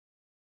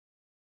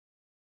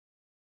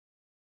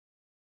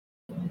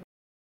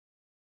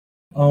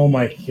 Oh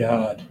my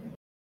god.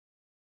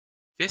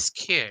 This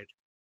kid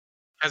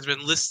has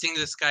been listening to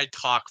this guy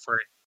talk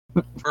for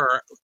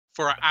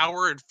an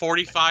hour and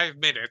 45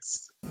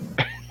 minutes.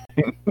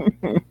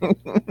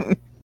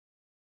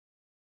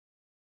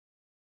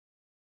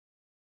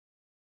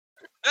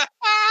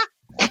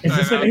 Is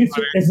this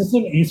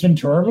an Ace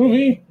Ventura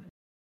movie?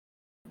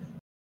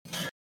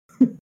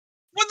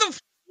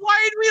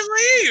 Why did we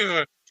leave?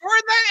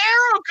 Where'd that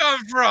arrow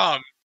come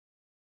from?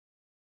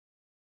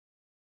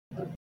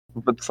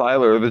 But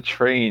Siler, the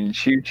train,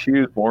 choo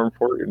choo is more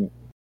important.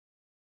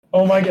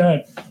 Oh my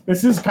god,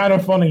 this is kind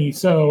of funny.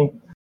 So,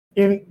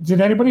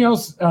 did anybody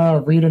else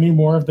read any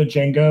more of the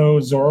Django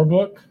Zorro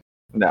book?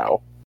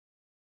 No.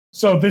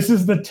 So this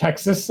is the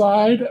Texas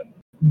side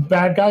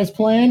bad guys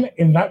plan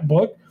in that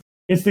book.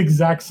 It's the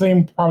exact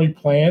same probably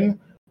plan,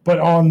 but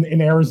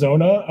in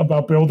Arizona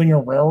about building a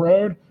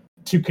railroad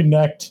to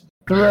connect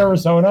through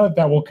Arizona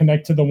that will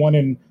connect to the one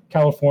in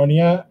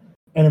California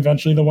and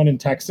eventually the one in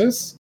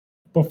Texas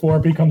before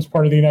it becomes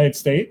part of the United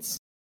States.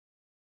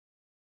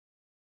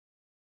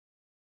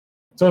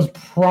 So it's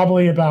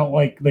probably about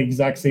like the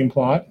exact same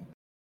plot.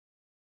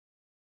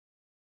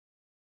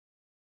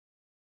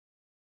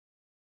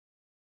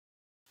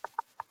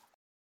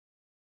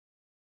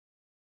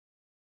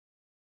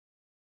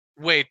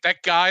 Wait,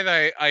 that guy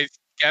that I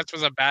guess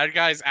was a bad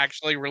guy is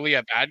actually really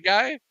a bad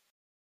guy?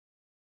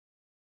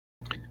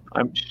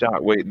 I'm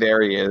shocked. Wait,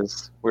 there he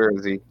is. Where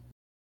is he?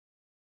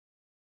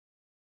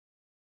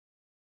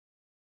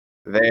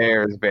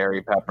 There's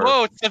Barry Pepper.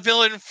 Whoa, it's the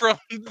villain from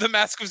The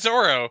Mask of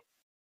Zorro.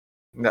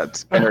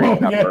 That's Barry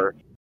Pepper.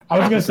 Yeah. I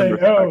was gonna say,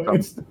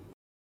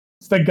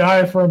 it's the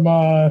guy from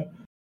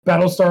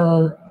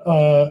Battlefield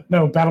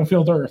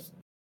Earth.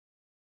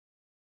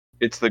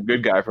 It's the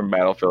good guy from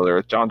Battlefield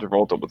Earth. John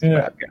Travolta was the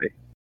bad guy.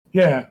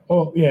 Yeah.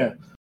 Oh, yeah.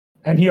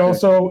 And he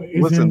also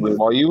is Listen,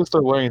 while you were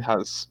still learning how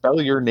to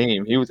spell your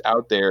name, he was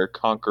out there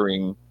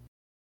conquering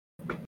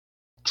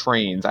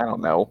trains. I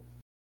don't know.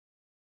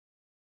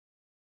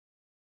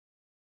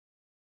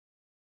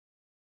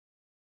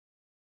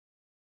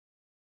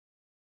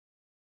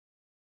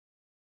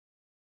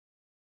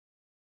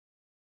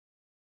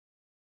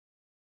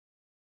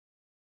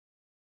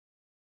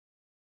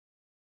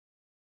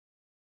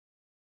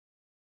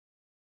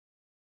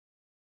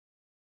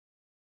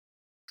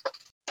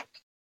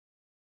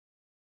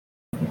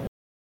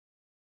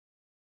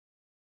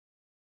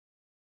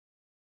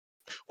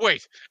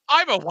 Wait,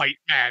 I'm a white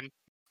man.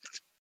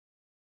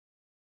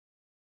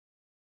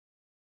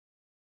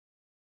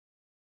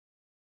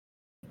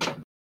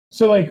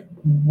 So, like,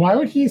 why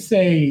would he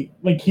say,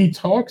 like, he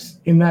talks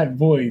in that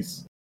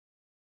voice,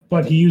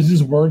 but he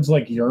uses words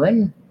like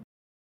urine?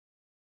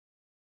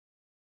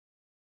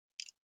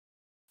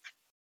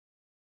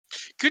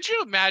 Could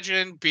you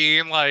imagine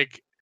being,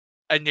 like,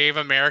 a Native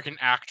American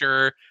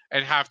actor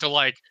and have to,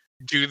 like,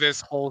 do this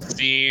whole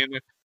scene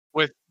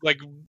with, like,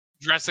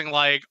 dressing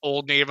like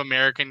old Native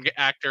American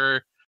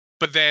actor,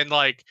 but then,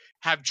 like,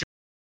 have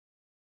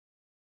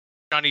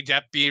Johnny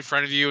Depp be in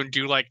front of you and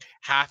do, like,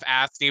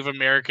 half-ass Native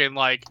American,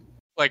 like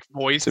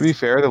voice? To be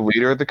fair, the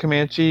leader of the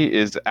Comanche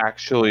is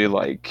actually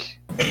like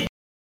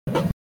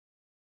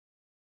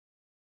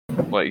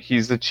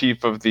he's the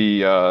chief of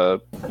the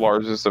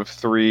largest of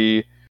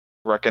 3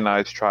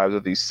 recognized tribes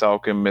of the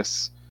Selk'nam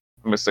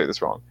I'm gonna say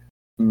this wrong,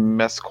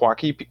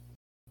 Meskwaki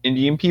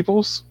Indian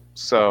peoples.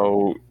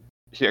 So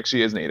he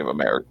actually is Native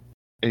American.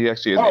 He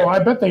actually is. Oh, I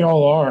bet they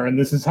all are, and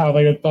this is how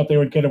they thought they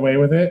would get away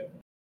with it.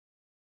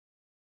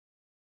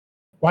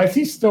 Why is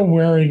he still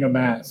wearing a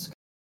mask?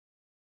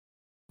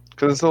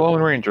 Because it's the Lone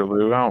Ranger,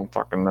 Lou. I don't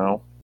fucking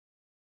know.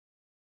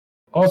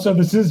 Also,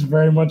 this is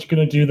very much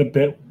going to do the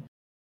bit.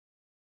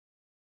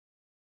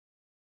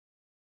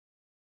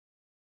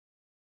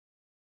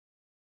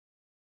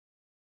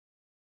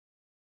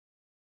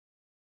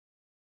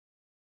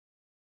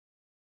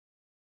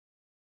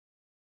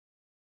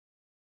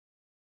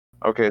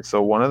 Okay,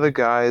 so one of the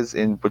guys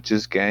in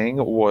Butch's gang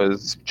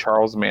was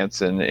Charles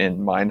Manson in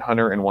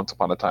Mindhunter and Once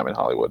Upon a Time in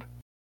Hollywood.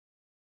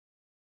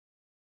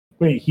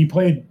 Wait, he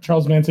played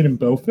Charles Manson in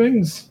both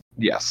things?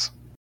 Yes.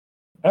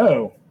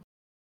 Oh.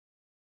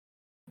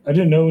 I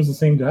didn't know it was the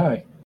same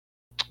guy.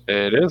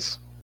 It is.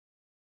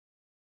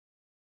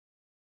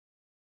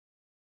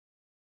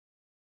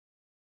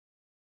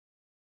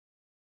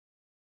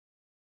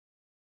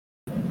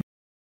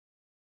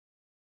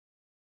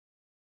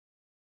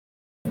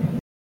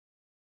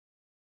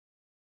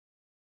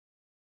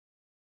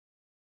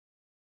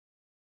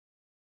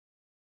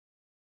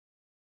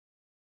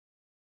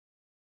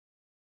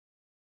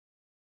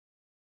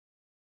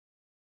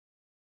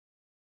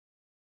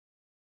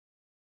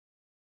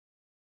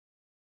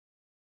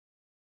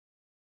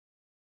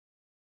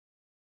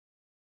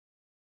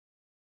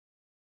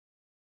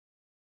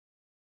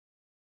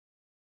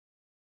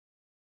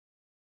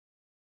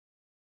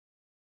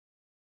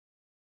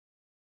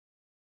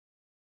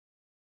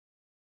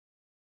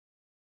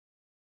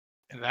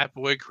 And that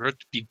boy grew up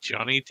to be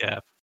Johnny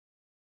Depp.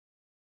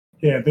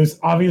 Yeah, this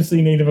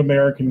obviously Native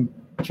American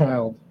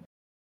child.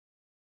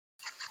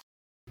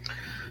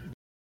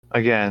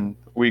 Again,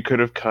 we could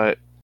have cut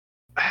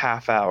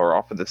half hour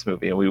off of this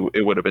movie and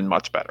it would have been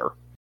much better.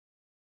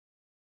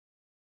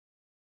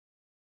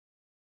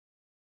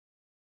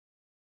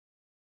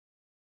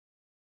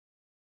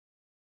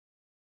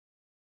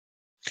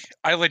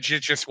 I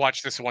legit just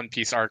watched this One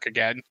Piece arc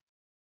again.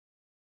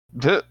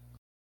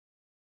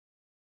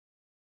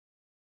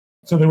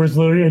 So there was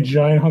literally a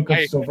giant hunk of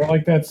silver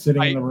like that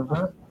sitting in the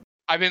river?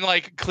 I've been,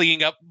 like,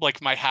 cleaning up, like,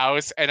 my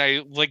house, and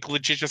I, like,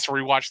 legit just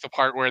rewatched the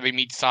part where they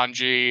meet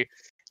Sanji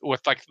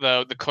with, like,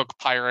 the cook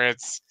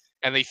pirates,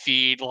 and they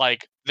feed,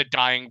 like, the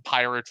dying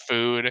pirate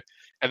food,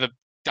 and the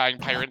dying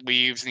pirate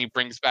leaves, and he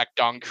brings back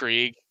Don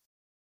Krieg.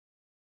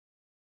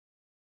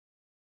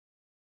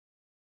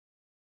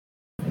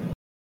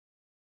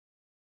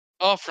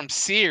 Oh, from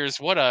Sears,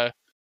 what a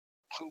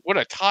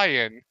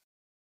tie-in.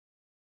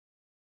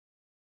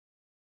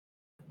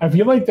 I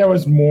feel like that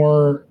was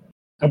more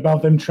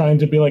about them trying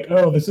to be like,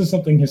 oh, this is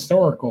something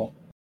historical.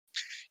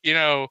 You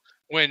know,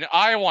 when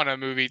I want a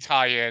movie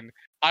tie-in,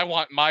 I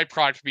want my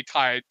product to be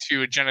tied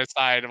to a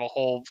genocide of a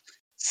whole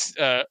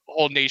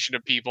nation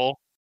of people.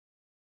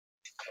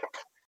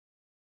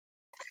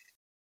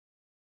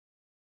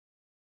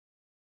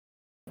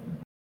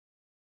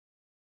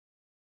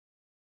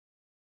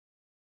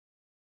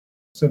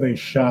 So they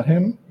shot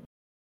him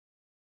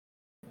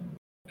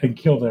and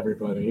killed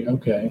everybody.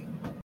 Okay.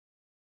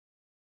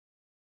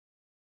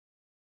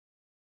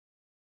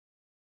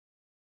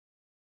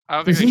 I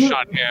don't think they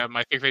shot him.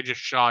 I think they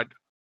just shot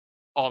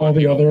All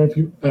the other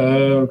people.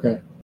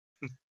 Okay.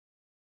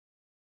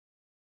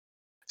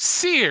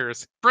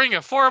 Sears, bring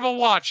affordable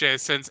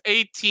watches since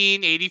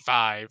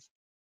 1885.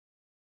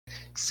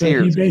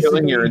 Sears,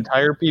 killing your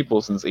entire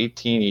people since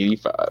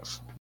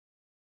 1885.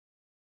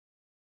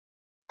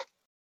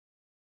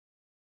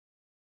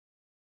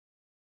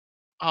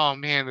 Oh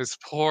man, this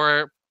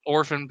poor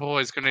orphan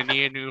boy is going to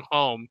need a new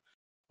home.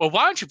 Well,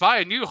 why don't you buy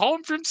a new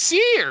home from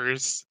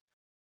Sears?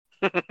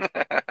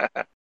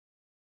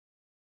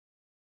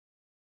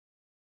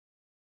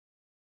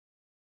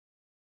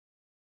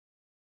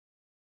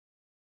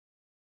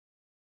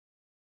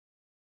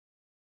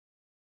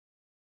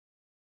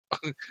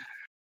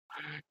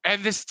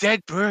 And this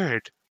dead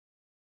bird.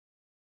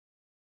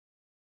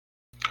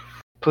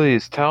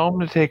 Please tell him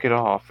to take it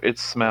off. It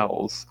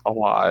smells a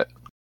lot.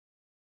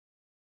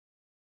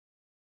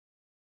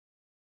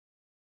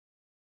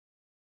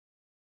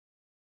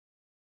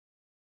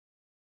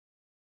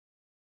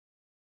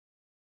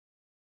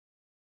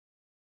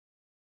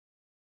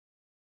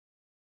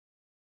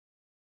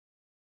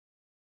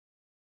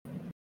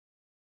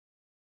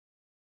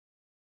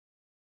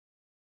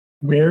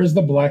 Where is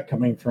the black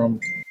coming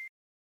from?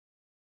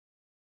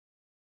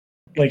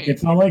 Like,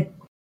 it's not like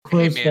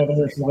crow's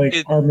feathers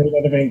are made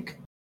out of ink.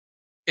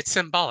 It's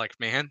symbolic,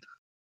 man.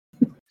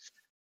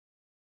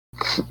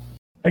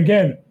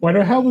 Again, why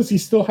the hell does he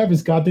still have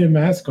his goddamn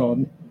mask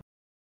on?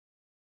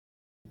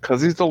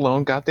 Because he's the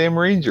lone goddamn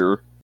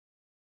ranger.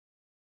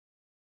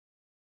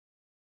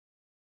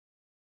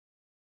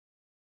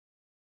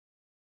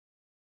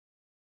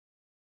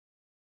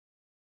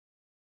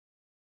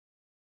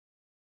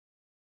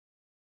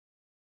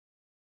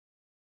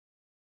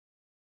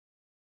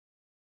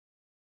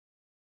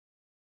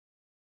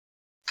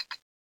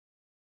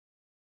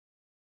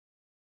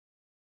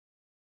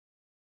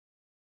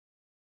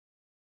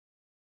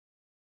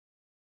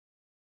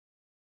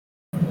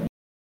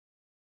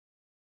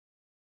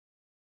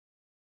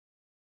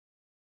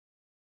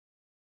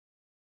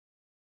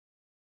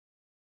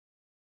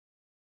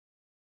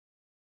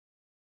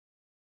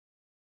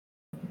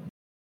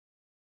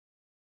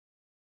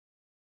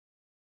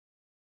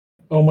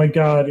 Oh my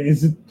god,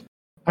 is it...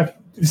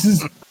 this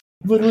is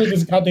literally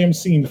this goddamn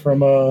scene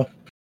from,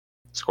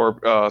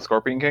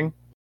 Scorpion King?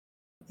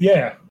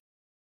 Yeah.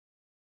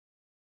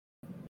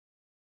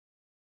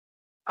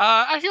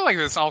 I feel like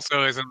this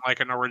also isn't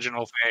like an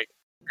original thing.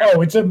 Oh,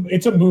 it's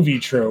a movie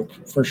trope,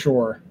 for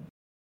sure.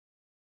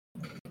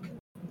 Well,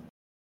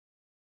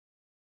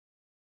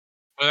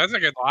 that's a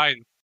good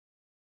line.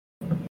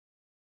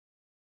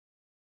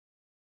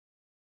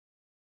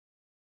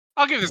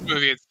 I'll give this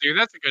movie its due.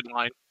 That's a good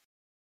line.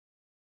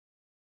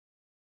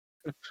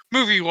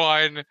 Movie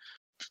 1,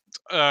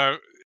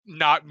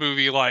 not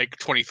movie like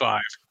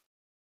 25.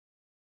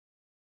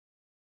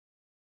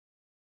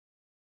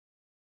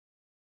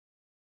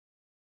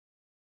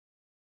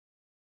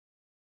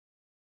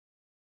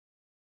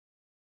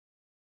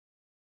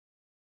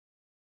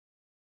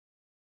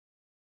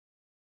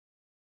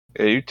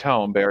 Yeah, you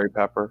tell him, Barry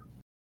Pepper.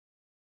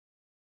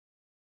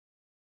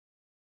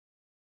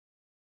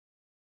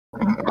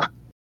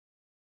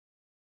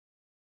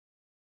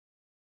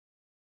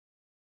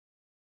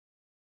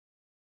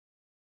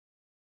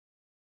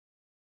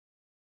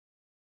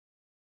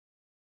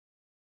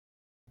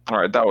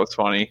 Alright, that was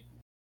funny.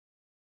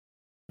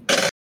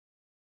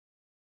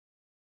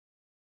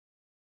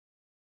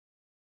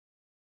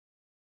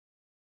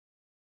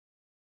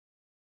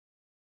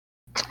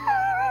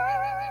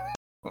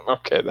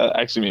 Okay, that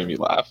actually made me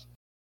laugh.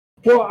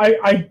 Well,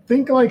 I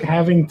think like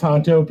having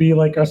Tonto be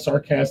like a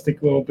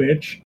sarcastic little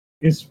bitch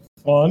is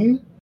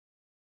fun.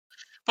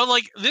 But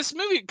like this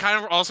movie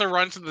kind of also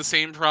runs into the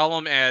same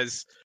problem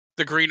as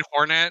the Green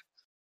Hornet,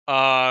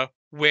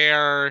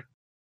 where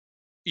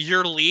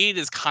your lead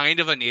is kind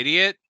of an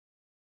idiot.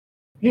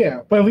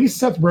 Yeah, but at least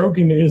Seth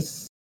Rogen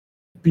is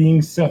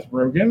being Seth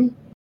Rogen.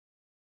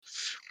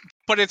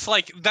 But it's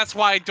like, that's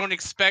why I don't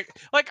expect...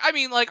 Like, I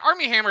mean, like,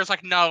 Armie Hammer's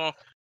like, no,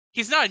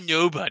 he's not a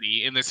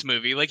nobody in this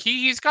movie. Like,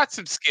 he's got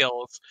some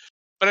skills.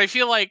 But I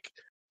feel like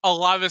a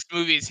lot of this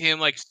movie is him,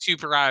 like,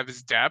 super out of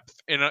his depth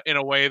in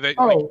a way that...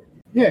 Oh, like,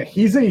 yeah,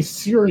 he's a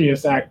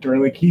serious actor.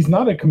 Like, he's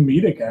not a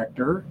comedic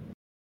actor.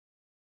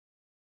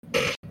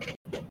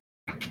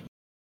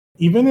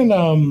 Even in, I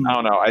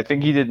don't know. I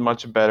think he did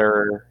much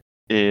better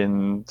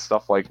in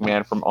stuff like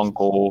Man from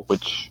U.N.C.L.E.,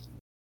 which...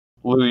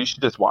 Lou, you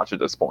should just watch at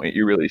this point.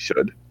 You really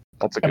should.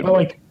 That's a good but,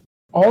 like,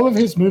 all of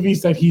his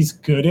movies that he's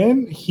good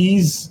in,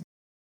 he's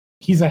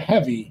a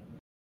heavy.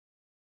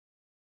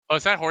 Oh,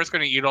 is that horse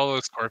going to eat all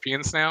those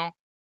scorpions now?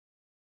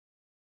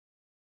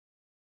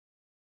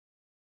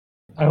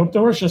 I hope the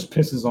horse just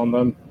pisses on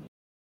them.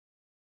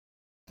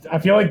 I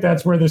feel like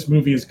that's where this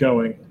movie is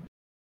going.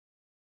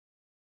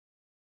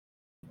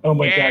 Oh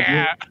my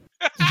god.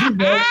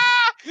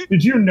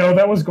 Did you know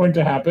that was going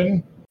to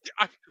happen?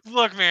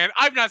 Look, man,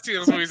 I've not seen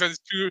those movies since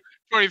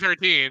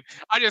 2013.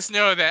 I just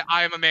know that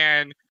I am a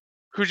man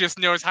who just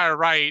knows how to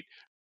write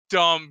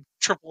dumb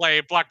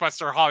AAA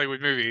blockbuster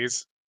Hollywood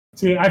movies.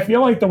 See, I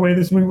feel like the way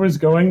this movie was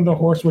going, the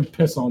horse would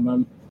piss on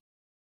them.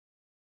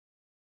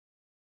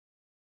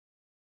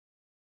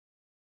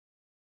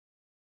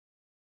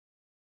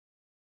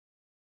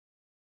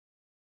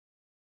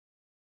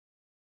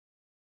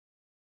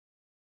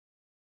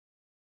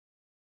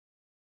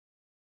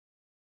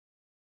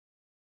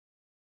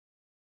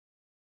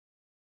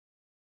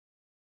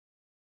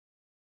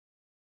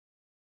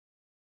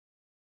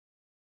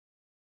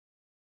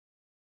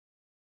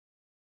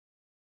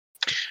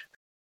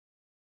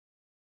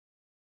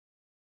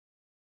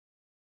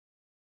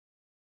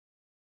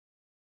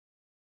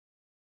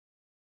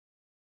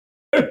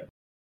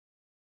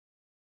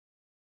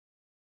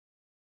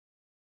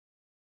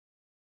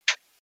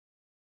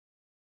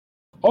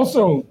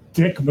 Also,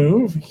 dick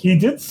move. He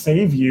did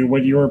save you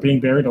when you were being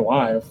buried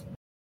alive.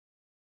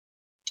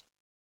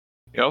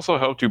 He also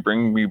helped you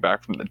bring me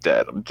back from the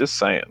dead. I'm just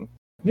saying.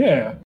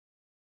 Yeah.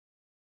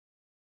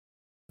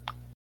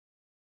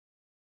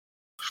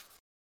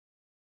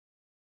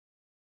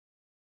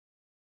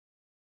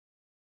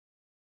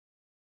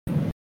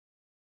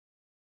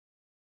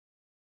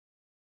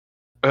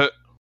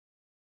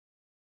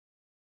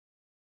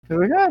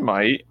 Like, I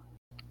might.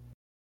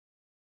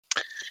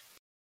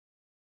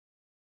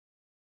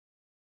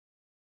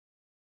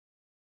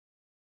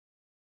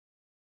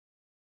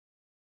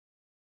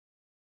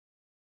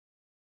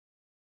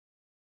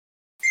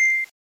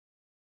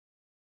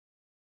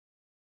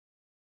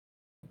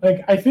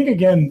 Like, I think,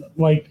 again,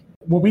 like,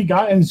 what we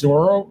got in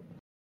Zoro...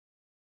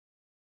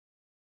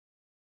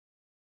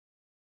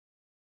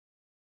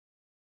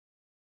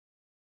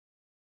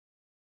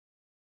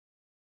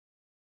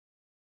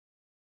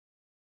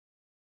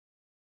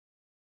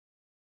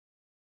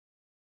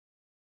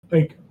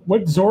 Like,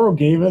 what Zoro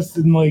gave us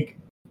in, like,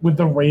 with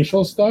the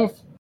racial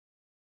stuff,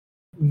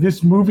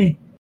 this movie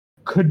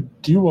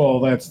could do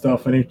all that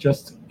stuff, and it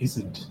just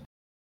isn't.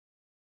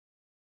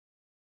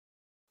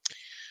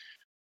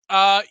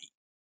 And,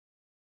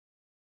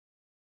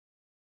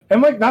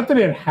 like, not that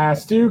it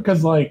has to,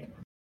 because, like...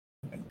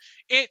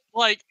 It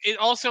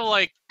also,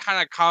 like,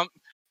 kind of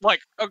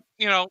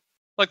you know,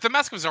 like, the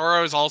Mask of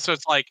Zorro is also,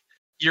 it's like,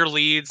 your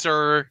leads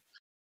are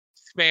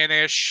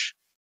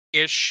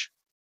Spanish-ish.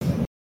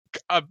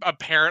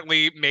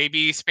 Apparently,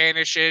 maybe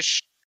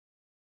Spanish-ish.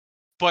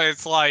 But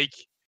it's like...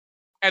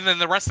 And then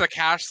the rest of the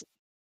cast,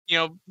 you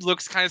know,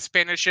 looks kind of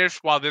Spanish-ish,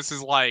 while this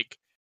is, like,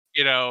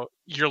 you know,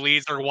 your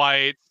leads are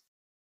white,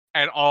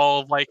 and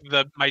all, like,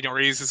 the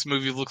minorities in this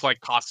movie look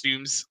like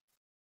costumes.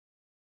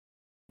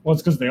 Well,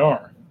 it's because they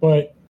are.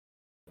 But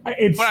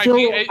it's But still... I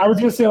mean, I was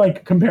going to say,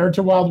 like, compared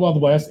to Wild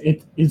Wild West,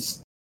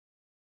 it's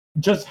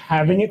just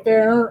having it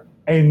there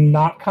and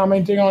not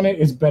commenting on it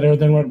is better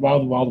than what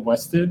Wild Wild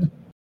West did.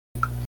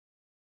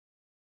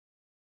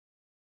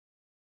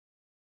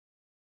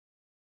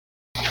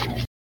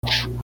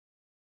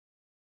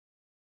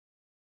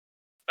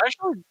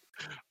 Actually,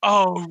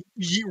 oh,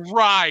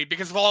 right,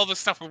 because of all the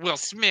stuff with Will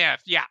Smith.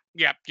 Yeah.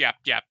 Yeah.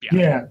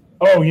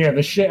 Oh, yeah,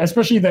 the shit,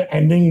 especially the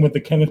ending with the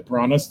Kenneth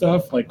Branagh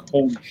stuff. Like,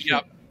 holy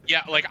shit.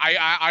 Yeah, like,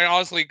 I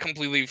honestly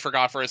completely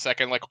forgot for a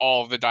second, like,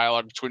 all of the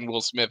dialogue between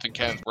Will Smith and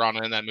Kenneth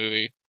Branagh in that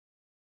movie.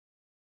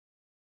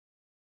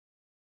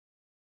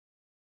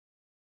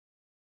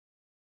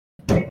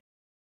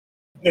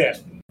 Yeah,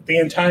 the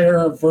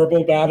entire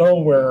verbal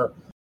battle where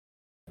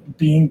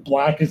being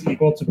black is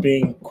equal to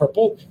being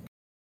crippled.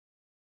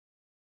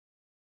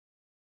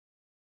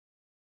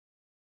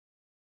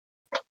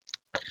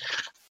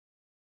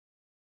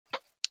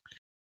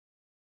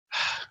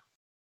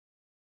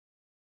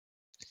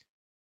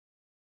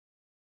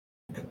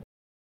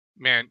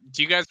 Man,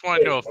 do you guys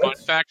want to know a fun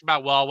fact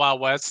about Wild Wild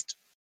West?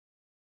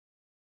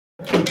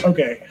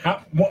 Okay,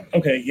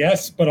 okay,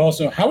 yes, but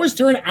also, how is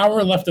there an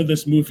hour left of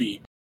this movie?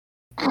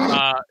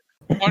 Fun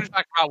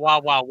fact about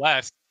Wild Wild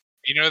West.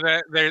 You know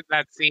that there's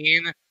that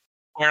scene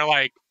where,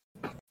 like,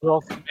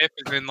 Will Smith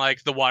is in,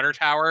 like, the water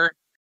tower,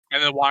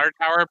 and the water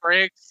tower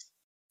breaks,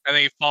 and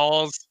then he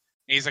falls,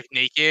 and he's, like,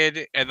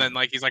 naked, and then,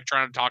 like, he's, like,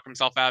 trying to talk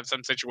himself out of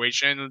some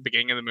situation in the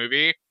beginning of the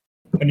movie.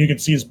 And you can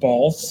see his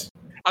balls.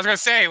 I was gonna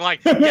say,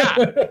 like,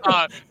 yeah,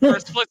 for a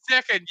split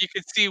second, you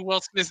could see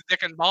Will Smith's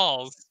dick and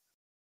balls,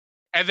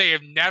 and they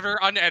have never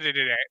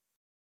unedited it.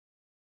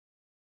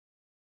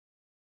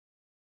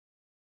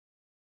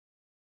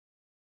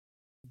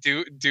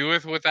 Do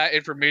with that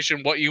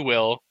information what you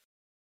will.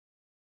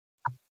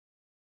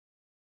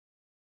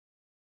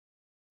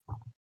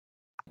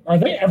 Are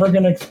they ever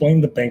going to explain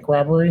the bank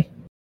robbery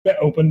that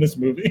opened this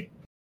movie?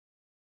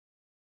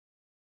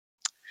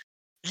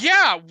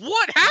 Yeah,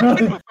 what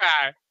happened with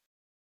that?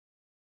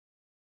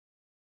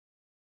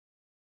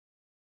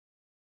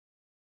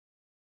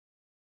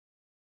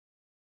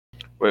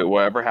 Wait,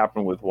 whatever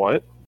happened with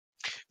what?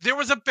 There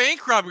was a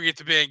bank robbery at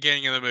the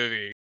beginning of the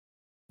movie.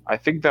 I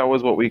think that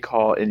was what we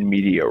call in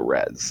media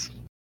res.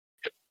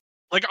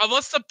 Like,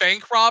 unless the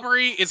bank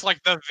robbery is,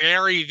 like, the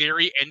very,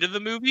 very end of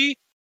the movie.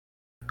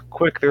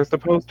 Quick, there's the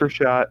poster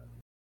shot.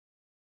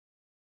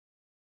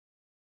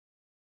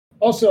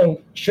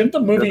 Also, shouldn't the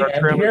movie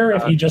end here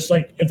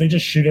if they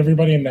just shoot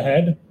everybody in the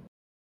head?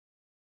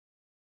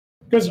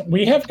 Because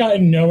we have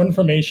gotten no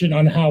information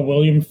on how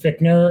William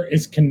Fichtner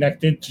is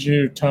connected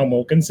to Tom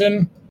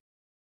Wilkinson.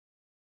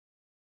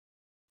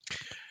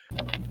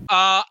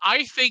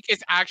 I think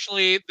it's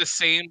actually the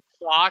same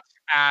plot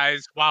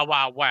as Wild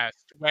Wild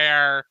West,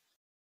 where,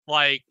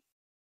 like,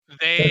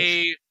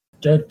 they're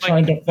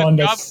trying to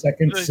fund a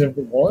second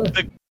civil war.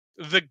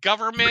 The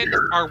government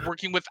are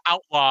working with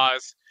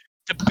outlaws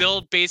to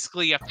build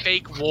basically a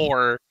fake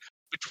war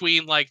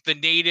between, like, the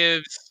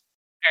natives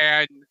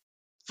and,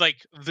 like,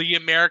 the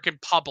American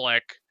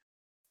public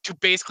to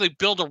basically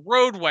build a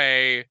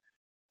roadway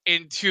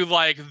into,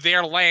 like,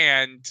 their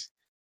land,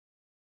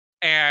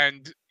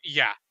 and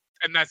yeah,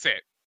 and that's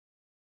it.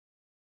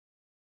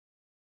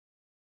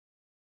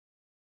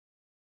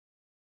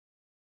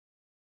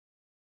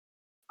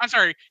 I'm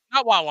sorry,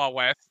 not Wild Wild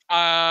West.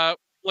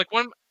 Like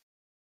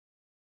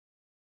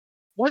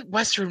what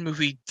Western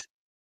movie?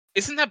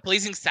 Isn't that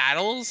Blazing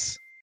Saddles?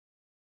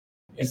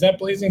 Is that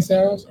Blazing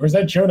Saddles? Or is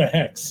that Jonah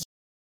Hex?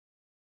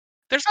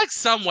 There's like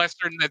some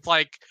Western that's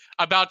like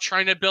about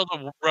trying to build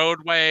a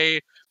roadway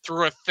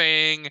through a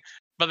thing,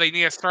 but they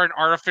need to start an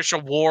artificial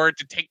war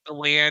to take the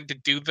land to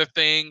do the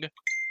thing.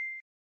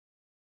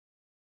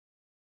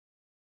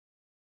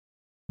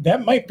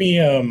 That might be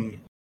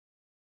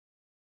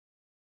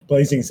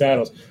Blazing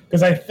Saddles.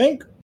 Because I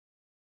think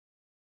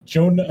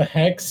Jonah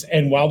Hex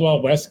and Wild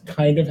Wild West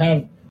kind of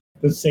have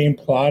the same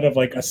plot of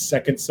like a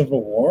second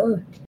civil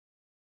war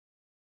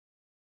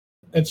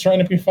that's trying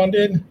to be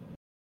funded.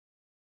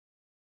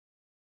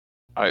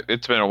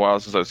 It's been a while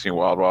since I've seen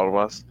Wild Wild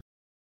West.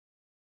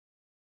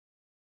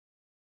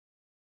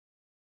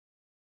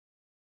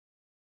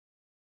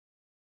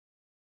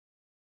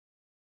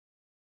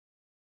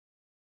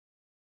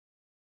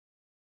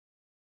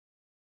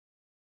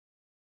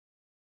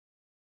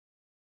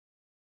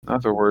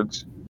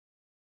 Afterwards,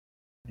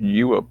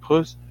 you a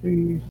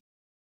pussy.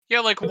 Yeah,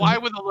 like why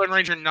would the Lone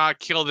Ranger not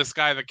kill this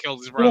guy that killed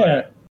his brother?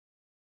 Yeah.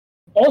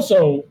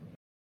 Also,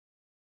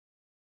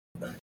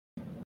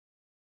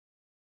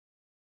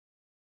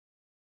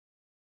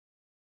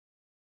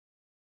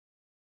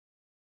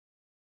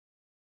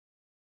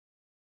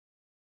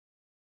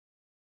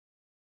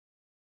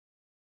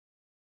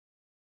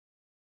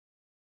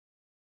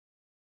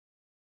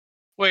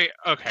 Wait,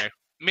 okay.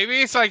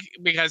 Maybe it's like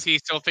because he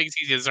still thinks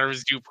he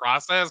deserves due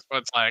process, but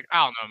it's like,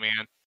 I don't know,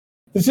 man.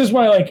 this is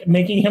why like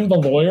making him the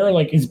lawyer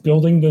like is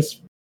building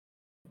this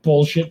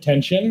bullshit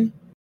tension.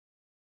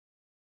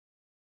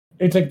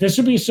 It's like this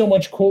would be so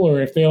much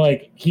cooler if they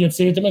like he had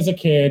saved him as a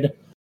kid.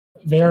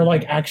 They're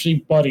like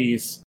actually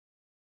buddies.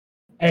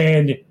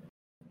 And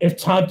if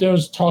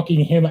Tonto's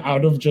talking him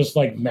out of just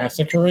like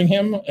massacring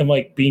him and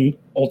like being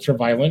ultra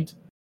violent.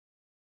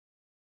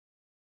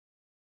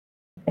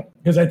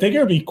 Because I think it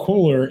would be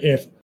cooler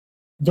if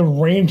the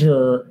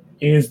Ranger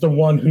is the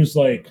one who's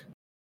like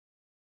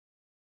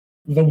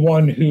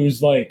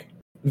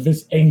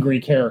this angry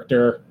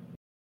character,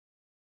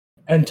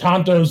 and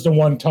Tonto's the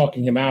one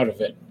talking him out of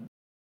it.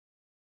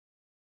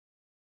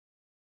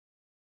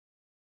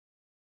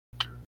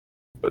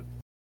 But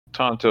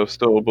Tonto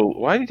still.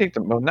 Why did he take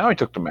the? Well, now he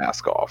took the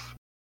mask off.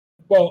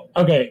 Well,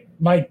 okay.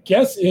 My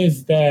guess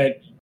is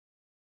that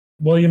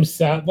William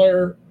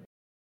Sadler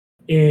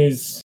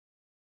is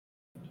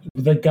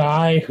the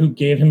guy who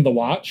gave him the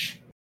watch.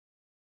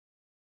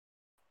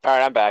 All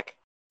right, I'm back.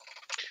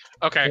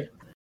 Okay.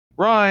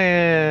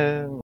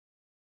 Ryan.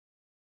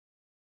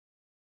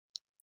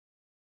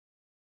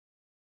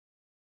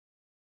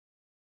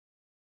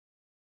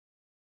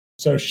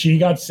 So she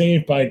got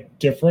saved by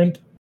different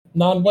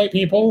non-white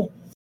people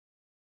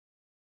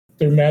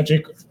through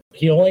magic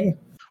healing.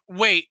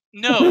 Wait,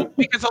 no,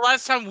 because the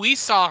last time we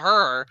saw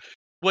her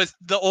was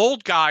the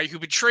old guy who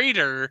betrayed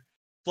her,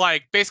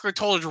 like basically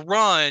told her to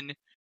run,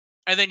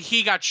 and then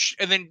he got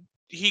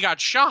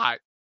shot.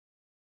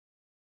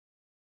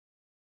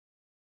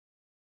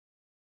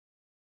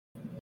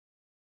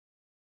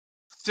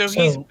 So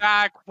he's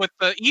back with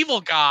the evil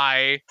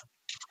guy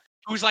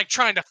who's like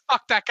trying to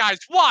fuck that guy's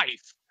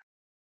wife.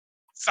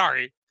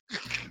 Sorry.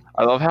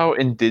 I love how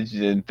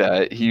indignant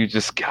that he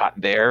just got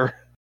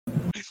there.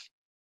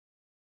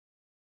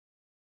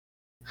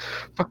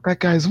 Fuck that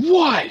guy's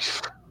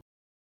wife.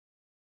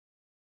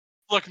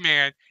 Look,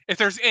 man, if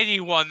there's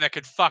anyone that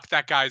could fuck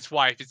that guy's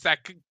wife, it's that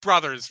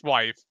brother's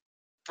wife.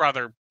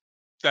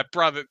 The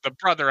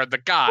brother of the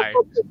guy.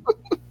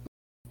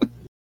 I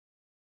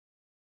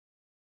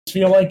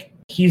feel like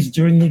he's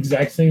doing the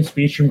exact same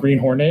speech from Green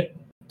Hornet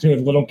to a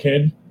little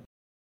kid.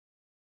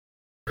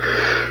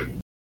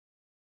 And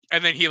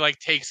then he like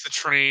takes the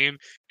train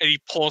and he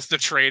pulls the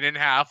train in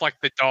half like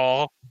the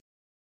doll.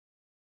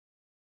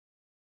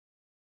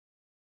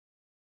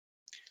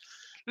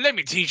 Let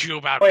me teach you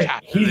about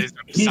capitalism,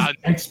 he's son.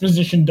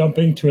 Exposition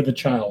dumping to the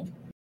child.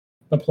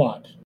 The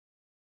plot.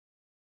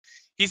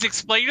 He's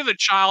explaining to the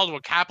child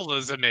what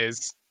capitalism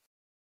is.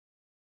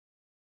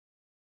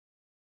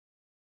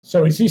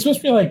 So is he supposed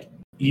to be like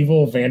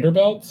evil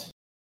Vanderbilt?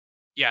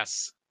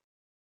 Yes.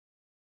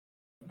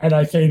 And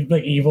I say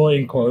the evil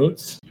in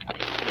quotes.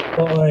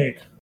 But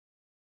like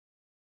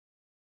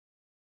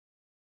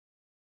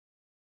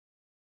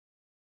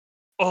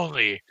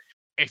only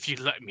if you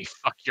let me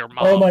fuck your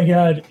mom. Oh my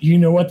god, you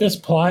know what this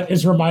plot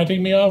is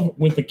reminding me of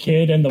with the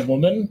kid and the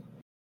woman?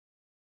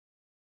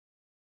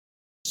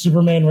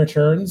 Superman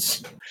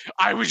Returns.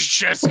 I was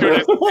just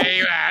gonna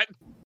say that.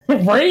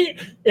 Right?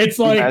 It's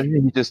like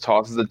imagine he just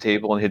tosses the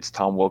table and hits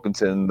Tom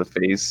Wilkinson in the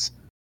face.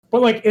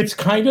 But like it's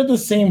kind of the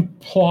same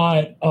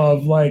plot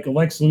of like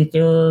Lex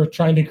Luthor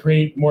trying to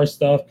create more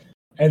stuff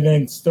and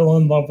then still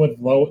in love with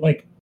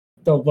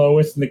the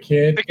Lois and the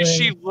kid. Because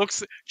thing.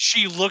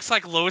 she looks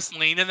like Lois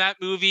Lane in that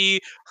movie.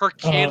 Her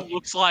kid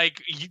looks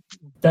like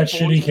that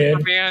shitty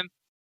kid. Man.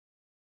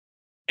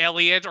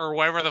 Elliot or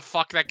whatever the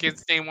fuck that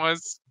kid's name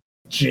was.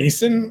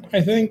 Jason, I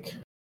think.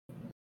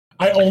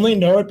 I only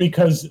know it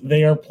because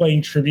they are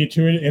playing tribute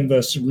to it in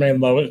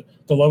the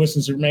the Lois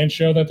and Superman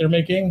show that they're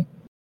making,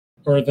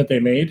 or that they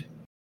made.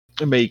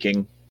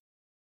 Making.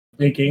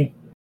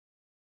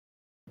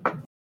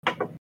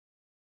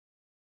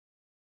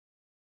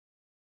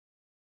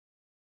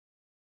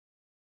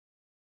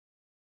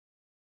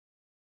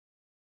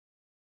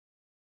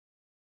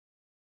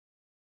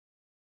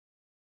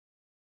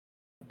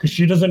 Because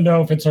she doesn't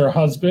know if it's her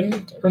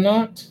husband or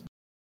not.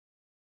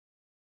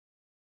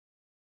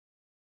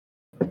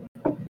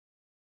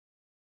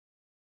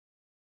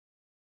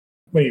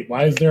 Wait,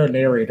 why is there a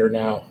narrator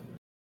now?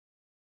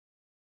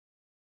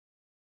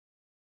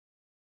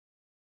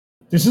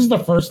 This is the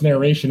first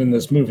narration in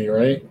this movie,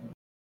 right?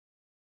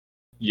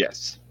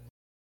 Yes.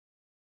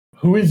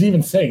 Who is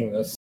even saying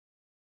this?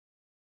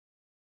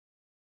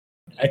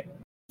 I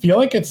feel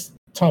like it's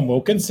Tom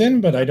Wilkinson,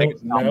 but I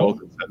don't know. Tom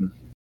Wilkinson.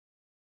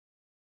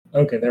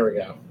 Okay, there we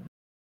go.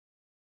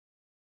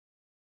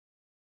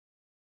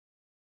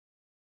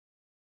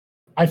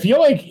 I feel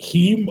like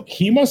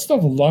he must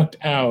have lucked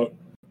out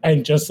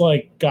and just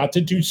like got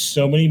to do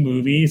so many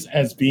movies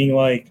as being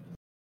like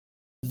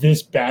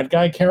this bad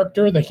guy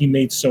character that he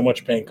made so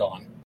much bank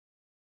on.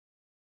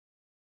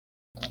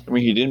 I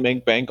mean, he didn't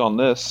make bank on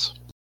this.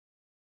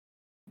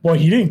 Well,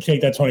 he didn't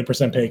take that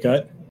 20% pay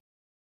cut.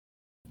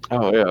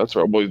 Oh yeah, that's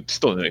right. Well, he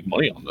still didn't make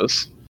money on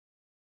this.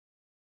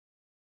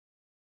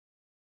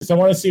 So I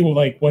want to see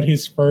what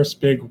his first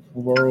big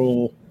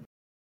role.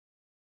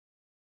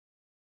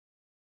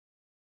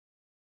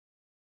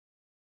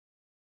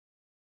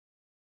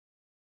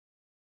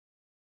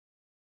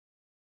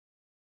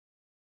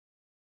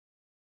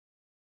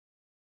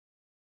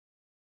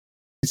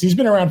 He's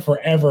been around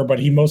forever, but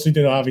he mostly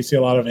did obviously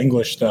a lot of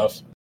English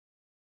stuff.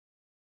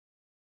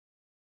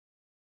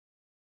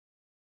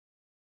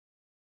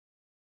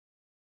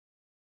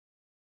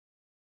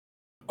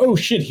 Oh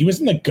shit, he was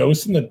in The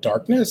Ghost in the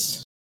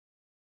Darkness?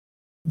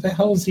 What the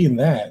hell is he in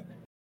that?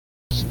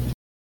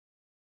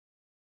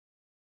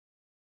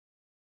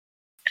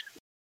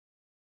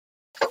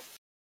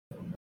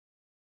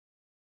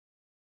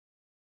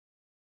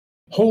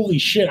 Holy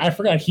shit, I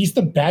forgot. He's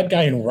the bad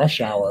guy in Rush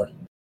Hour.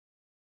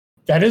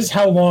 That is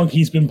how long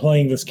he's been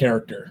playing this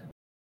character.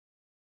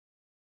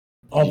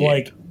 Of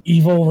like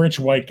evil rich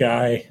white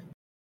guy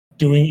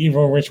doing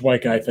evil rich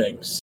white guy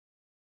things.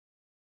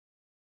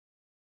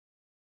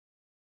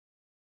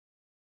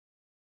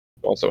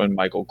 Also in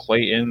Michael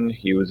Clayton,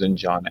 he was in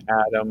John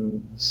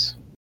Adams.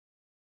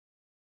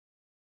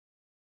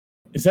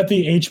 Is that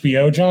the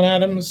HBO John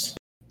Adams?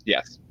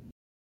 Yes.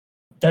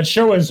 That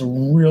show is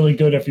really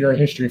good if you're a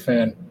history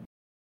fan.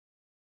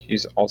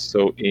 He's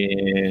also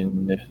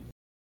in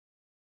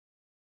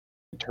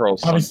Eternal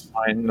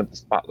Sunshine of the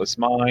Spotless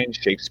Mind,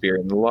 Shakespeare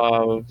in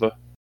Love.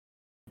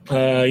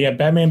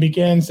 Batman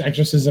Begins,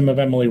 Exorcism of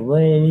Emily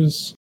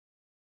Rose.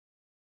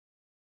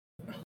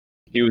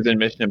 He was in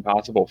Mission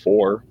Impossible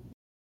 4.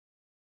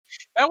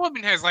 That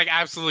woman has like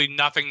absolutely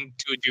nothing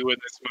to do with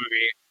this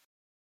movie.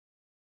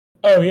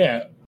 Oh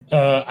yeah,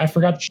 I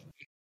forgot.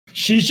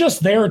 She's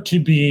just there to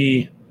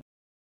be.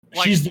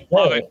 Like, she's the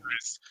love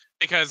interest,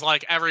 because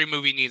like every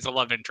movie needs a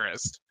love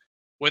interest.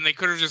 When they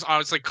could have just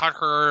honestly cut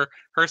her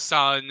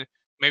son,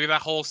 maybe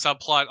that whole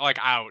subplot like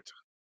out.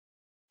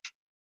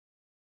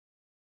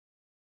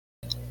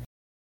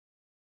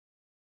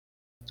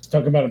 He's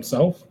talking about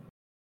himself.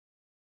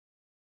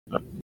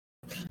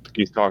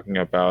 He's talking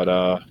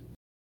about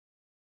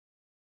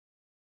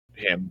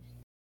him.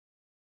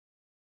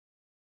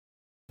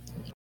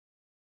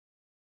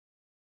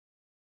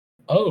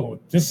 Oh,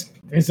 this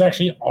is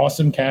actually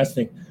awesome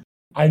casting.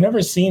 I've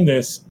never seen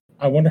this.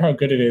 I wonder how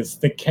good it is.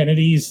 The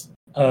Kennedys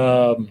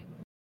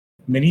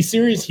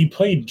miniseries, he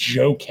played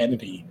Joe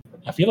Kennedy.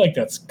 I feel like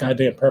that's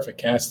goddamn perfect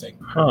casting.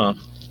 Huh.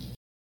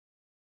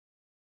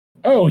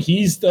 Oh,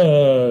 he's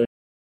in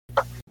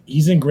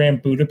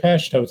Grand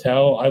Budapest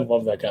Hotel. I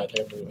love that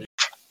goddamn movie.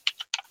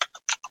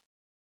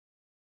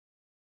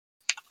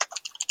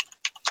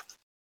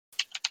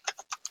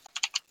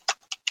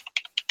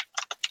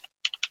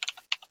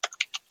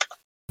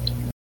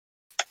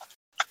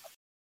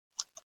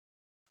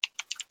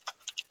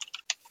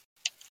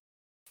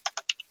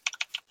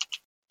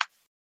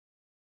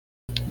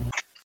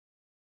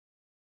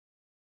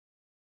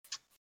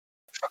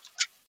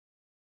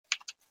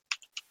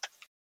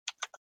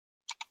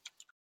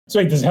 So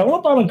wait, does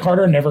Helena Bonham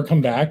Carter never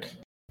come back?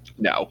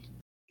 No.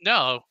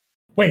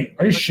 Wait,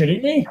 are you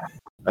shitting me?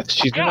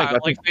 She's in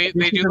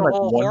they do the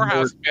whole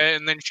whorehouse bit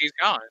and then she's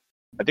gone.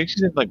 I think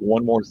she's in like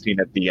one more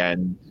scene at the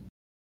end.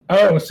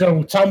 Oh,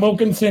 so Tom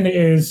Wilkinson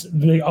is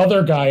the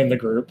other guy in the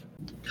group.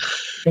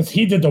 Because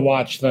he did the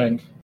watch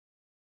thing.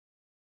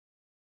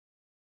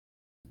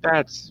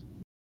 That's...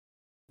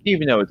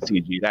 Even though it's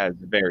CG, that is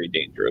very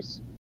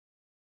dangerous.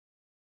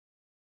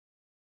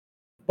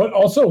 But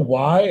also,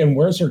 why and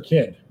where's her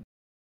kid?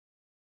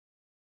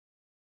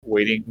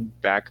 Waiting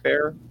back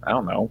there? I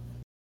don't know.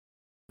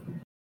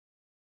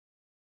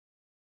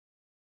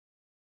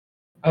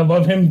 I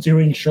love him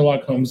doing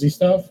Sherlock Holmesy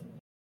stuff.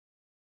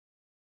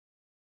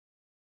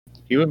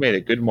 He would have made a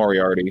good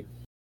Moriarty.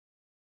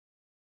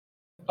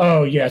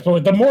 Oh yes,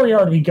 but the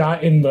Moriarty we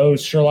got in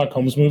those Sherlock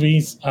Holmes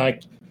movies, I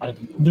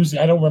don't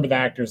remember the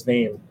actor's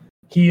name.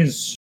 He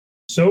is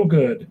so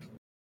good.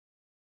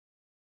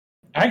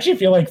 I actually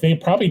feel like they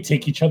probably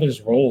take each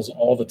other's roles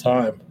all the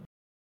time.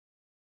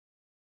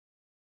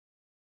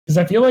 Because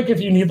I feel like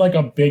if you need like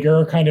a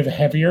bigger, kind of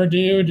heavier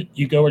dude,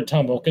 you go with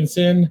Tom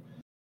Wilkinson.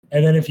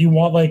 And then if you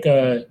want like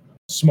a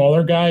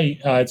smaller guy,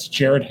 it's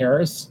Jared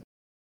Harris.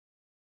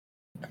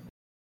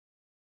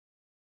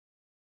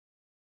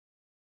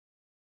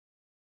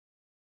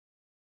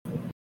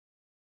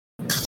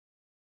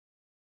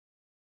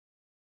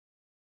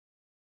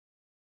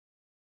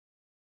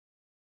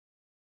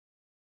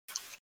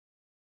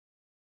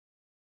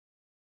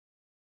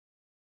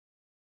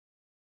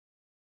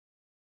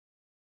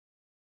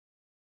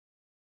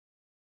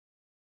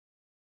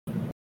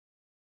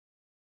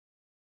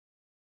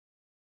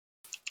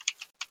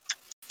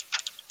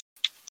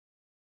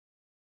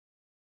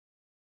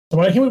 So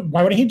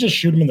why wouldn't he just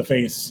shoot him in the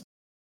face?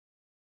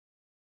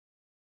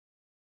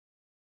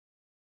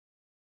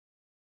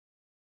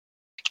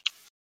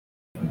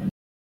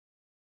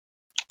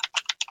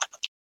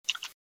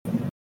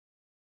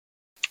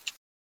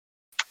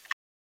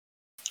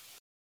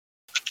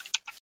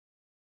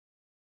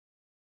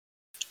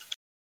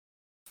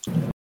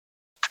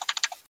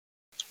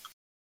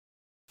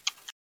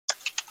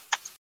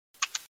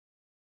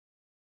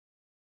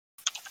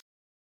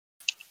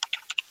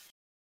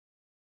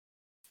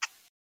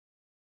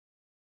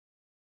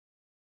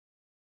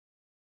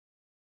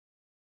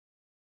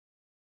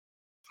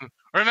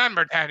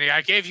 Remember, Danny,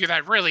 I gave you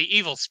that really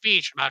evil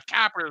speech about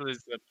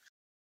capitalism.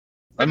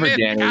 Remember,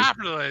 Danny.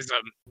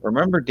 Capitalism.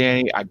 Remember,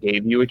 Danny, I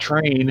gave you a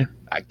train.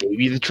 I gave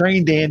you the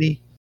train,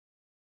 Danny.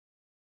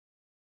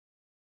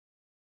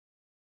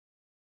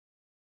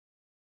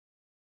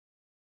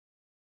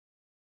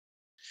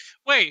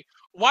 Wait,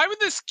 why would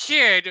this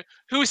kid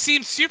who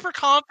seemed super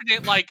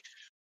confident like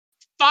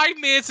 5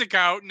 minutes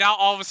ago now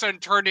all of a sudden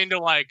turn into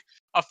like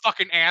a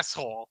fucking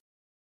asshole?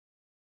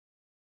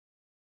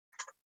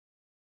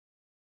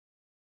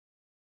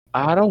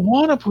 I don't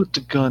want to put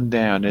the gun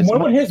down. What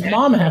would his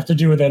mom have to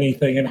do with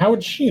anything, and how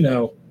would she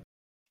know?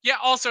 Yeah,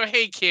 also,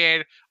 hey,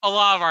 kid, a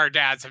lot of our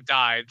dads have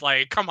died.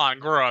 Like, come on,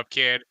 grow up,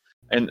 kid.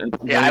 And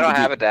yeah, I don't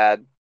have a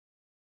dad.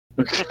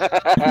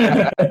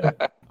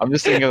 I'm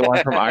just thinking of the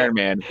line from Iron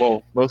Man.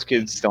 Well, most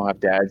kids don't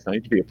have dads. Don't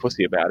need to be a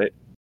pussy about it.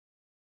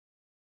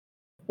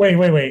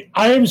 Wait.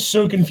 I am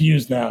so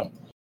confused now.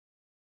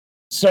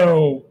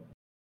 So,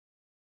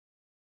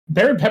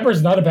 Barry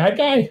Pepper's not a bad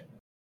guy?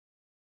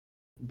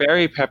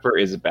 Barry Pepper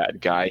is a bad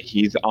guy.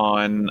 He's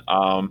on,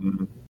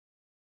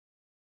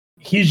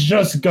 He's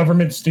just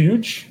government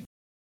stooge?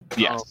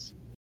 Yes.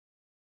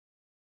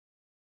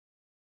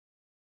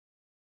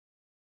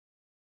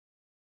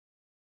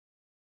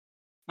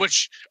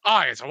 Which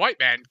I, as a white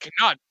man,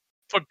 cannot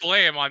put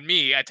blame on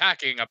me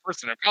attacking a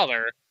person of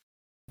color.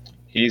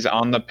 He's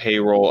on the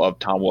payroll of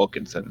Tom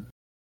Wilkinson.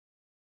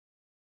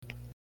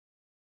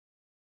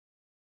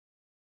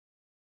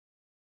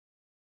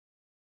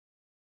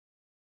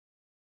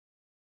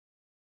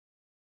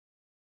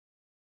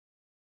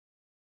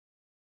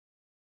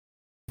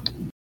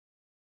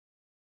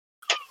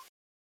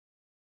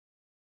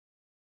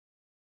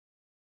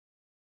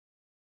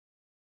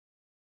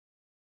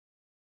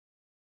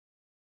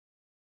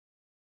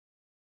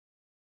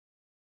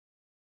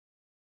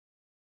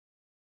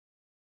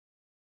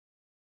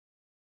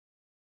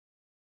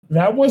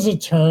 That was a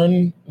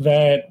turn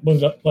that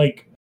was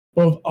like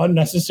both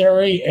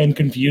unnecessary and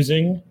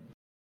confusing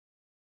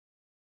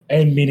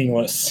and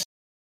meaningless.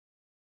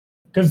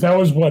 Because that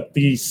was what,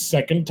 the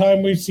second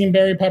time we've seen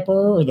Barry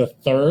Pepper, or the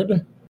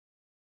third?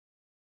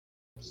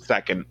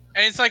 Second.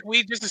 And it's like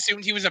we just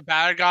assumed he was a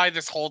bad guy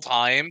this whole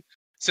time.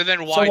 So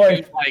then why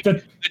like, do like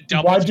the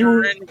double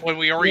turn when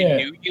we already yeah.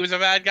 knew he was a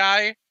bad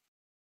guy?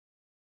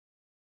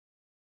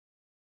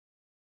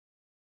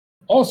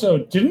 Also,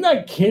 didn't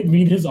that kid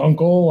meet his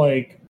uncle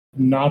like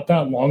not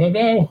that long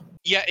ago?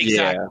 Yeah,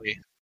 exactly. Yeah.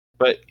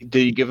 But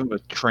did you give him a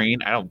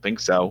train? I don't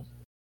think so.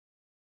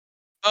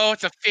 Oh,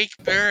 it's a fake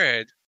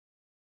bird.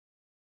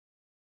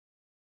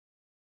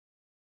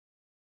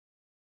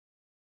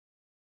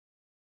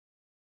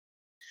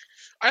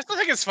 I still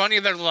think it's funny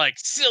they're like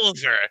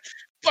silver,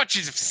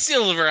 bunches of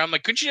silver. I'm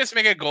like, couldn't you just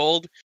make it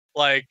gold?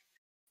 Like,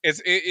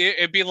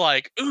 it'd be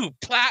like, ooh,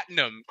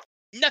 platinum,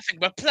 nothing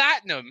but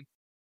platinum.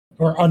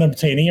 Or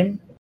unobtainium?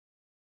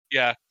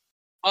 Yeah.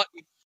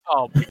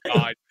 Oh my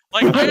god.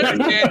 Like, I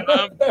understand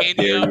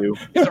unobtainium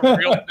is a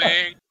real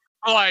thing.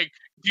 But, like,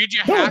 did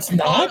you have to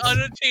call it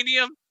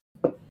unobtainium?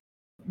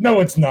 No,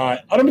 it's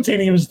not.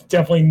 Unobtainium is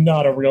definitely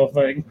not a real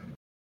thing.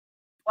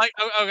 Like,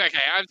 okay,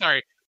 I'm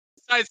sorry.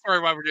 Side story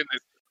why we're doing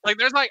this. Like,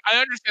 there's like, I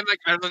understand like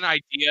there's an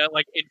idea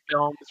like in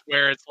films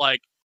where it's like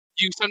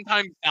you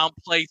sometimes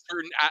downplay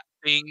certain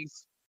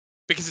things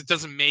because it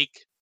doesn't make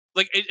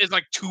like it's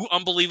like too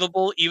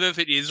unbelievable even if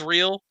it is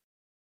real.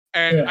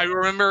 And Yeah. I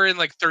remember in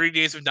like 30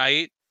 Days of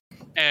Night,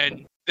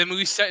 and the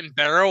movie set in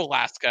Barrow,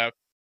 Alaska,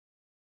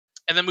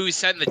 and the movie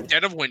set in the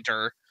dead of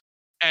winter,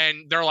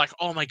 and they're like,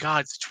 oh my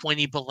god, it's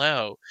 20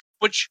 below.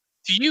 which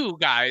to you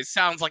guys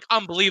sounds like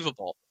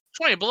unbelievable.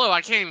 20 below,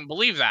 I can't even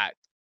believe that.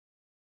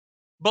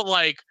 But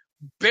like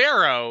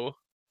Barrow,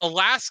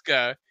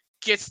 Alaska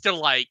gets to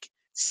like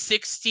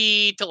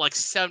 60 to like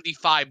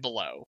 75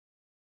 below.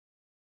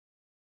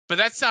 But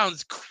that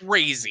sounds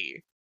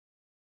crazy.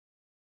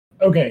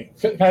 Okay,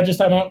 can I just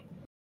time out?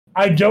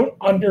 I don't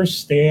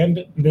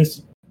understand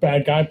this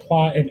bad guy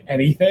plot in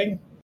anything.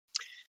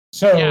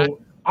 So Yeah.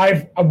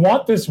 I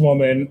want this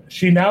woman.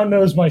 She now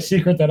knows my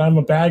secret that I'm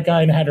a bad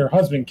guy and had her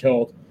husband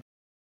killed.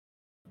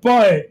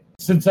 But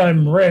since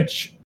I'm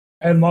rich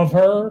and love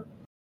her,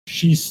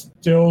 she's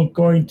still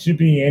going to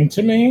be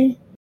into me?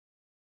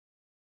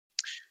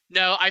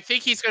 No, I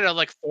think he's gonna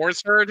like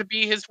force her to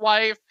be his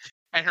wife,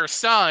 and her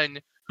son,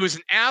 who's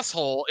an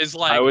asshole, is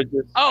like,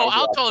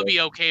 I'll totally be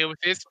okay with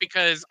this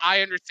because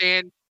I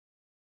understand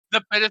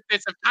the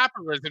benefits of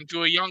capitalism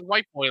to a young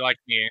white boy like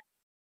me.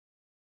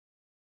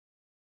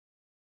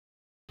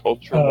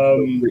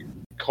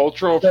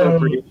 Cultural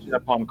appropriation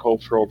upon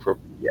cultural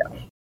appropriation. Yeah.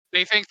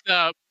 They think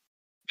the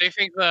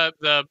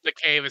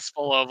cave is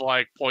full of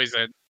like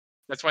poison.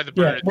 That's why the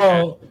bird is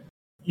dead.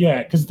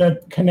 Yeah, because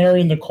that canary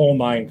in the coal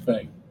mine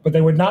thing. But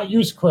they would not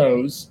use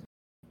crows.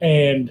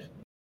 And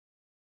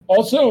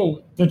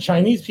also, the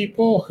Chinese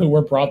people who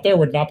were brought there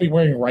would not be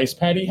wearing rice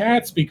paddy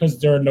hats because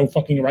there are no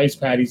fucking rice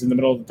paddies in the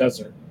middle of the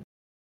desert.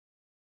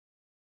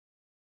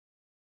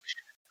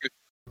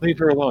 Leave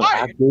her alone.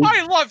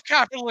 I love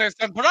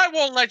capitalism, but I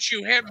won't let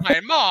you hit my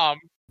mom.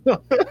 Do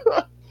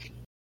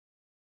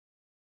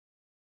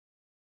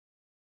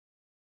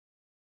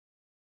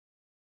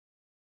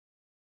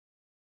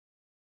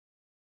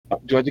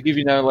I have to give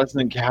you another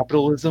lesson in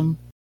capitalism?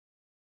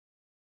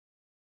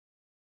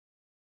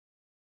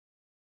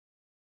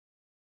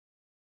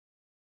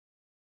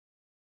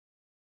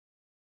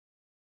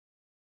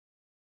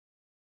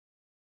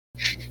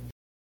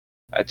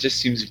 That just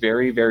seems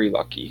very, very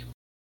lucky.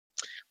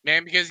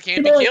 Man, because he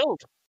can't be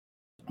killed.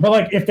 But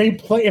like, if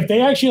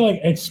they actually like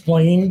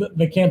explained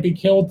the can't be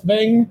killed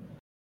thing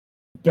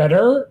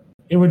better,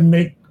 it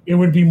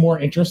would be more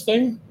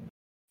interesting.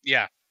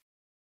 Yeah.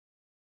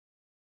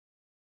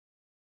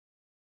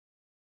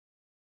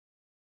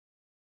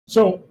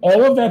 So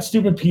all of that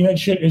stupid peanut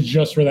shit is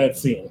just for that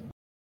scene.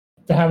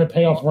 To have it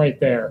pay off right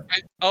there.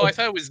 I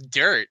thought it was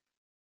dirt.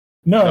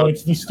 No,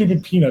 it's the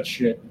stupid peanut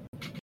shit.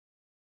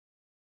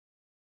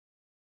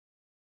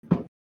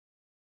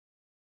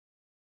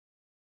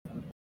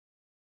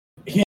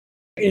 Yeah,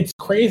 it's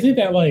crazy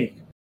that, like,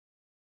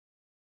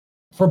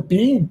 for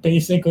being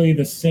basically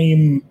the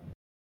same...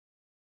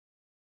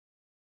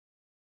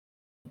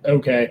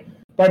 Okay.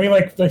 But I mean,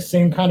 like, the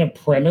same kind of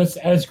premise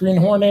as Green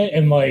Hornet,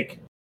 and, like,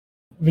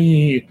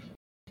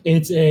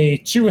 it's a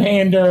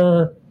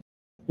two-hander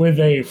with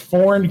a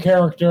foreign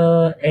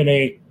character and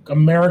a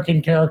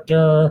American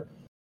character,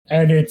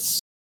 and it's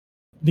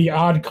the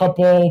odd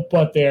couple,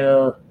 but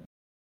they're...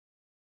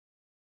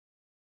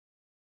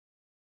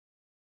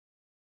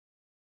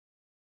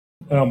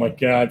 Oh my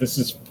god, this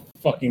is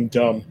fucking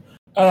dumb.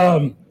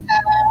 Oh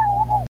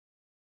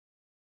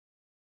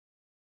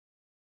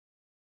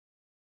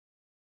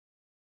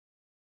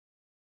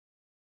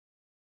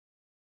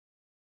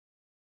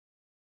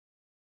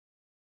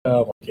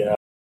my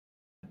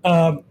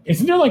god.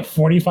 Isn't there like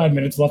 45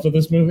 minutes left of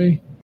this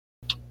movie?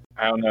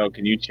 I don't know.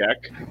 Can you check?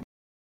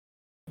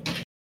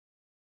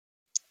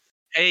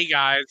 Hey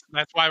guys,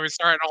 that's why we're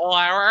starting a whole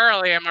hour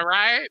early, am I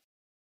right?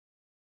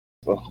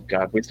 Oh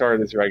god, we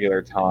started this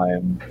regular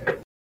time.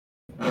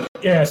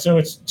 Yeah, so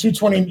it's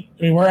 2:20.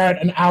 I mean, we're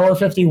at an hour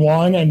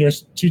 51, and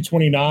there's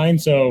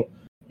 2:29. So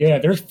yeah,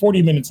 there's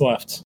 40 minutes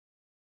left.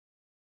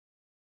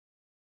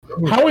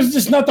 How is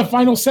this not the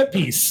final set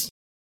piece?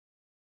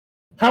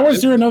 How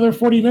is there another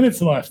 40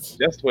 minutes left?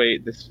 Just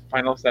wait. This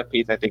final set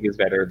piece, I think, is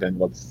better than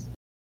what's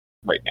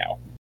right now.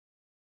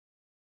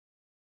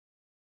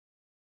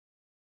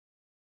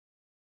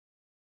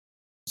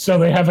 So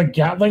they have a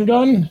Gatling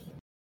gun?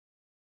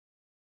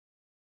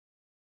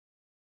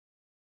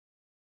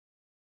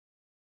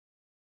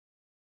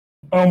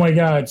 Oh my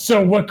god.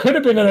 So what could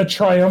have been a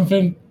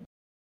triumphant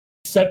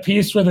set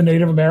piece for the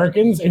Native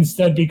Americans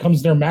instead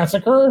becomes their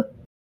massacre?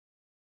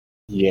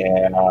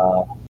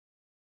 Yeah.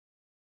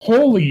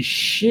 Holy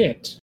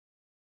shit.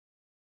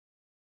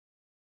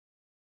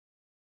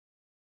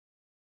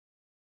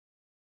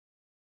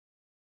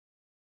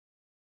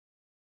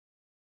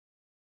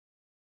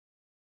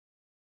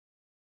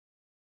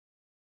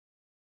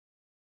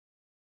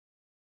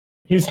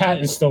 His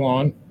hat is still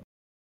on.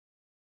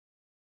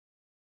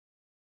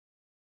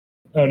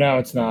 Oh, no,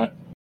 it's not.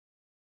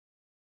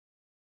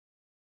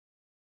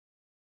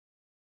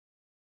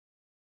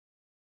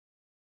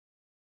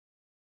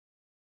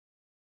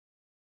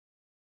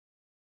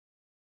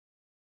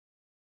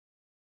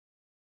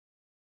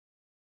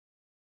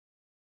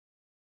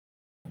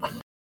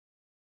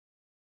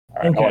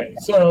 Okay,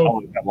 so I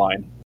like that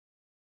line.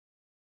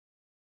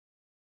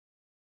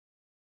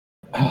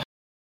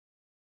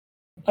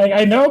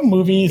 I know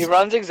movies. He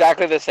runs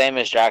exactly the same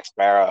as Jack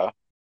Sparrow.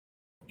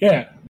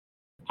 Yeah,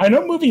 I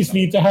know movies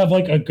need to have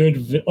like a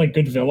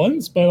good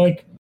villains, but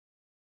like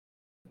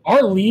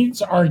our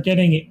leads are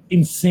getting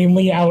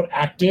insanely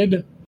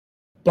outacted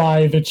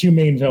by the two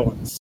main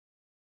villains.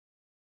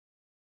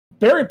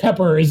 Barry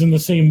Pepper is in the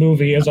same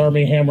movie as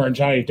Armie Hammer and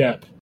Johnny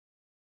Depp.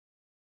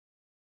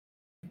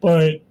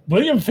 But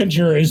William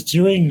Fincher is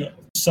doing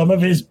some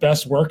of his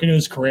best work in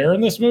his career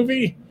in this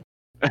movie.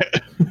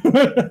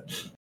 Did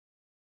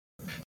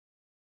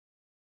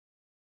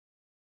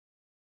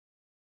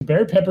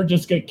Barry Pepper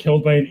just get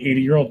killed by an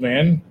 80-year-old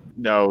man?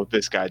 No,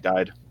 this guy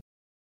died.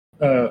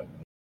 But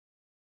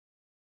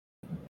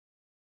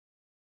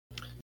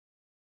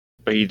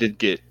he did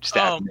get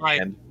stabbed in the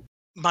hand.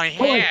 My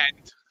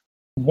hand.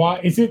 Why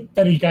is it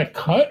that he got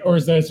cut, or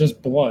is that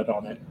just blood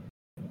on it?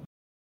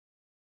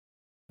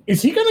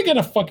 Is he gonna get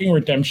a fucking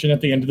redemption at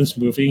the end of this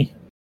movie?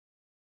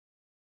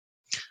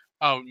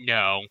 Oh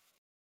no.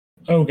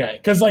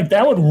 Okay, because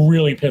that would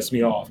really piss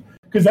me off.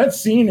 Because that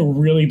scene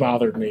really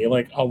bothered me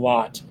a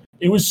lot.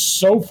 It was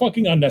so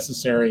fucking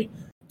unnecessary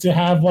to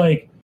have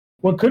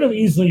what could have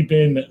easily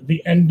been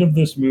the end of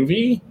this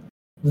movie,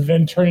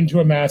 then turn into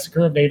a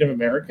massacre of Native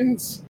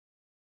Americans.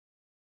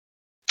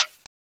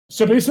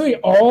 So basically,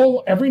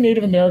 every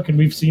Native American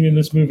we've seen in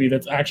this movie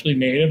that's actually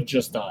Native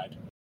just died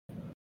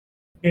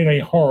in a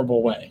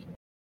horrible way.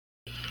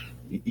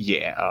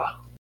 Yeah,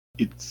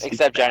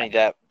 except Johnny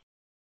Depp,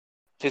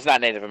 who's not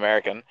Native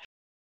American,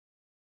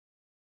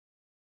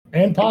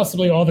 and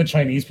possibly all the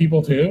Chinese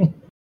people too.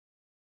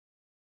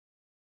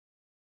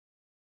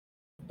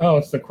 Oh,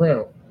 it's the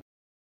crow.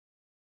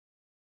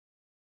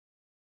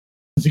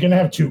 Is he gonna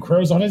have two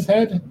crows on his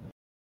head?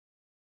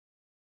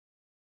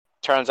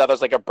 Turns out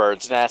there's a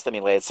bird's nest and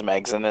he laid some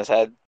eggs in his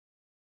head.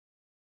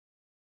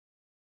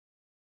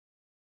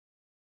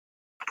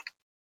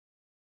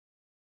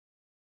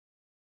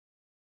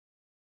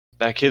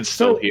 That kid's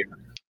still here.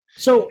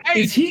 So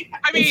is he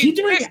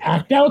doing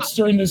act outs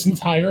during this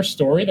entire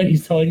story that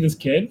he's telling this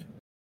kid?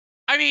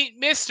 I mean,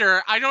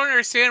 mister, I don't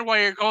understand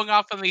why you're going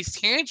off on these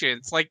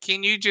tangents.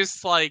 Can you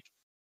just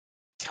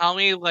tell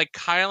me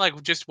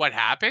just what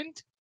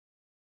happened?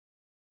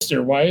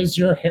 Mister, why is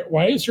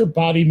your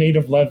body made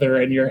of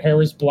leather and your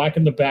hair is black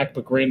in the back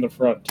but gray in the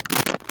front?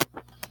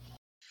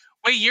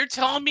 Wait, you're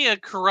telling me a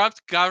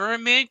corrupt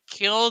government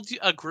killed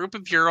a group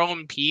of your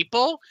own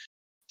people?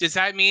 Does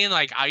that mean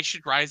I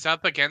should rise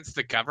up against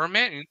the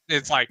government? And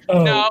it's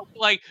no,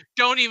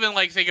 don't even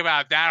think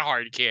about that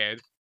hard,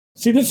 kid.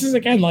 See, this is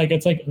again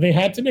it's they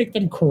had to make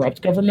them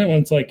corrupt government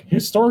when it's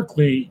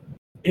historically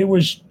it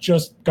was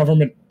just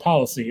government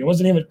policy. It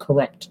wasn't even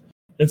corrupt.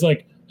 It's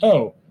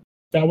oh,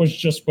 that was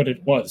just what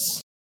it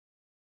was.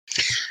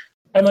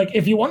 And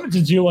if you wanted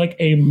to do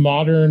a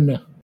modern,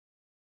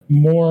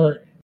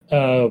 more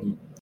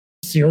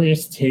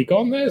serious take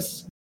on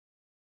this,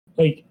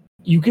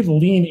 you could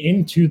lean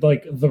into the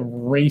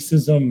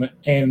racism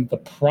and the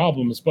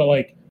problems,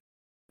 but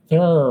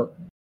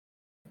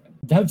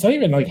that's not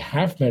even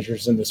half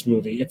measures in this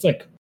movie. It's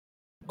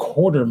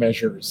quarter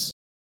measures.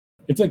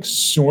 It's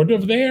sort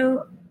of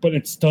there, but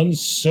it's done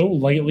so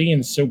lightly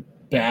and so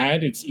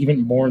bad it's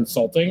even more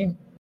insulting.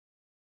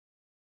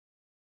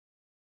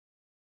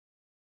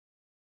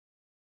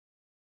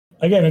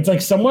 Again,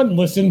 it's someone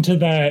listened to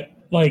that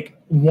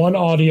one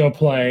audio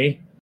play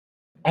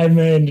and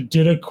then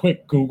did a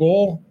quick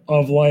Google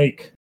of and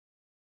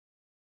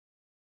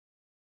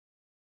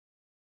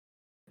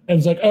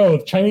it's oh,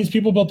 Chinese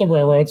people built the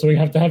railroad, so we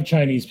have to have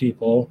Chinese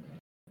people.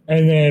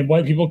 And then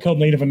white people killed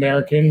Native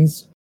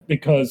Americans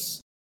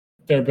because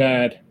they're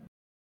bad.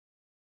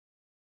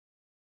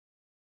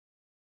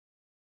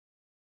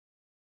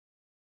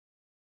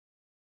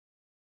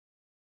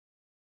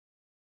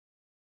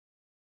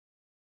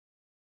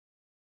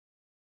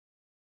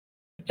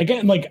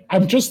 Again,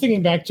 I'm just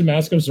thinking back to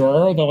Mask of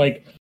Zorro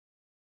that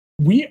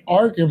we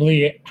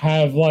arguably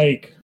have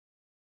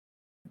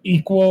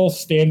equal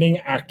standing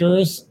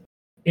actors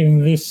in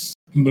this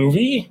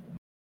movie,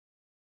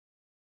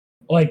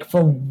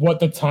 for what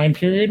the time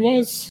period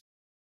was.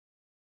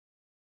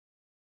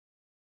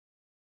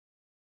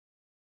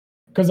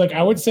 Because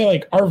I would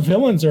say our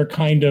villains are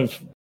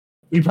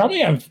we probably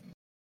have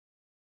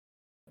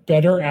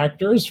better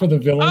actors for the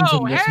villains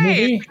in this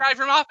movie. It's the guy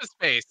from Office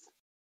Space.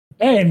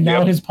 Hey, and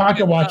now his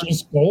pocket watch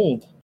is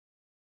gold.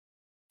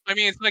 I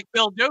mean, it's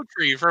Bill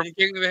Dotree from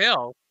King of the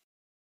Hill.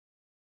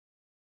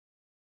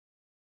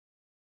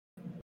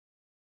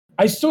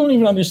 I still don't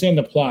even understand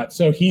the plot.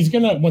 So he's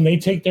gonna, when they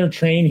take their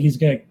train, he's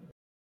gonna.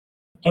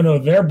 Oh no,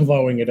 they're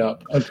blowing it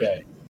up.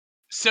 Okay.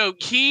 So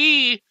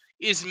he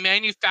is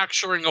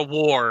manufacturing a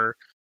war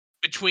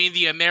between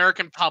the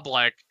American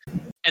public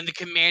and the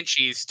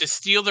Comanches to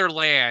steal their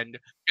land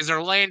because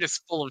their land is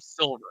full of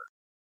silver.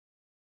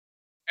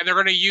 And they're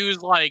going to use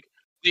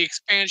the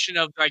expansion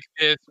of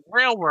this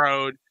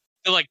railroad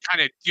to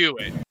kind of do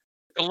it.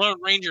 The Lone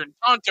Ranger and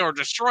Tonto are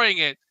destroying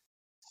it,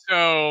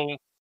 so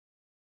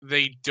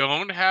they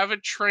don't have a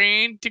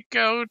train to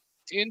go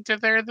into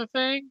the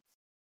thing.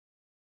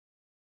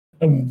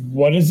 And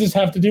what does this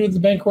have to do with the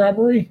bank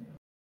robbery?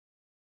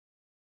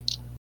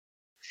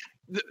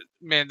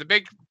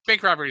 The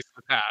bank robbery is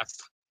the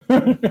past.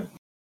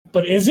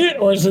 But is it,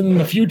 or is it in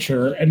the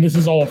future? And this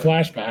is all a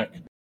flashback.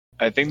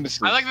 I think this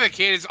is... I like that the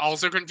kid is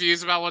also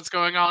confused about what's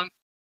going on.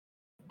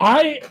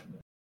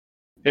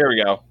 Here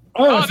we go.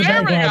 Oh,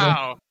 there we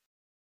go.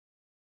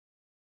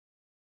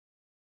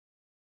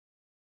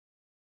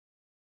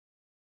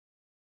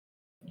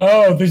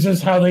 Oh, this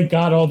is how they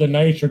got all the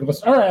nitrogen.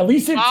 All right, at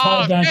least it's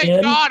tied back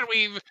in. Thank God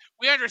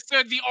we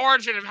understood the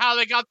origin of how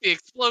they got the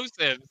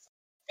explosives.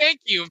 Thank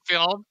you,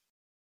 film.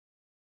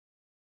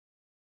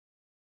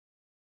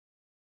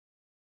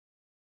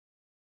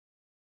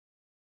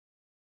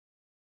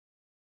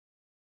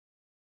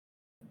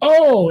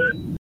 Oh,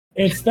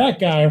 it's that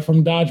guy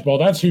from Dodgeball.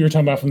 That's who you're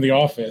talking about from The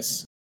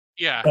Office.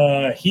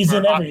 Yeah. He's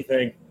in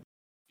everything.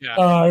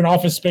 Yeah. In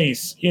Office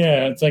Space.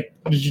 Yeah, it's like,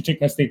 did you take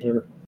my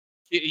stapler?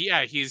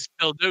 Yeah, he's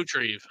Bill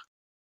Dotrieve.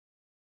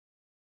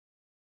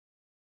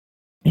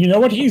 You know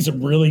what he's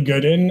really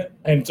good in?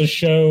 And it's a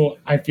show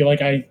I feel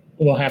like I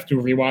will have to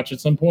rewatch at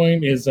some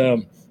point is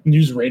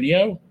News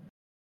Radio.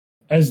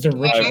 As the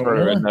rich I've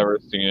heard of it, never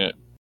seen it.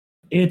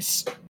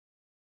 It's,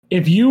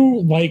 if you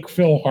like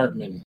Phil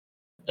Hartman,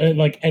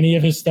 like any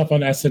of his stuff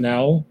on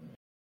SNL,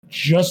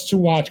 just to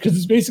watch, because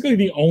it's basically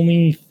the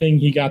only thing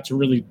he got to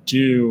really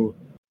do.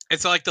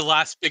 It's like the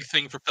last big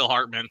thing for Phil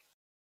Hartman.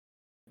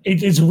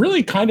 It's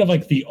really kind of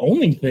like the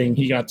only thing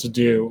he got to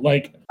do.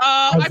 Like,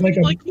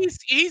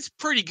 he's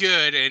pretty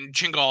good in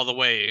Jingle All the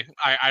Way.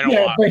 I don't.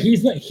 Yeah, but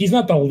he's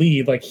not the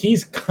lead. Like,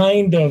 he's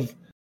kind of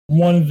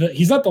one of the.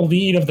 He's not the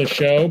lead of the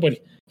show, but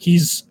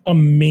he's a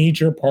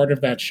major part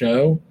of that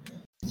show.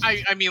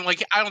 I mean,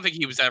 like, I don't think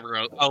he was ever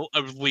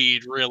a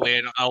lead really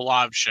in a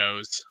lot of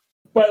shows.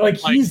 But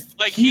he's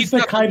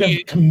the kind of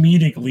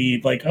comedic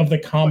lead, like, of the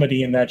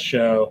comedy in that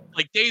show.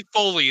 Like, Dave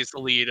Foley is the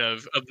lead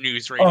of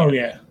News Radio. Oh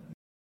yeah.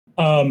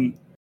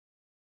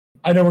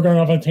 I know we're going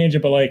off on a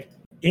tangent, but like,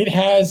 it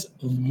has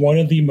one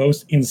of the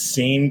most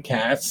insane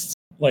casts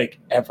like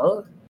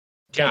ever.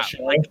 Yeah,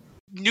 like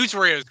News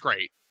Radio is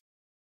great.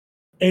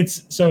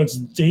 It's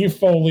Dave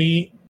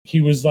Foley.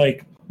 He was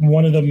like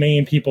one of the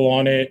main people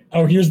on it.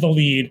 Oh, here's the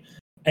lead.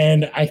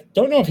 And I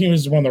don't know if he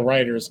was one of the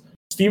writers.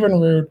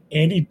 Stephen Root,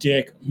 Andy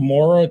Dick,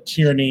 Maura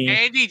Tierney.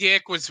 Andy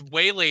Dick was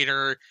way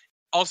later.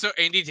 Also,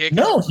 Andy Dick.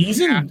 No, he's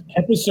in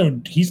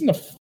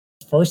the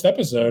first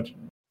episode.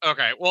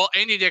 Okay, well,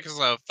 Andy Dick is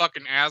a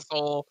fucking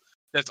asshole.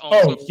 That's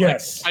also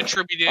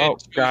contributed. Oh,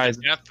 to guys,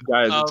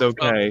 it's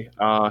okay.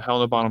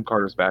 Helena Bonham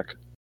Carter's back.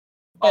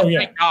 Oh yeah.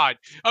 Thank God.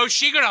 Oh, is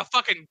she gonna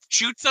fucking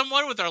shoot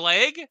someone with her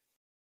leg?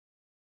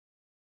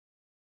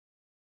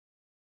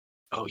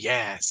 Oh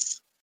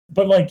yes.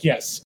 But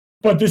yes.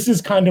 But this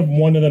is kind of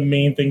one of the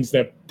main things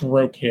that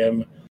broke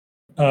him.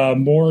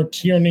 Maura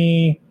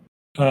Tierney,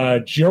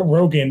 Joe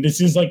Rogan.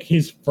 This is like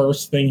his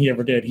first thing he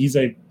ever did. He's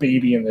a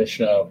baby in this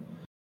show.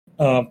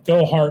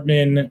 Phil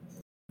Hartman,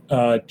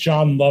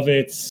 John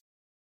Lovitz.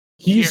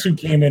 He's who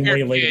came in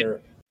way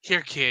later.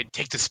 Here, kid,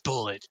 take this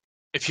bullet.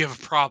 If you have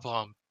a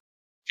problem,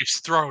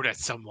 just throw it at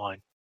someone.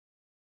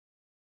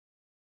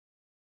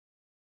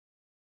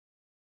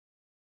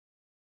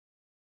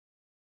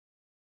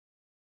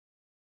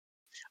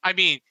 I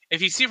mean,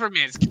 if he's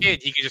Superman's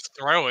kid, he can just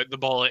throw it, the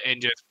bullet,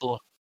 and just blow.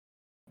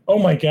 Oh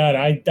my God!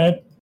 All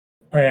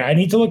right, I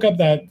need to look up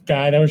that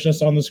guy that was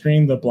just on the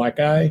screen, the black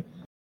guy.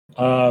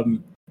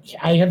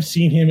 I have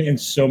seen him in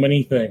so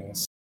many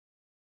things.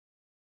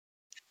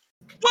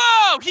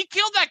 Whoa! He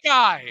killed that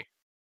guy!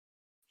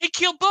 He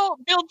killed Bill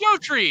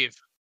Dotrieve!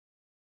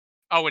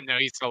 Oh, no,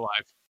 he's still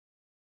alive.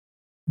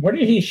 Where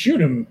did he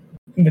shoot him?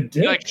 In the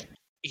dick?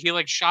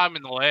 He shot him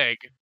in the leg.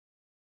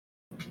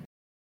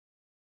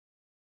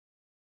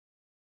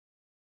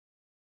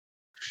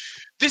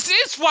 This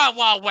is Wild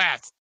Wild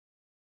West!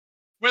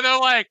 Where they're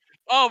like,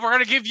 oh, we're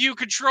gonna give you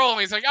control.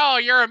 And he's like, oh,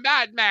 you're a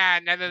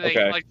madman. And then they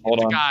hold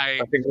the on. guy.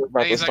 I think we're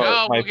about to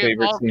start my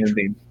favorite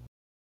scene.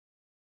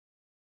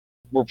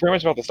 We're pretty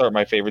much about to start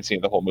my favorite scene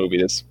of the whole movie.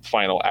 This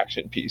final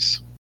action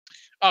piece.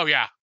 Oh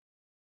yeah.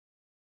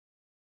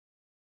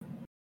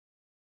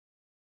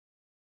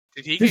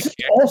 Did he this get is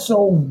kicked?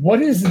 Also,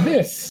 what is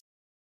this?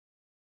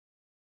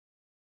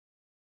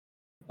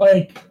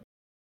 Like,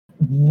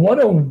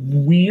 what a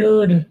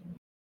weird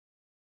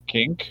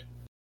kink.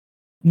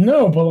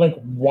 No, but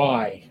like,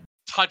 why?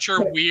 Touch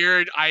her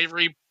weird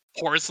ivory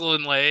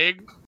porcelain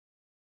leg.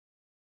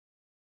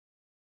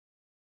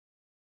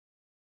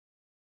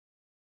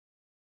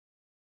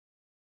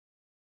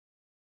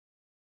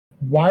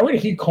 Why would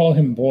he call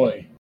him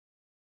boy?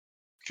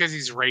 Because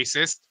he's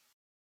racist.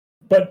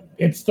 But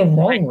it's the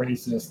wrong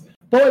racist.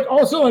 But like,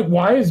 also, like,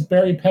 why is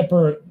Barry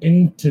Pepper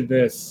into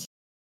this?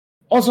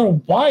 Also,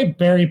 why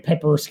Barry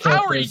Pepper's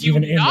character is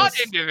even in this? How are you not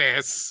into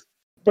this?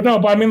 But no,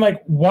 but I mean,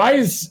 like, why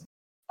is...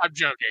 I'm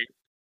joking.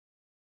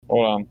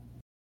 Hold on.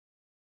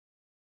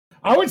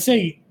 I would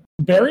say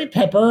Barry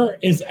Pepper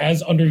is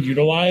as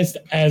underutilized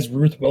as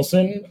Ruth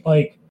Wilson.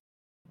 Like,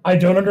 I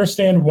don't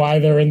understand why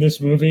they're in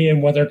this movie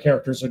and what their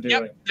characters are doing.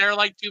 Yep, there are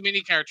like too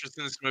many characters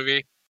in this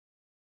movie.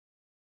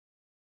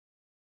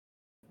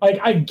 Like,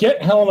 I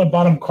get Helena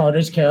Bonham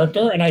Carter's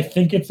character, and I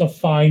think it's a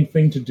fine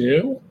thing to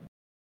do.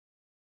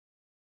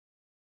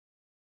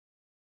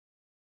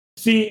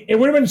 See, it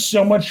would have been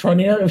so much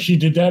funnier if she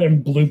did that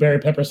and blew Barry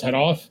Pepper's head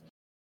off.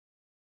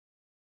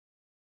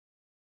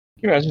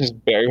 Can you imagine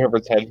just Barry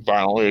Pepper's head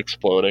violently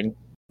exploding?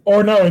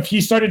 Or no, if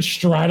he started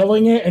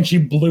straddling it and she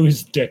blew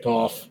his dick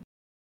off.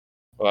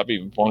 Well, that'd be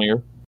even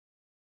funnier.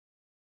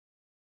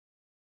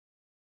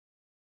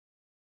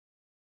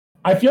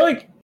 I feel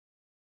like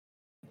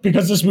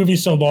because this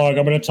movie's so long,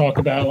 I'm going to talk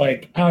about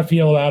like how I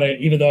feel about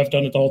it, even though I've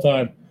done it the whole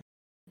time.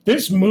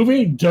 This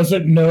movie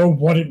doesn't know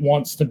what it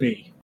wants to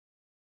be.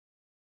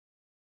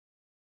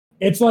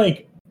 It's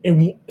like,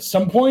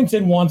 some points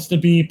it wants to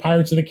be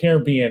Pirates of the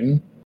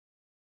Caribbean,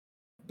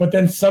 but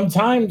then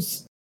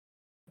sometimes,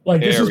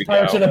 like, this is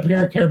Pirates of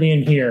the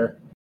Caribbean here.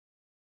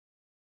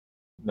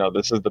 No,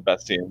 this is the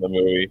best scene in the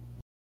movie.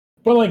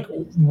 But, like,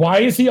 why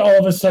is he all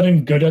of a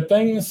sudden good at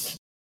things?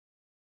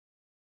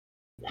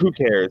 Who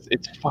cares?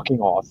 It's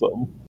fucking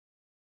awesome.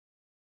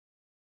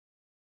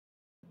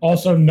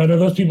 Also, none of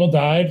those people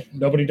died.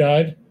 Nobody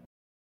died.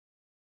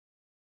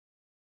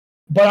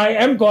 But I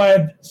am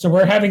glad, so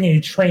we're having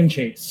a train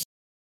chase.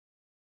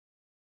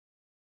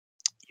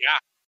 Yeah.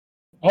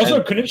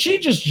 Also, couldn't she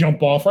just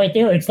jump off right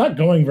there? It's not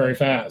going very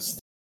fast.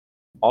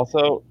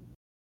 Also,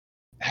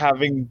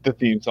 having the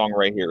theme song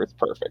right here is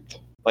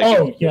perfect.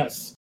 Like,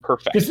 yes.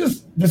 Perfect. This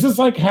is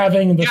like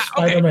having the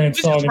Spider-Man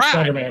song in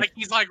Spider-Man. Like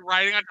he's like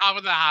riding on top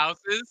of the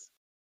houses.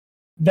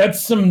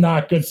 That's some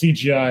not good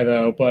CGI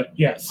though, but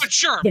yes. But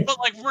sure, but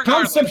like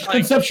regardless,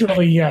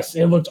 conceptually, yes,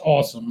 it looked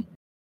awesome.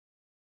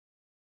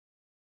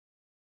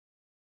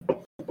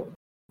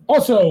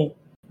 Also,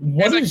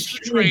 what is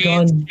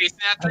trains chasing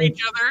after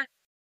each other?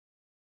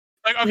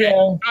 Like, okay,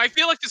 yeah. I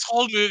feel like this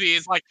whole movie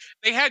is like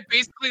they had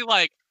basically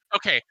like,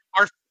 okay,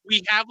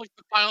 we have like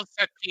the final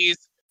set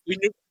piece. We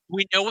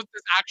know what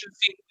this action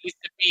scene needs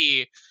to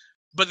be,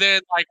 but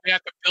then like we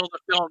have to build a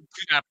film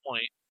to that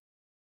point.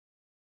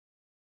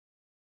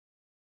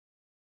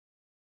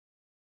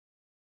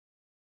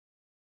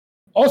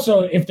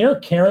 Also, if they're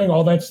carrying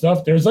all that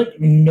stuff, there's like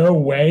no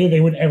way they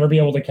would ever be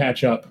able to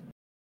catch up.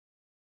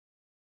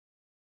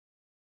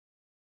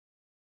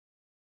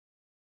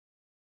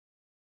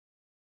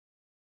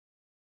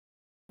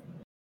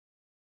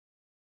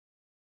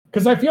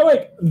 Because I feel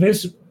like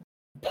this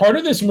part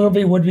of this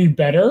movie would be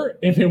better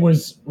if it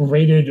was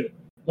rated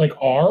like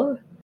R.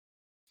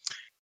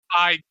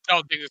 I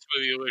don't think this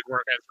movie would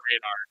work as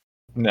rated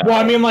R. No. Well,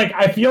 I mean, like,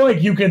 I feel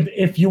like you could,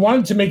 if you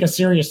wanted to make a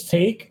serious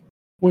take,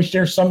 which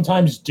they're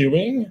sometimes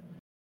doing,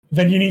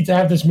 then you need to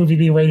have this movie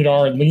be rated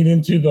R and lean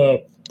into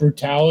the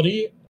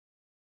brutality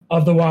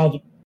of the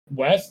Wild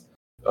West.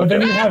 But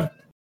then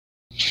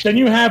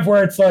you have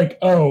where it's like,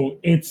 oh,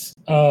 it's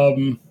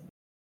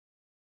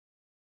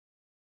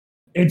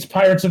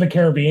Pirates of the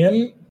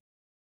Caribbean.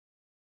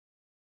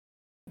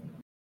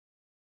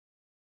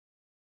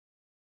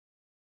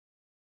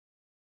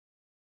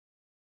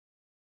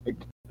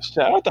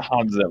 Shout out to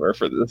Hans Zimmer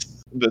for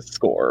this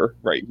score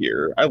right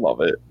here. I love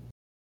it.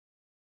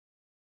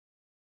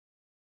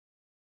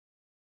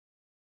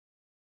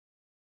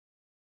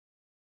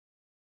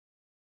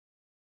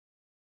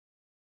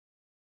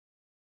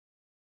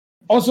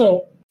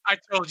 Also, I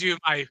told you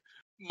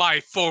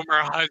my former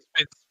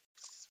husband's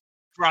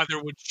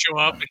brother would show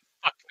up and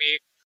fuck me.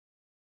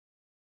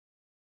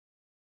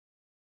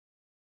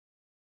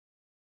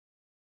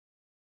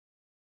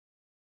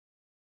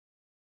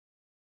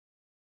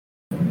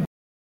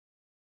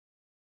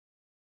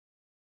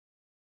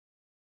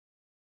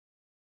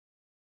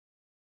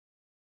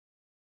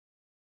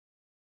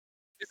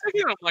 It's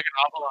taking him like an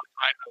awful long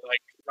time to like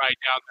ride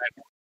down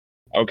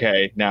that.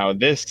 Okay, now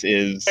this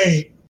is.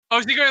 Hey. Oh,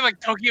 is he going to like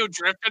Tokyo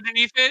Drift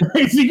underneath it?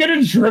 Is he going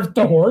to drift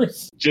the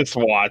horse? Just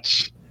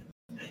watch.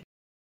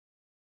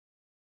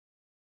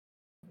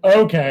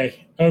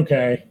 Okay.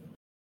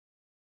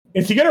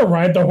 Is he going to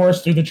ride the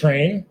horse through the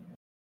train?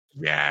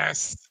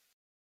 Yes.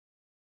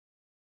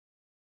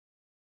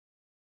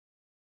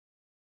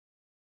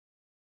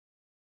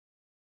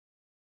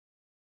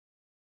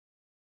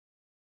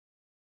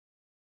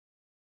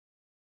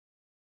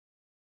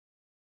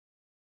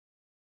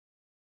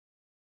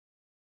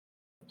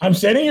 I'm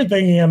sitting here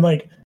thinking, I'm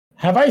like,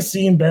 have I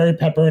seen Barry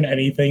Pepper in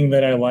anything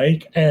that I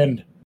like?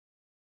 And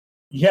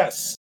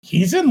yes,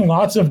 he's in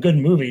lots of good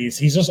movies.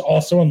 He's just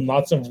also in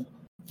lots of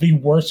the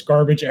worst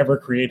garbage ever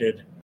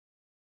created.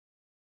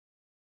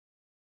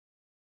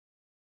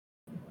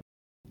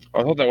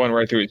 I thought that went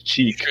right through his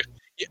cheek.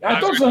 I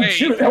thought so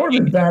too. That would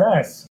have been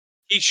badass.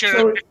 He should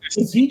have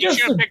He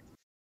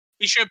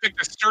should have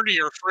picked a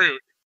sturdier fruit.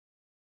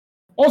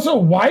 Also,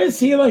 why is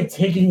he like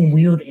taking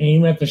weird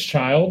aim at this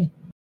child?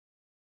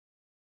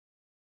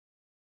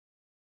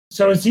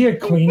 So is he a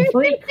clean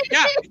freak?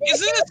 Yeah,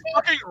 isn't this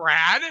fucking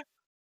rad?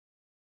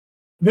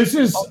 This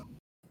is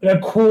a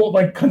cool,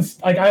 like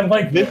I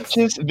like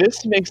this.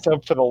 This makes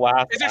up for the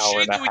last hour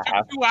and a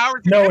half. 2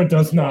 hours. No, it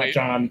does not,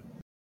 John.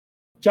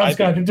 John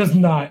Scott, it does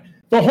not.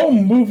 The whole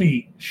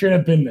movie should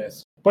have been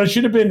this, but it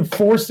should have been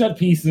 4 set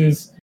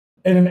pieces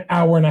in an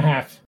hour and a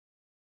half.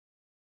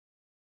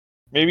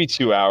 Maybe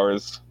 2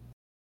 hours.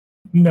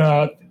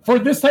 No, for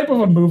this type of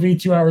a movie,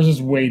 2 hours is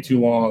way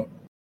too long.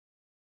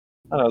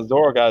 I don't know,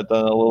 Zoro got it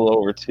done a little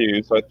over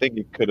 2, so I think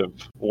it could have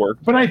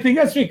worked. But I think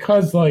that's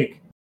because,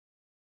 like,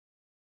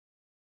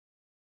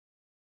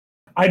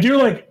 I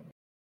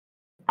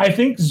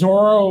think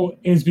Zoro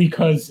is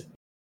because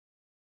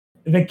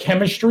the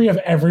chemistry of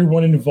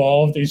everyone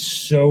involved is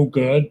so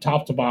good,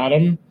 top to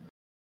bottom.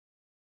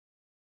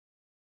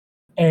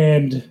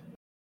 And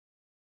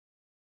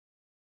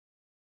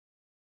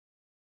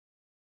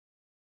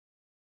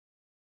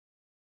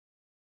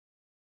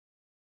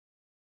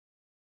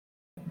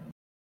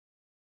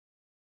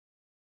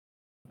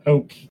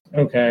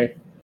okay.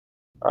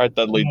 All right,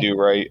 Dudley, do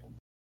right.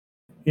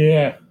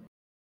 Yeah.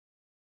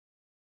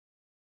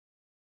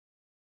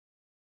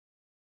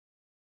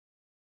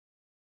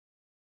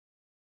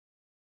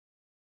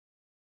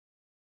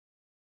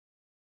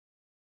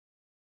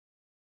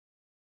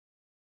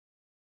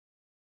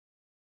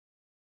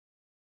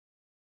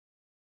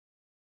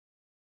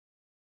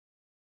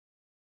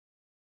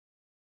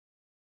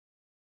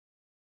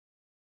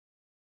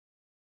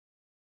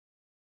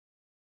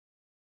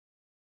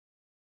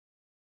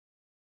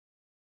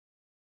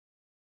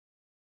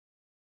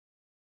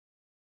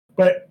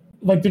 But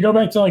like to go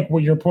back to like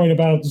what your point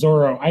about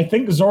Zoro, I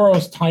think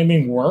Zoro's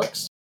timing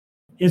works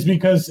is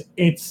because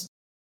it's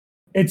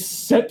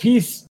set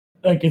piece,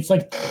 like it's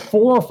like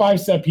 4 or 5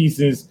 set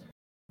pieces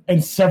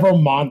and several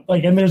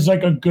and there's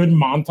like a good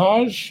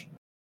montage.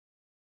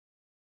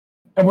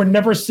 And we're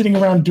never sitting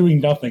around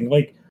doing nothing.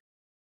 Like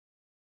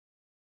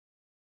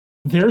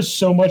there's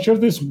so much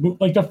of this,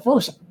 like the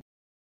first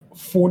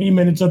 40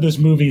 minutes of this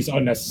movie is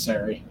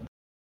unnecessary.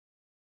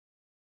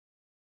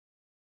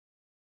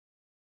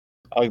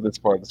 I like this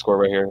part of the score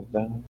right here.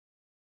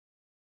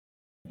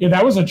 Yeah,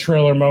 that was a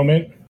trailer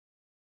moment.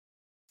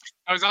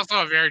 That was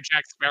also a very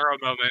Jack Sparrow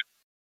moment.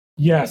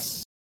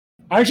 Yes.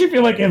 I actually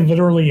feel like it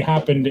literally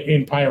happened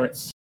in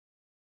Pirates.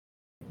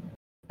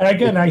 And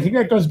again, I think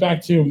that goes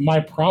back to my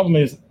problem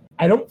is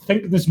I don't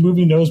think this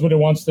movie knows what it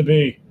wants to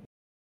be.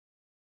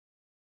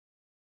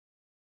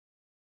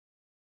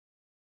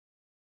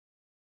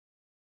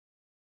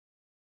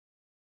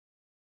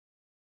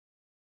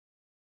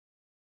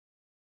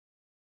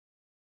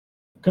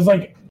 Because,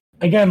 like,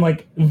 again,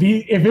 like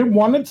if it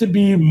wanted to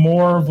be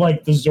more of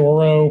like the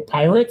Zorro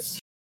Pirates,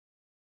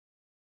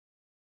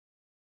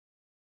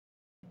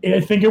 I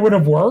think it would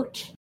have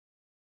worked.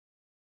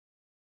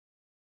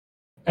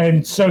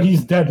 And so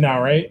he's dead now,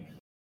 right?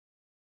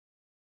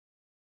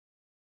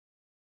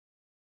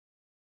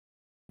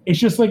 It's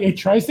just like it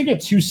tries to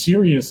get too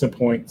serious at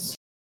points.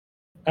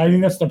 I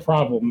think that's the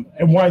problem,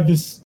 and why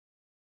this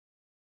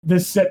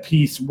set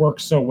piece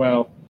works so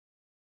well.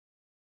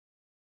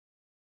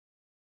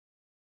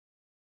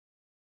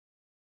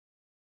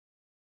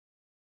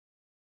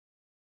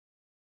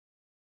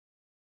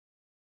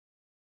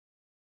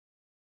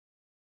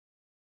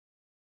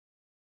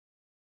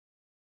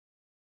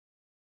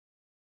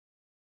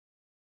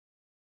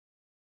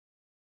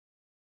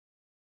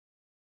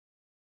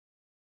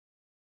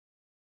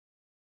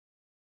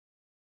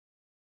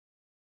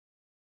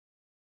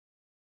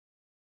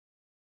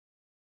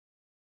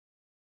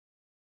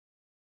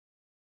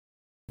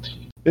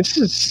 This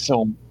is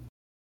so.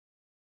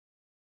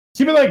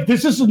 See, but like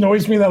this just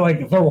annoys me that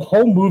like the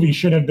whole movie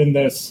should have been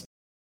this.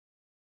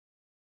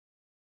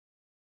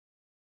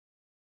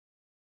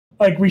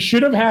 Like we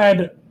should have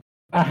had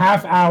a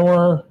half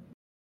hour.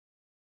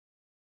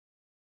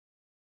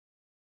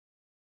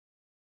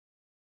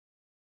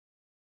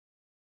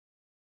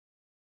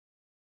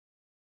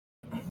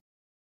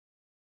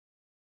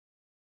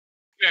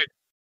 Good.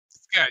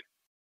 It's good.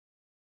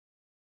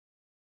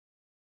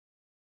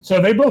 So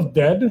are they both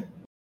dead?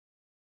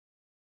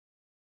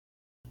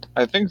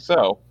 I think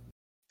so.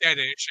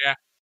 Dead-ish, yeah.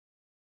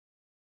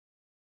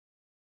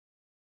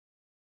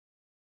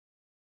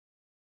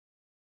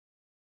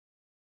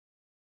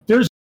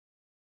 There's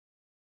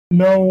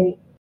no.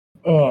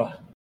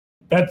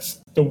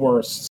 That's the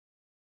worst.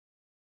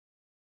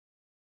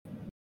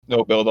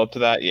 No build up to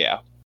that, yeah.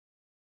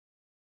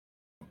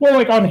 Well,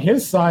 like on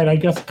his side, I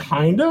guess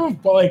kind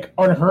of, but like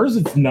on hers,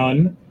 it's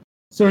none.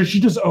 So is she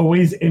just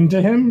always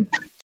into him?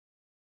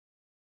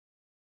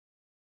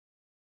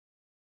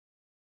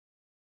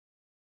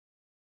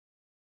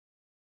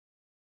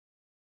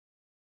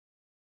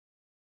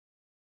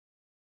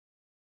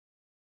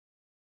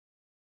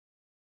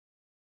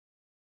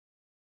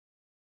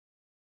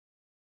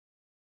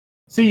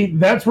 See,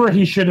 that's where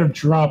he should have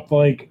dropped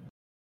like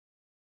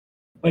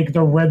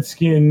the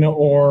Redskin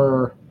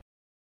or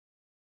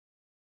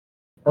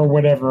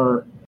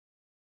whatever,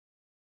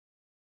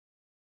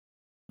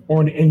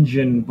 or an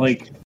engine.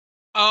 Like,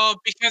 Oh,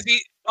 because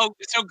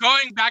so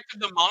going back to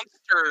the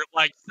monster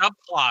like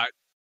subplot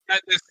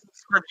that this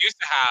script used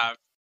to have,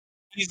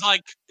 he's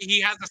like he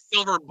has a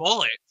silver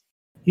bullet.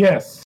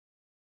 yes,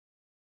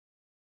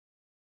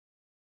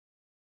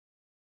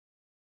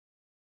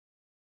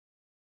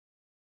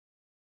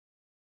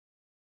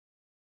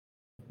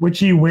 which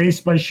he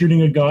wastes by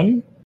shooting a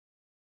gun.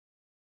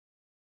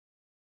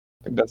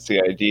 I think that's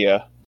the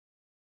idea.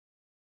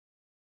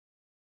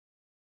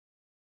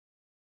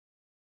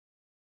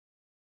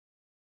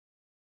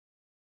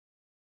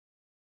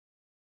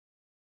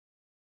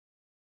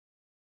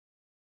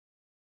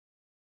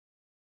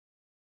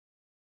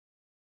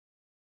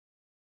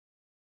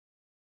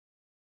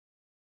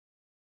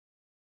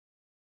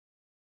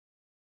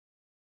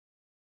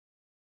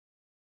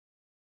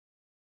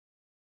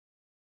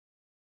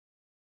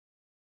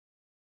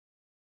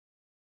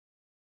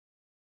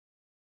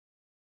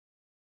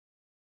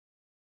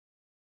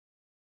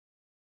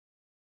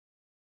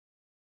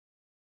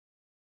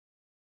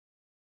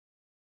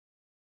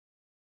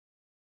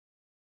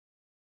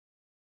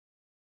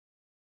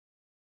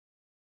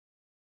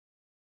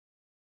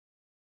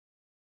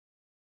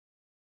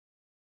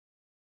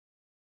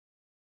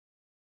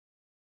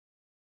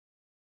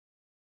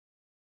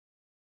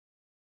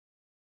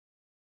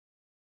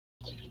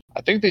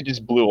 I think they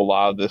just blew a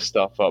lot of this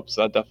stuff up,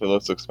 so that definitely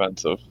looks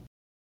expensive.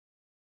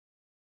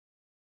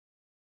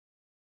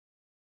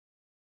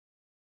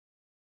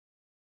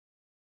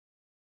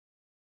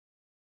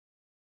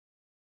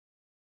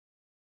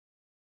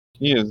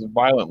 He is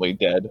violently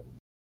dead.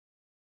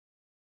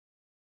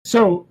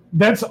 So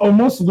that's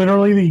almost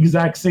literally the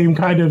exact same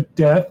kind of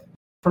death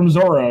from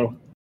Zorro.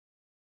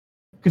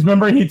 Because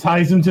remember, he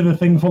ties him to the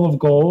thing full of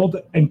gold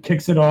and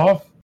kicks it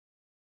off,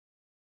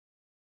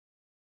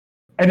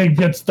 and it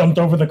gets dumped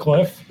over the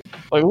cliff.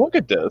 Like, look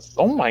at this!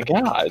 Oh my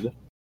god! I mean,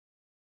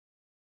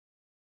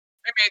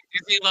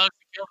 Disney loves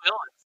to kill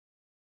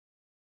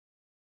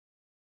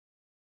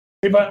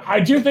villains. But I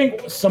do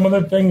think some of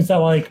the things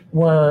that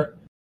where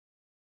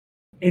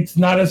it's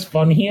not as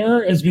fun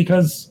here is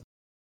because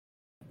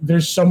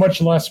there's so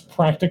much less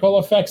practical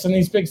effects in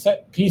these big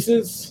set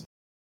pieces.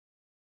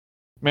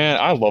 Man,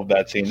 I love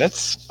that scene.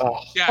 That's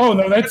Yeah. Oh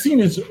no, that scene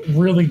is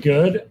really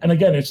good. And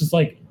again, it's just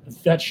like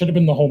that should have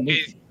been the whole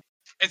movie.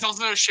 It's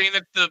also a shame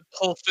that the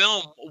whole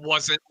film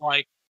wasn't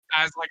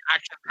as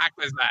action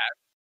packed as that.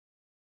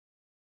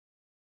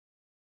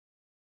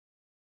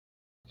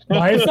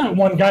 Why is that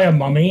one guy a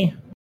mummy?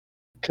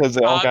 because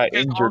they all got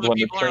because injured all the when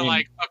the people train.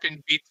 are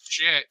fucking beat the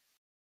shit.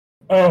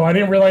 Oh, I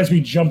didn't realize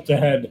we jumped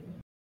ahead.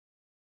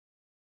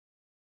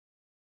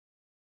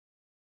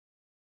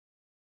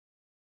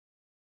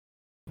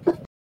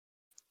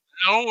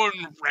 Lone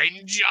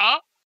Ranger?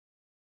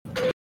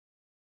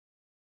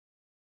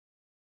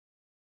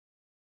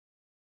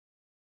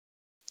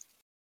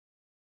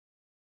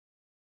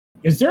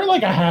 Is there a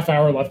half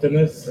hour left in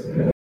this?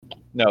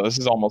 No, this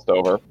is almost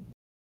over.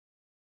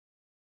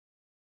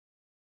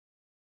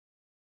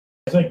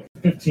 It's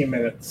 15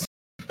 minutes.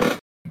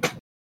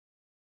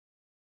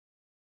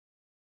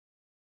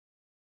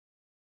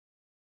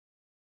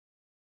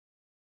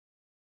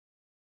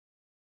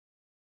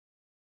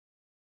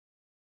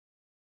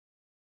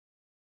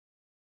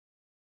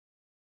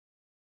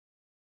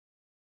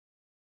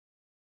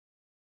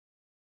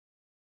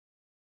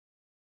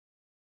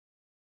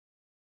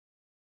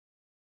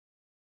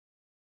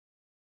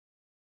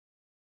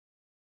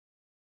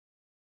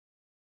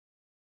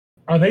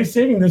 Are they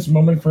saving this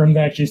moment for him to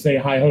actually say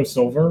 "Hi ho,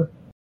 Silver"?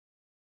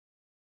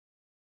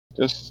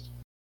 Just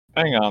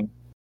hang on.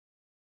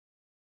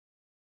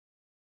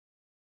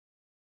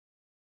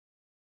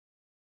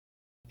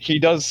 He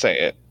does say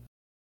it.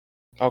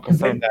 I'll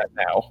confirm that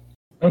now.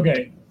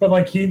 Okay,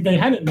 but they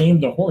hadn't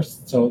named the horse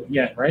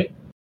yet, right?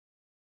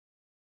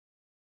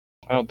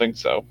 I don't think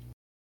so.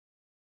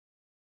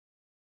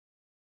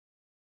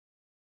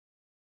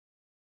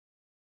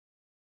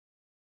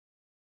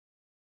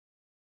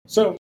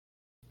 So,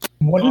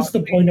 what is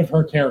the point of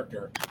her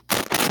character?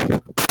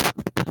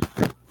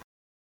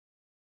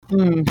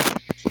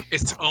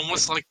 It's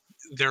almost like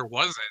there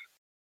wasn't.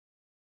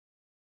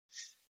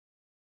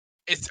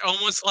 It's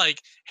almost like,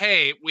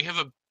 hey, we have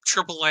a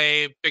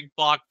AAA big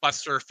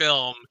blockbuster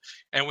film,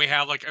 and we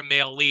have a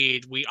male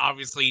lead. We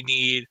obviously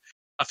need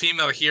a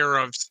female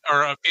hero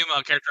or a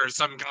female character of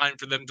some kind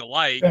for them to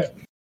like.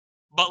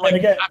 But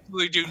again,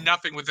 absolutely do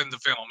nothing within the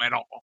film at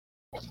all.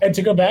 And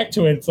to go back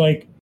to it,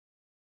 it's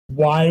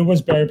why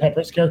was Barry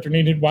Pepper's character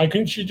needed? Why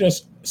couldn't she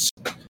just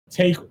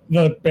take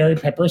the Barry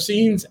Pepper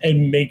scenes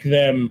and make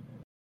them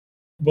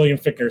William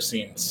Fichtner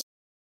scenes?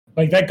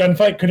 That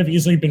gunfight could have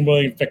easily been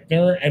William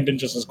Fichtner and been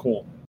just as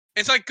cool.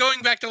 It's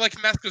going back to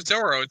Mask of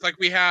Zorro. It's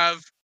we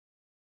have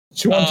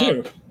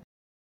 2-on-2.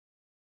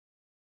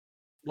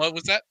 What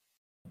was that?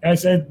 I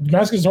said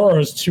Mask of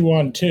Zorro is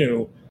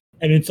 2-on-2,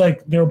 and it's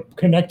they're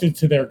connected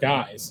to their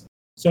guys.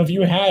 So if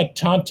you had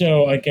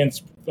Tonto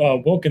against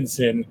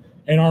Wilkinson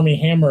and Armie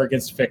Hammer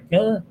against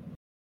Fichtner,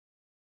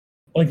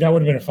 that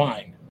would have been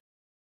fine.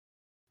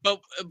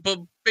 But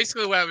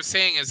basically what I was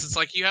saying is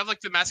it's you have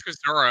the Mask of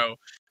Zorro,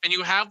 and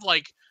you have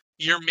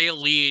your male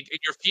lead and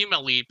your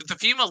female lead, but the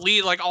female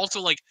lead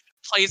also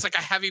plays a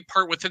heavy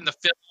part within the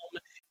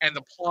film and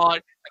the plot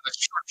and the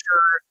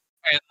structure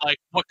and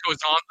what goes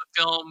on in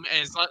the film,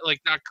 and it's not not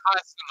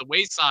cast on the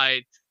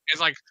wayside.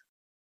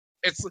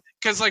 It's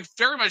because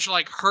very much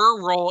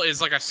her role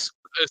is a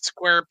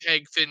square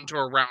peg fit into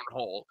a round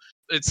hole.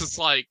 It's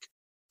just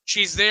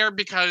she's there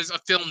because a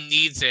film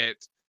needs it,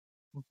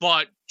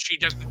 but she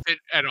doesn't fit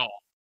at all.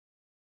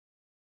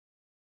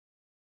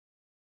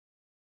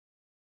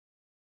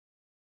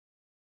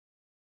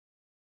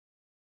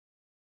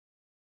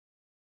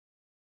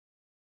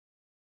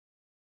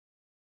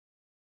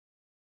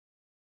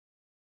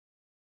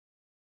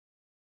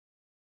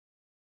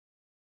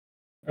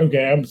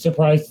 Okay, I'm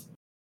surprised.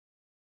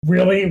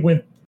 Really?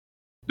 With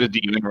the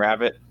demon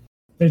rabbit?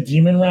 The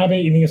demon rabbit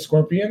eating a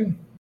scorpion?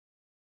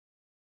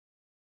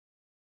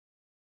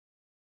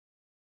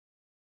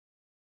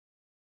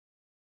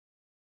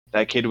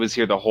 That kid was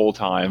here the whole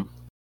time.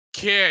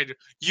 Kid,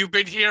 you've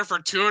been here for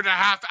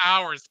 2.5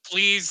 hours.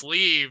 Please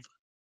leave.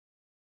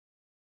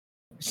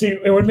 See,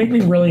 it would make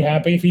me really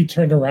happy if he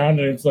turned around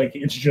and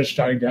it's just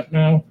Johnny Depp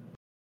now.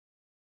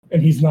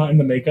 And he's not in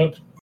the makeup.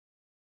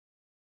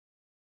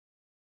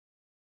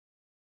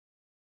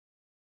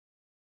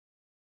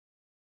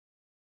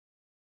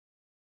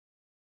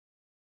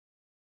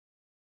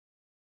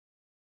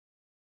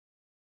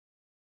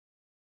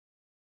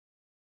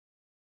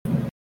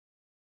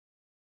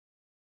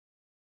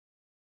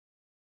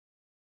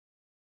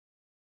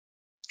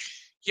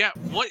 Yeah,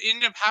 what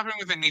ended up happening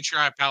with the nature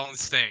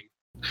balance thing?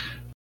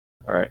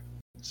 All right.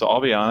 So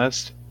I'll be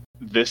honest.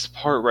 This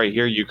part right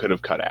here, you could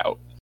have cut out.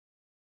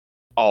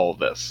 All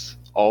this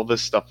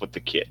stuff with the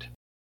kid.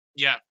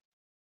 Yeah.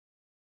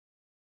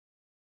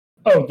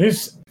 Oh,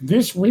 this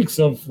reeks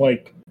of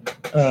like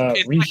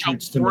it's reshoots like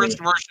to a worse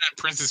me. version of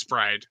Princess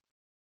Bride.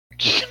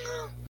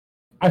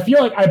 I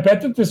feel like I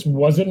bet that this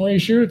wasn't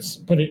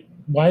reshoots, but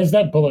why is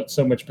that bullet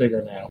so much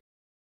bigger now?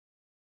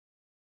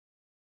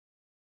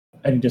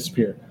 And he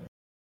disappeared.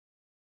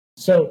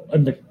 So,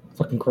 and the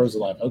fucking crow's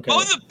alive. Okay.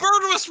 Oh, the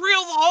bird was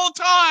real the whole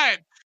time!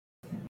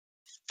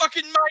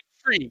 Fucking mind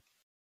freak.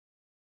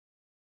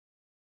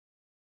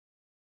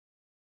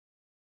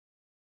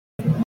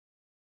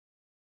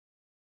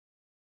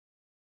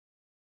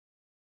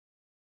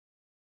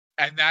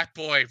 And that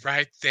boy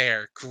right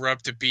there grew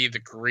up to be the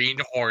Green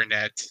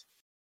Hornet.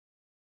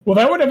 Well,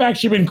 that would have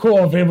actually been cool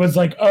if it was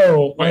like,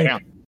 oh, like... Yeah.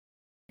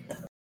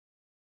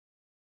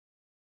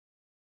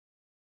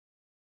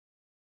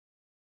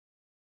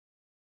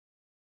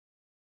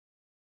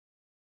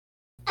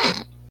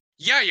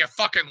 Yeah, you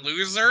fucking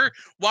loser.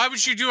 Why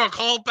would you do a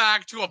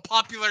callback to a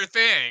popular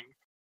thing?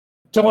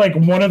 To like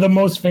one of the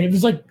most famous...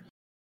 There's like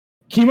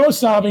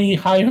Kimosabi,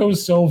 Hi-Ho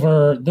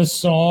Silver, the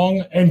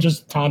song, and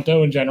just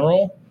Tonto in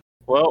general.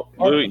 Well,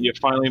 Lou, you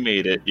finally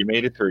made it. You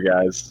made it through,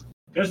 guys.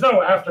 There's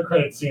no after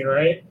credit scene,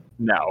 right?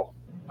 No.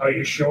 Are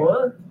you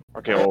sure?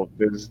 Okay, well,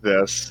 there's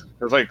this.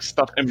 There's like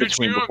stuff in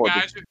between before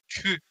this.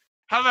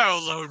 Hello,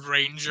 Lone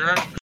Ranger.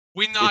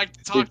 We like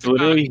to talk It's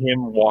literally about,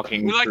 him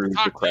walking we like through to the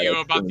talk to credits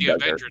you about in the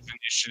desert. Avengers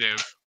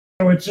Initiative.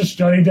 So it's just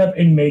Johnny Depp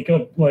in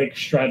makeup, like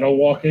straddle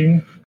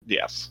walking.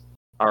 Yes.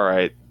 All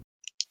right.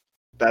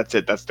 That's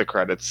it. That's the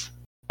credits.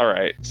 All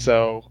right.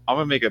 So I'm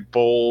gonna make a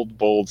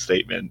bold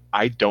statement.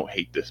 I don't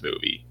hate this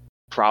movie.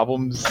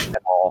 Problems and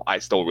all, I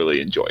still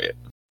really enjoy it.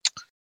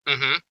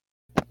 Mm-hmm.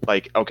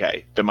 Like,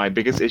 okay, my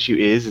biggest issue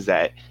is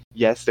that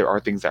yes, there are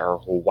things that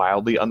are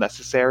wildly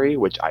unnecessary,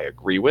 which I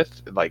agree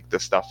with. Like the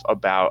stuff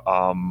about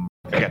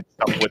again,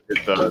 stuff with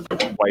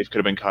the wife could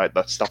have been cut.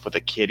 The stuff with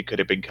the kid could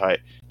have been cut.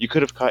 You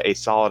could have cut a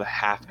solid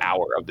half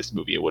hour of this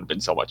movie. It would have been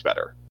so much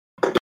better.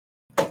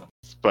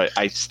 But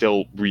I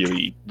still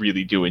really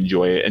do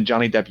enjoy it. And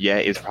Johnny Depp, yeah,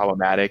 is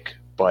problematic,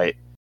 but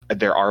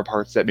there are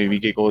parts that made me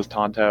giggle as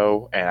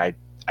Tonto, and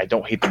I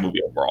don't hate the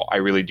movie overall. I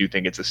really do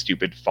think it's a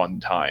stupid, fun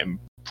time.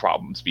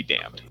 Problems be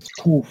damned.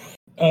 Oof.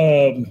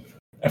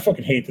 I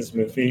fucking hate this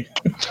movie.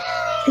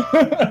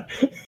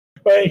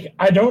 Like,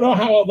 I don't know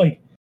how,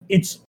 like,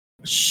 it's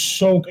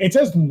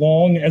as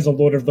long as a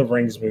Lord of the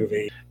Rings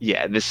movie.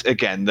 Yeah, this,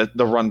 again, the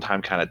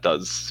runtime kind of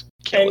does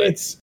kill and it.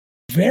 It's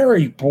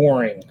very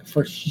boring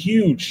for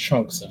huge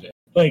chunks of it.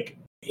 Like,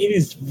 it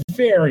is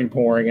very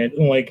boring. And,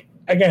 like,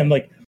 again,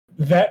 like,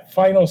 that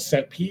final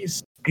set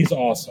piece is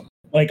awesome.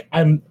 Like,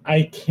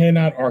 I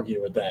cannot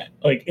argue with that.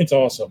 Like, it's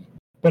awesome.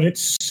 But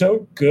it's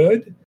so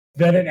good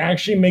that it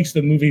actually makes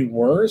the movie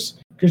worse,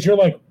 because you're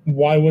like,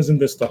 why wasn't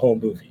this the whole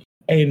movie?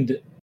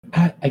 And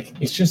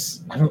it's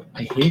just,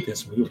 I hate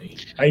this movie.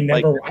 I'm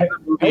not gonna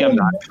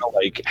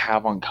like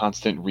have on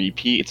constant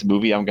repeat. It's a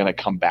movie I'm gonna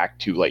come back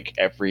to like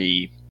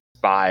every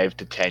 5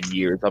 to 10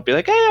 years. I'll be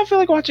like, hey, I feel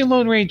like watching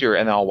Lone Ranger,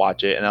 and I'll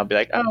watch it, and I'll be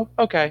like, oh,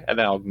 okay, and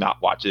then I'll not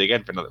watch it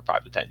again for another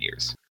 5 to 10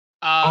 years.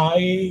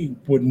 I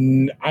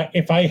wouldn't.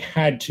 If I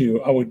had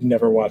to, I would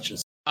never watch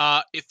this.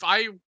 If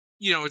I,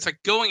 it's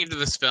like going into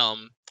this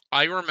film,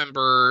 I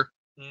remember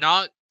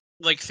not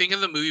like thinking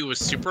the movie was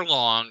super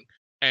long,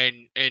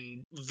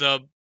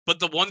 but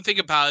the one thing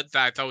about it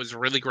that I thought was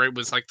really great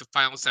was like the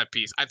final set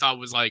piece. I thought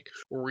was like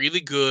really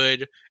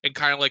good and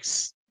kind of like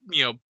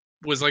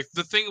was like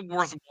the thing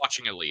worth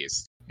watching at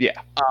least.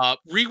 Yeah.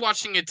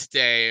 Rewatching it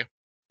today,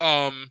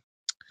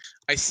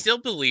 I still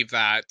believe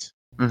that,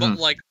 but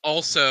like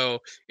also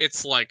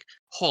it's like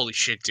holy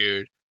shit,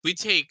 dude. We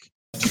take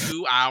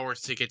 2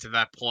 hours to get to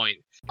that point,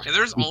 and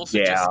there's also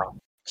just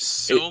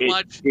so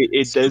much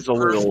it does a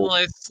little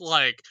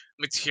like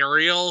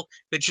material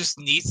that just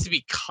needs to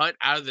be cut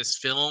out of this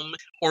film,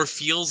 or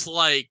feels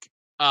like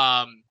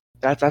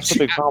that's the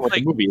big problem with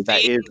the movie.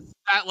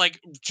 That like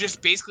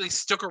just basically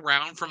stuck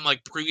around from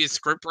like previous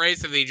script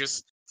writes and they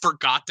just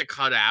forgot to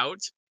cut out.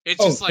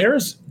 It's just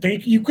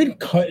like you could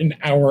cut an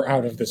hour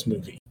out of this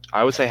movie.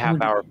 I would say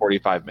half hour,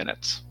 45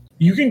 minutes.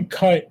 You can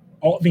cut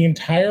the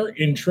entire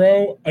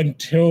intro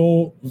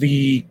until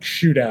the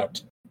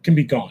shootout can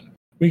be gone.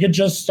 We could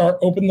just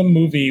open the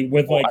movie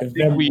with like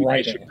them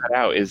writing. Should cut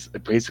out is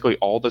basically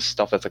all the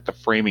stuff that's like the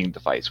framing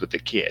device with the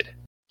kid.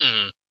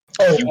 Mm.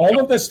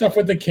 All of the stuff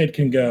with the kid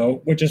can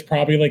go, which is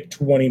probably like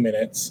 20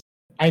 minutes.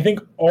 I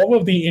think all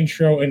of the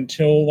intro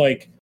until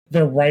like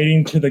they're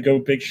writing to the go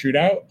big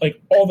shootout,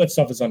 like all that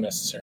stuff is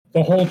unnecessary.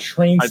 The whole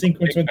train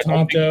sequence with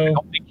Tonto. I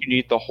don't think you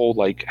need the whole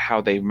like how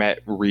they met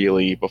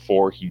really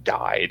before he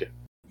died.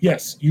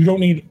 Yes, you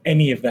don't need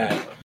any of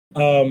that.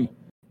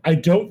 I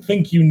don't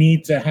think you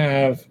need to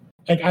have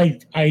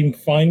like I'm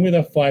fine with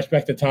a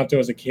flashback to Tonto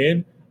as a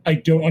kid. I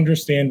don't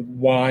understand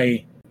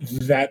why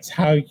that's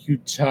how you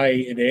tie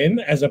it in,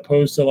 as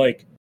opposed to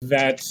like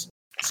that's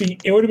See,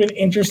 it would have been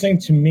interesting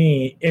to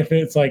me if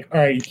it's like, all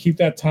right, you keep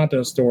that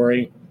Tonto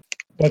story,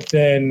 but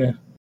then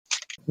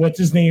what's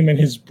his name and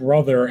his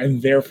brother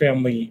and their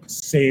family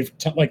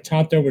saved, like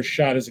Tonto was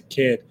shot as a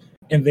kid,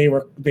 and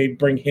they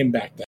bring him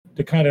back then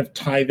to kind of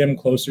tie them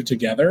closer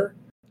together.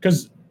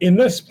 Because in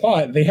this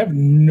plot, they have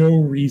no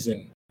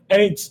reason,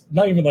 and it's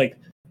not even like,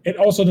 it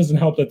also doesn't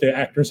help that the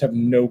actors have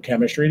no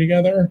chemistry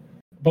together,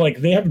 but like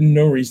they have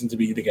no reason to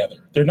be together.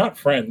 They're not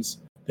friends.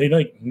 They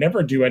like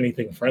never do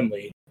anything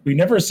friendly. We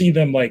never see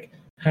them like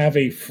have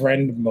a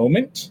friend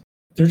moment.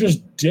 They're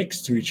just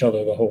dicks to each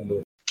other the whole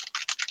movie.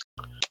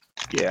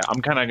 Yeah,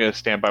 I'm kind of going to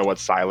stand by what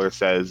Siler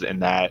says in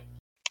that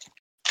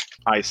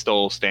I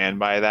still stand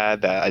by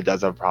that it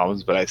does have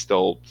problems, but I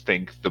still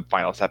think the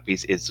final set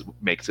piece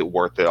makes it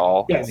worth it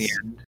all in the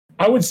end.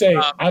 I would say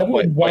I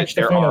would watch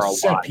the final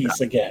set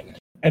piece again,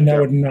 and I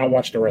would not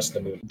watch the rest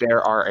of the movie.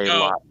 There are a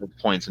lot of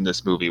points in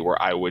this movie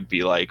where I would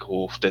be like,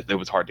 oh, it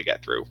was hard to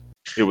get through.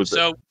 It was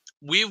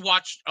we've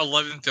watched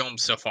 11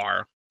 films so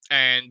far,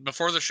 and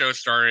before the show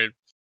started,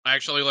 I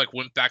actually like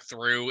went back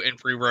through and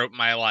rewrote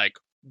my like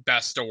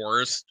best to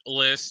worst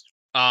list.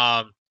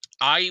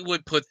 I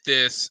would put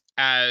this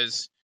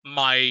as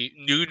my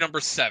new number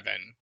 7,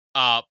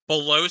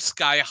 below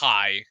Sky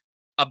High,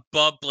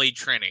 above Blade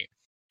Trinity.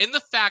 In the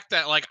fact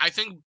that like I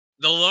think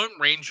The Lone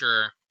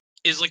Ranger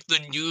is like the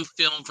new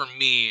film for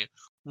me,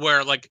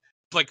 where like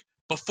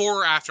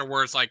before or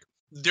afterwards, like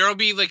there'll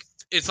be like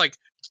it's like,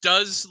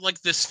 does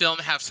like this film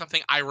have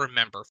something I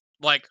remember?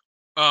 Like,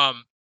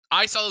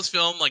 I saw this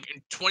film like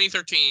in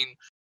 2013.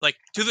 Like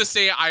to this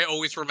day, I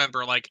always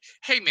remember like,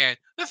 hey man,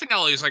 the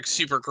finale is like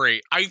super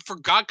great. I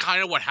forgot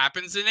kind of what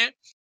happens in it.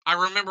 I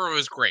remember it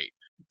was great,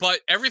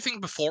 but everything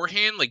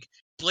beforehand, like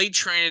Blade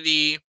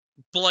Trinity,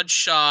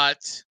 Bloodshot,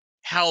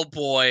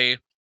 Hellboy,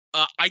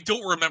 I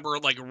don't remember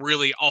like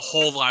really a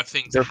whole lot of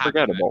things. They're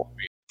forgettable.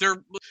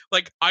 They're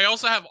like, I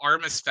also have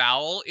Artemis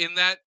Fowl in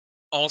that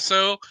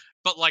also,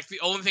 but like the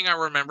only thing I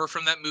remember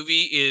from that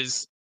movie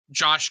is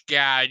Josh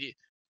Gad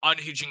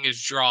unhinging his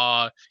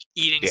jaw,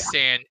 eating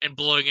sand, and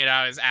blowing it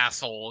out of his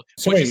asshole,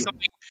 which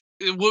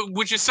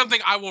is something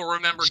I will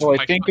remember. So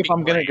I think if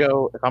I'm gonna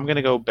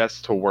go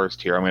best to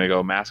worst here, I'm gonna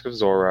go Mask of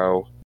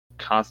Zorro,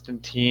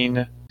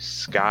 Constantine,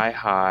 Sky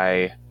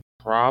High,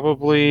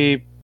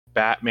 probably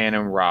Batman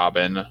and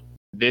Robin,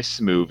 this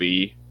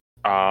movie,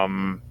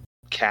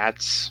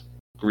 Cats,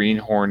 Green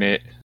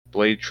Hornet,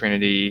 Blade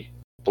Trinity,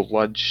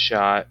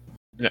 Bloodshot,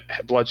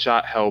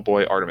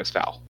 Hellboy, Artemis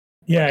Fowl.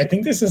 Yeah, I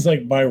think this is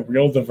like my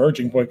real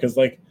diverging point, because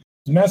like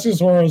Mask of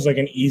Zorro is like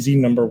an easy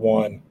number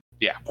 1.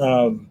 Yeah.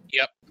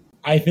 Yep.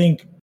 I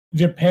think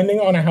depending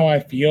on how I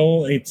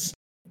feel, it's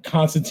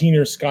Constantine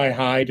or Sky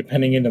High,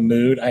 depending in the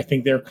mood. I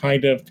think they're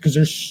kind of, because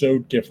they're so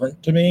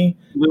different to me.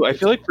 Lou, I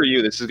feel like for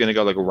you, this is going to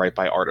go like right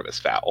by Artemis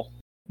Fowl.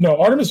 No,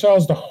 Artemis Fowl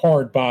is the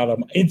hard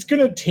bottom. It's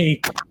going to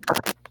take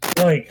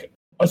like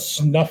a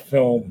snuff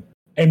film,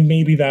 and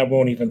maybe that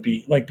won't even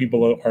be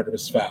below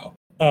Artemis Fowl.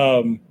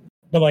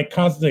 But like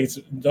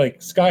Constantine,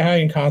 like Sky High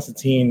and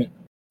Constantine,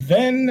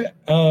 then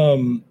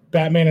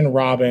Batman and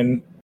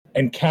Robin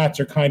and Cats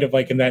are kind of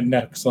like in that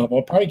next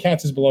level. Probably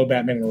Cats is below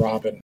Batman and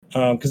Robin,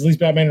 because at least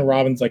Batman and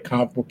Robin's like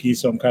comic booky,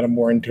 so I'm kind of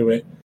more into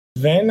it.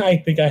 Then I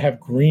think I have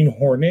Green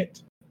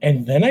Hornet,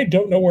 and then I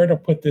don't know where to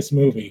put this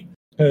movie,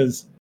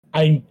 because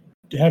I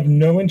have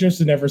no interest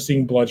in ever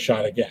seeing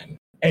Bloodshot again.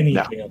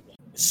 Anything of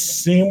that.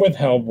 Same with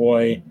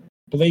Hellboy.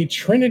 Blade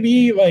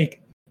Trinity, like,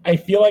 I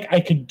feel like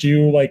I could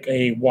do like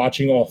a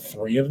watching all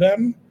 3 of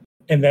them,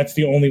 and that's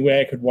the only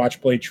way I could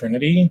watch Blade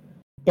Trinity.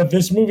 But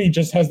this movie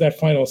just has that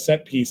final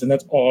set piece, and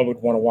that's all I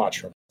would want to watch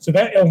from. So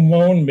that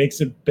alone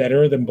makes it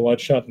better than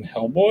Bloodshot and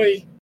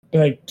Hellboy,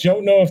 but I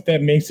don't know if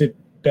that makes it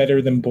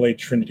better than Blade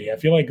Trinity. I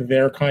feel like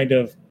they're kind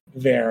of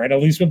there, and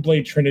at least with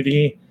Blade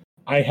Trinity,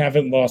 I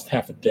haven't lost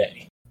half a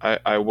day.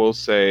 I will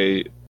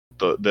say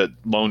the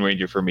Lone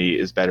Ranger for me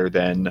is better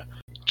than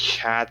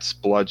Cats,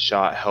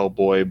 Bloodshot,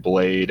 Hellboy,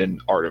 Blade,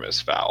 and Artemis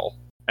Fowl,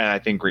 and I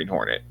think Green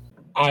Hornet.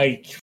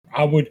 I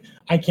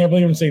can't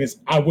believe I'm saying this.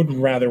 I would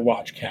rather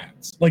watch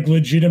Cats. Like,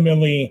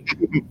 legitimately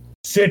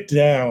sit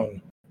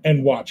down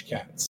and watch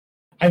Cats.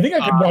 I think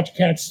I could watch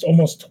Cats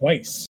almost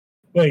twice.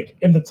 Like,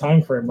 in the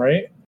time frame,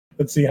 right?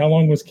 Let's see, how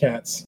long was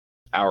Cats?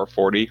 Hour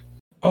 40.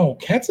 Oh,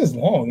 Cats is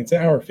long. It's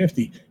an hour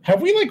 50.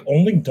 Have we, like,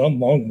 only done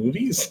long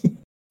movies?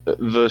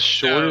 The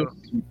shortest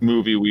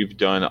movie we've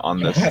done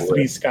on this list has to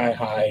be list. Sky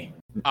High.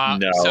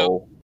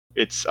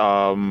 It's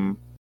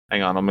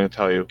hang on, I'm going to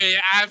tell you. It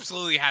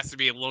absolutely has to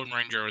be Lone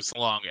Ranger was the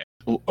longest.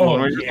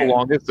 Lone Ranger's the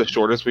longest. The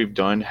shortest we've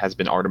done has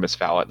been Artemis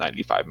Fowl at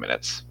 95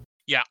 minutes.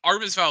 Yeah,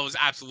 Artemis Fowl was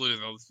absolutely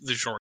the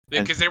short,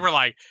 because they were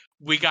like,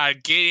 we gotta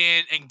get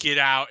in and get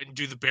out and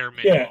do the bare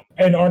minimum.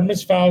 Yeah, and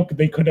Artemis Fowl,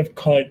 they could have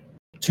cut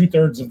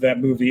 2/3 of that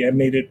movie and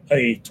made it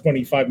a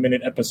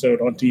 25-minute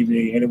episode on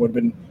TV, and it would have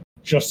been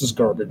just as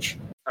garbage.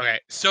 Okay,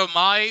 so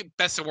my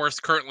best and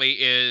worst currently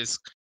is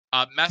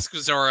Mask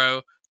of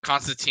Zorro,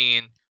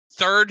 Constantine,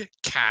 third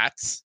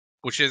Cats,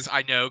 which is,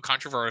 I know,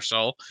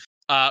 controversial,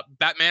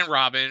 Batman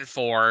Robin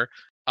for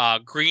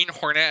Green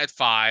Hornet at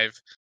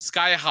 5,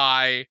 Sky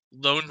High,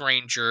 Lone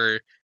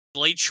Ranger,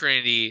 Blade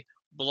Trinity,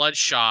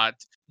 Bloodshot,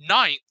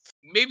 9th,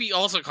 maybe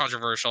also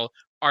controversial,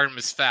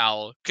 Artemis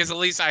Fowl, because at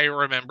least I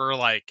remember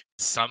like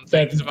some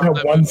things about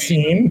that one movie.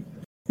 scene.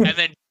 and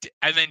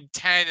then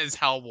 10 is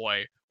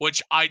Hellboy,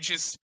 which I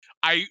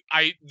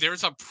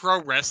there's a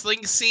pro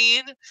wrestling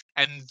scene,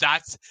 and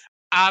that's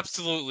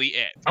absolutely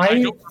it.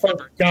 I don't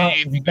remember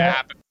anything that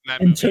happened in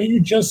that movie. Until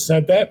you just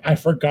said that, I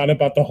forgot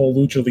about the whole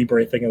Lucha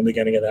Libre thing in the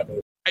beginning of that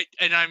movie.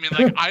 I mean,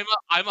 like,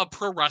 I'm a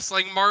pro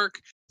wrestling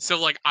mark, so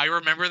like I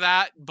remember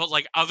that, but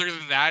like other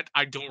than that,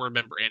 I don't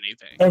remember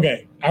anything.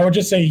 Okay, I would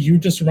just say you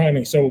just remind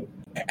me. So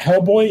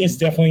Hellboy is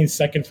definitely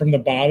second from the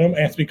bottom,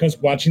 and it's because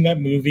watching that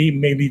movie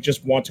made me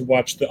just want to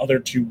watch the other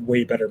two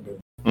way better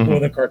movies, or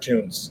the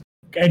cartoons.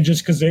 And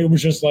just because it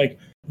was just like,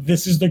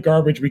 this is the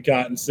garbage we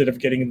got instead of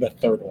getting the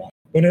third one.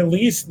 But at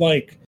least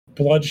like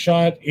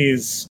Bloodshot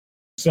is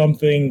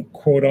something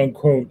quote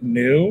unquote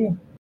new,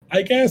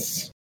 I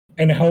guess.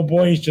 And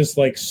Hellboy is just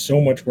like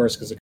so much worse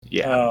because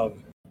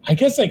I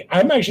guess like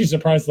I'm actually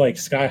surprised like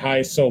Sky High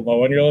is so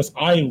low on your list.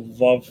 I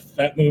love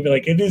that movie.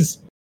 Like it is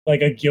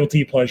like a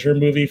guilty pleasure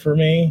movie for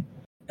me.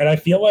 And I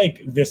feel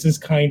like this is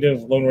kind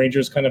of Lone Ranger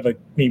is kind of a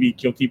maybe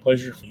guilty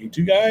pleasure for you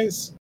two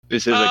guys.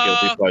 This is a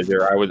guilty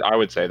pleasure. I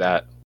would say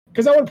that.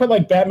 Because I would put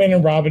like Batman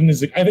and Robin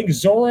is I think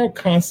Zorro,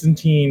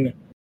 Constantine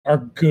are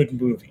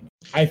good movies.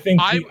 I think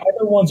the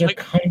other ones are like,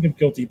 kind of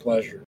guilty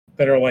pleasure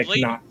that are like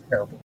not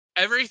terrible.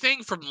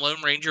 Everything from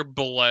Lone Ranger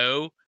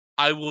below,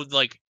 I would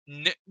like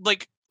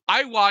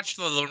I watched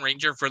the Lone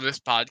Ranger for this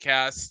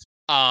podcast.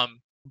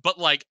 But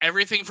like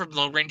everything from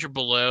Lone Ranger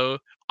below,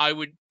 I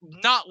would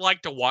not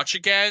like to watch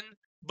again.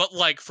 But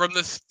like from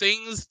the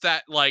things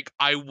that like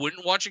I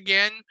wouldn't watch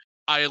again,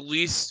 I at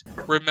least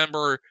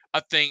remember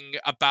a thing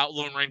about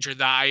Lone Ranger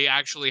that I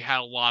actually had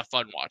a lot of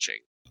fun watching.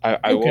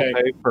 I will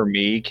say for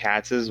me,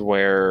 Cats is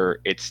where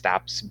it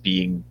stops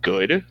being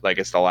good. Like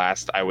it's the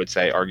last, I would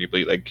say,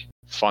 arguably like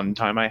fun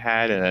time I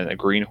had, and then a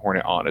Green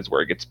Hornet on is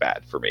where it gets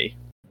bad for me.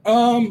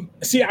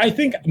 See, I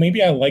think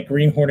maybe I like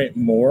Green Hornet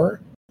more.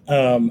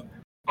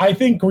 I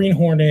think Green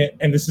Hornet,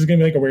 and this is gonna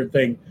be like a weird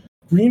thing,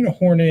 Green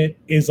Hornet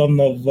is on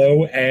the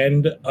low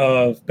end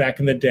of back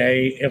in the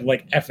day of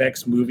like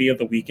FX movie of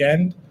the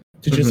weekend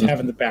to just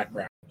have in the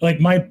background. Like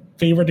my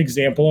favorite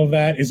example of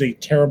that is a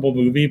terrible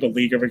movie, but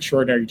League of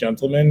Extraordinary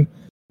Gentlemen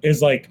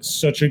is like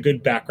such a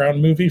good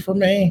background movie for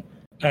me.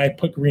 I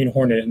put Green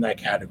Hornet in that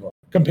category.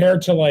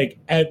 Compared to like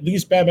at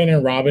least Batman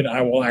and Robin,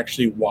 I will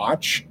actually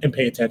watch and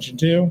pay attention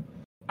to.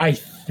 I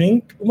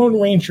think Lone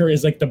Ranger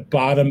is like the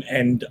bottom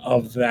end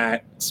of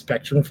that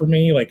spectrum for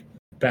me, like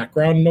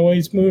background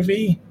noise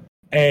movie.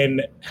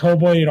 And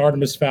Hellboy and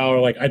Artemis Fowl are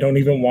like, I don't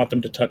even want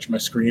them to touch my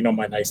screen on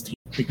my nice TV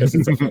because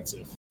it's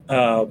offensive.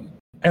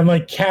 And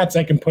like Cats,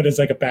 I can put as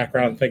like a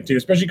background thing too,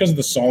 especially because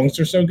the songs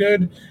are so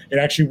good. It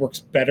actually works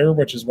better,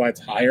 which is why it's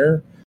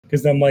higher.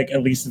 Because then like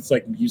at least it's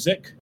like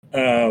music.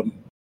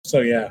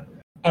 So yeah,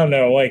 I don't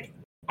know. Like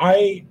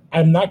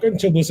I'm not going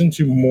to listen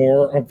to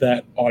more of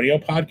that audio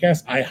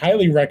podcast. I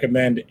highly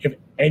recommend if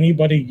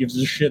anybody gives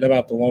a shit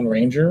about the Lone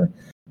Ranger.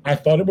 I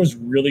thought it was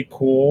really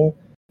cool,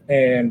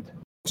 and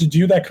to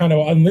do that kind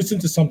of and listen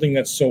to something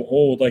that's so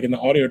old, like in the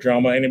audio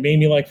drama, and it made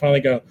me like finally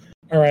go,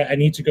 all right, I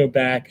need to go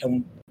back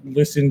and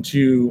listen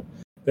to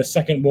the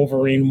second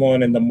Wolverine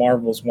one and the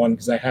Marvels one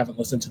because I haven't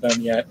listened to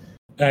them yet.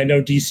 And I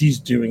know DC's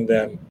doing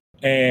them.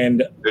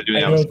 And they're doing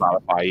it on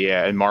Spotify,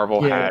 yeah. And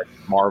Marvel had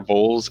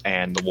Marvels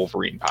and the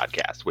Wolverine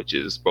podcast, which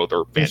is both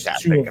are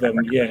fantastic. Two of them,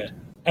 yeah.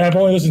 And I've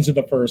only listened to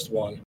the first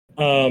one.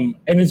 And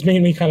it's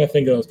made me kind of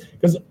think of those.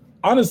 Because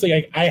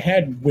honestly, I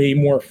had way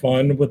more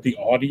fun with the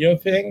audio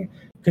thing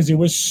because it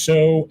was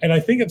so, and I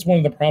think it's one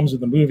of the problems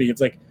with the movie. It's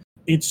like,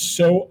 it's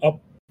so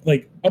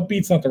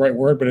upbeat's not the right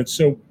word, but it's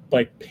so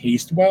like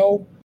paced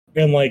well.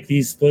 And like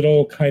these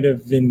little kind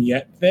of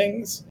vignette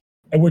things,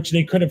 which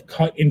they could have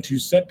cut into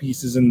set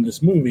pieces in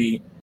this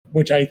movie,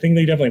 which I think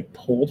they definitely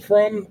pulled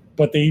from,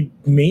 but they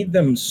made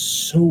them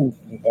so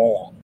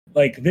long.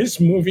 Like this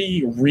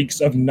movie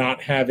reeks of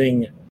not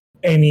having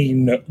any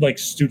like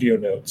studio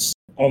notes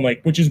on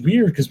like, which is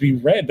weird because we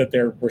read that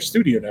there were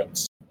studio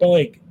notes, but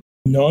like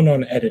none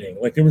on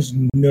editing. Like there was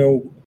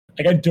no,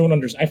 like I don't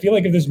understand. I feel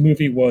like if this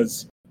movie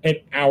was an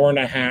hour and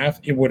a half,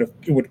 it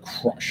would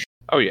crush.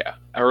 Oh yeah,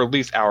 or at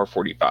least hour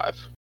 45.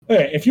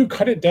 Okay, if you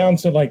cut it down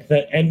to like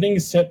the ending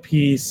set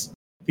piece,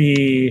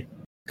 the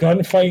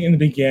gunfight in the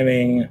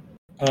beginning,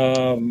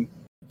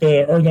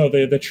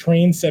 the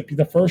train set,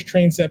 the first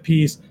train set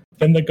piece,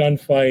 then the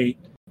gunfight,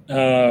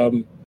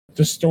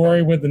 the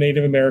story with the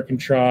Native American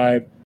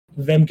tribe,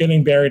 them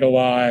getting buried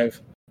alive,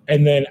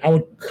 and then I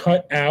would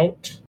cut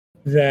out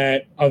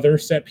that other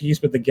set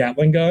piece with the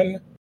Gatling gun,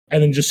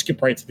 and then just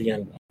skip right to the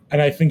end.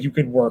 And I think you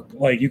could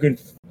you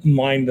could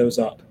line those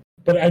up.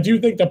 But I do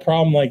think the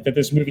problem like that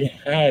this movie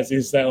has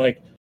is that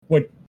like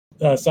what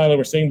Silo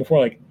was saying before,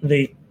 like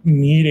they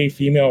need a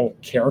female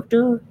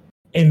character,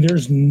 and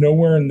there's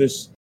nowhere in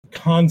this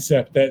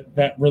concept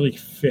that really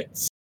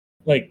fits.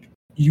 Like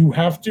you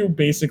have to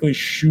basically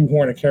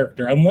shoehorn a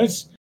character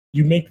unless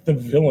you make the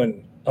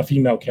villain a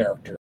female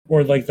character,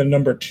 or like the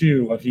number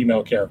 2 a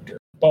female character.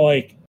 But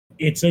like,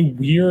 it's a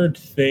weird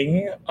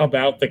thing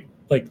about the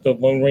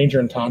Lone Ranger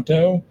and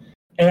Tonto,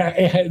 and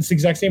it's the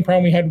exact same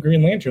problem we had with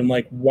Green Lantern.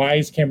 Like, why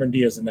is Cameron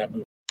Diaz in that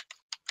movie?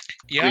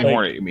 Yeah, Green like,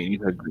 Hornet. You mean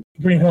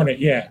Green Hornet?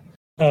 Yeah.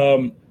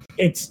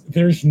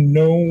 There's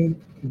no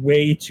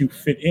way to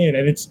fit in,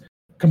 and it's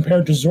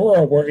compared to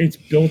Zorro, where it's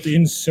built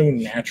in so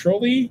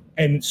naturally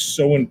and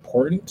so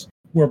important,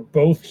 where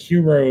both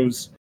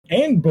heroes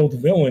and both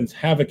villains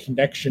have a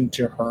connection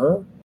to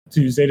her,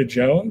 to Zeta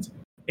Jones.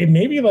 It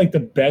may be like the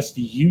best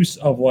use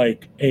of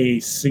like a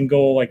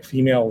single like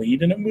female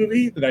lead in a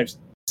movie that I've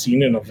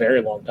seen in a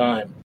very long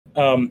time.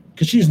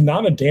 Because she's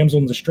not a damsel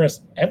in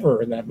distress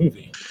ever in that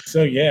movie.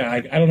 So yeah,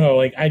 I don't know.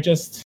 Like, I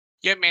just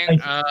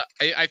man.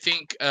 I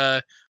think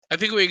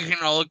we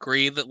can all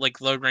agree that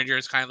like Lone Ranger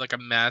is kind of like a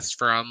mess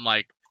from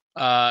like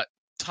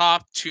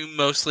top to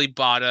mostly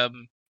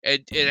bottom.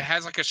 It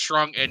has like a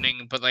strong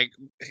ending, but like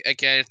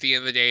again, at the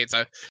end of the day, it's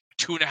a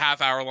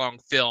 2.5 hour long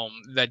film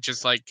that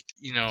just like,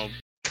 you know,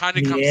 kind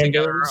of comes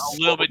together a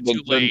little bit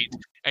too late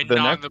and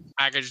not in the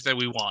package that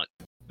we want.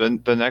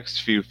 The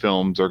next few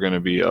films are going to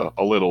be a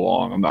little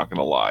long. I'm not going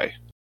to lie.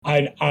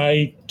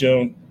 I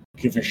don't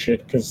give a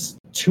shit because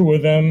 2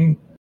 of them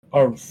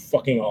are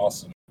fucking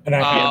awesome, and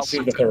I haven't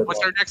seen the 3rd one.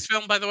 What's our next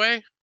film, by the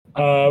way?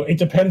 It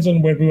depends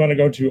on when we want to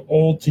go to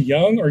old to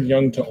young or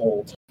young to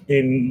old.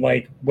 In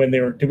like when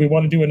do we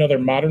want to do another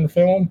modern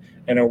film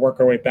and work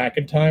our way back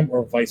in time,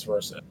 or vice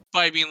versa? But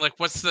I mean, like,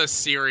 what's the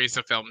series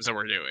of films that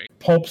we're doing?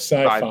 Pulp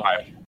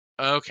sci-fi.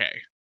 Okay.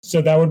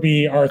 So that would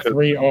be our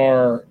 3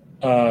 are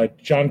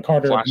John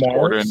Carter Flash of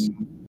Mars,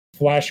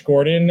 Flash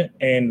Gordon,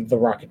 and The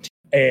Rocketeer.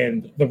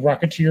 And The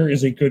Rocketeer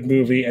is a good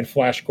movie, and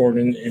Flash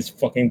Gordon is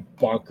fucking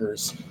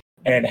bonkers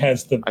and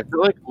has the best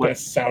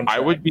soundtrack. I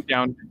would be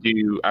down to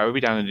do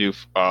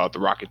The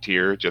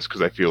Rocketeer just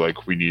because I feel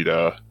like we need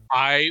a.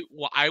 I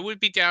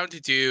would be down to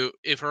do,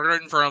 if we're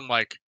going from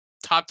like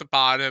top to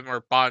bottom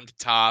or bottom to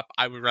top,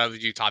 I would rather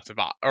do top to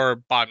bottom or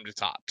bottom to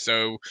top.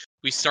 So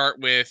we start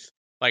with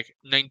like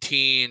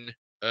 19.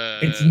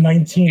 It's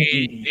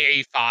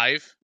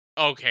 1985.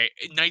 Okay,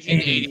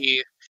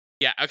 1980.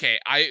 Yeah. Okay.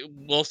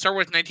 We'll start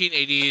with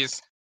 1980s.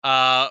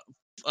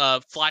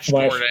 Flash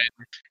Gordon,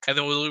 and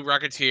then we'll do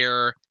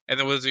Rocketeer, and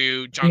then we'll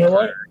do John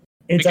Carter.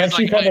 It's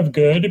actually kind of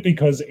good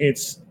because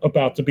it's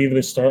about to be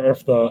the start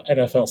of the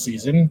NFL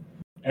season,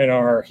 and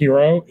our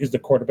hero is the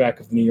quarterback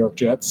of the New York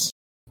Jets.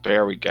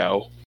 There we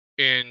go.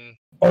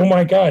 Oh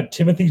my God,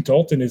 Timothy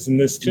Dalton is in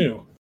this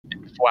too.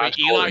 Flash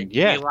Gordon.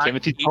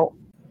 Timothy Dalton.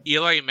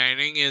 Eli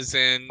Manning is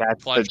in.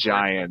 That's Flash the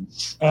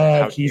Giants.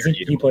 He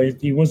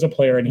was a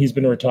player, and he's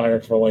been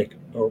retired for like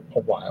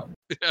a while.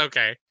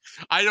 Okay,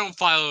 I don't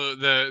follow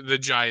the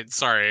Giants.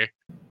 Sorry.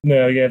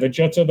 No, yeah, the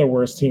Jets are the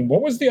worst team.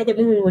 What was the other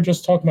movie we were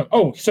just talking about?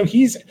 Oh, so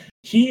he is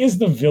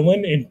the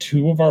villain in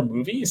 2 of our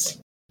movies?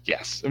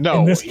 Yes.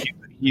 No,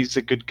 he's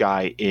a good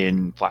guy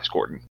in Flash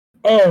Gordon.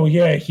 Oh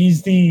yeah,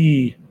 he's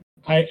the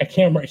I can't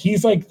remember.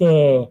 He's like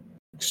the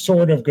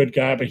sort of good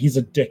guy, but he's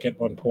a dick at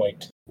one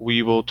point.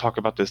 We will talk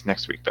about this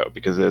next week though,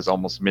 because it is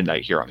almost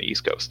midnight here on the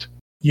East Coast.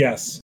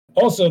 Yes.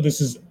 Also,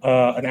 this is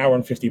an hour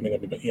and 50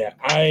 minutes, but yeah,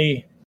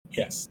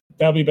 yes,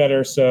 that'll be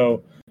better.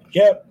 So,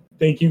 yep.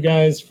 Thank you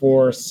guys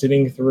for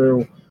sitting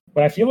through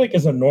what I feel like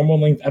is a normal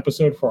length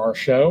episode for our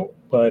show,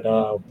 but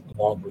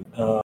long.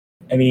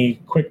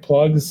 Any quick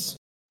plugs?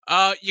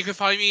 You can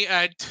find me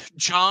at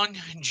John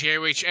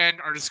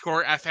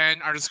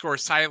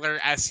JOHN_FN_Siler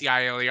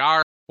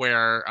SCILER,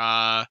 where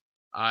I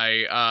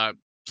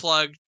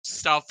plug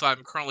stuff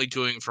I'm currently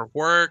doing for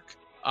work,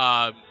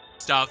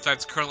 stuff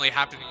that's currently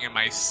happening in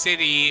my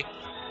city,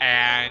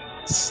 and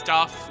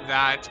stuff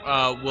that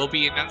we'll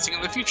be announcing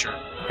in the future.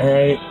 All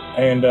right,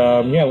 and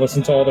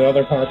listen to all the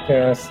other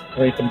podcasts,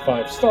 rate them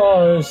 5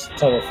 stars,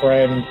 tell a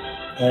friend,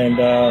 and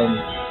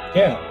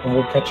and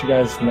we'll catch you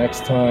guys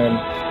next time.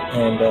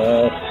 And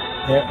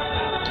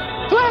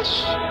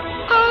Flash.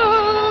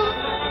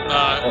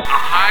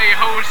 Hi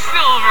ho,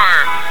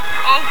 Silver!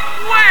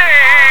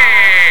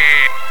 Away!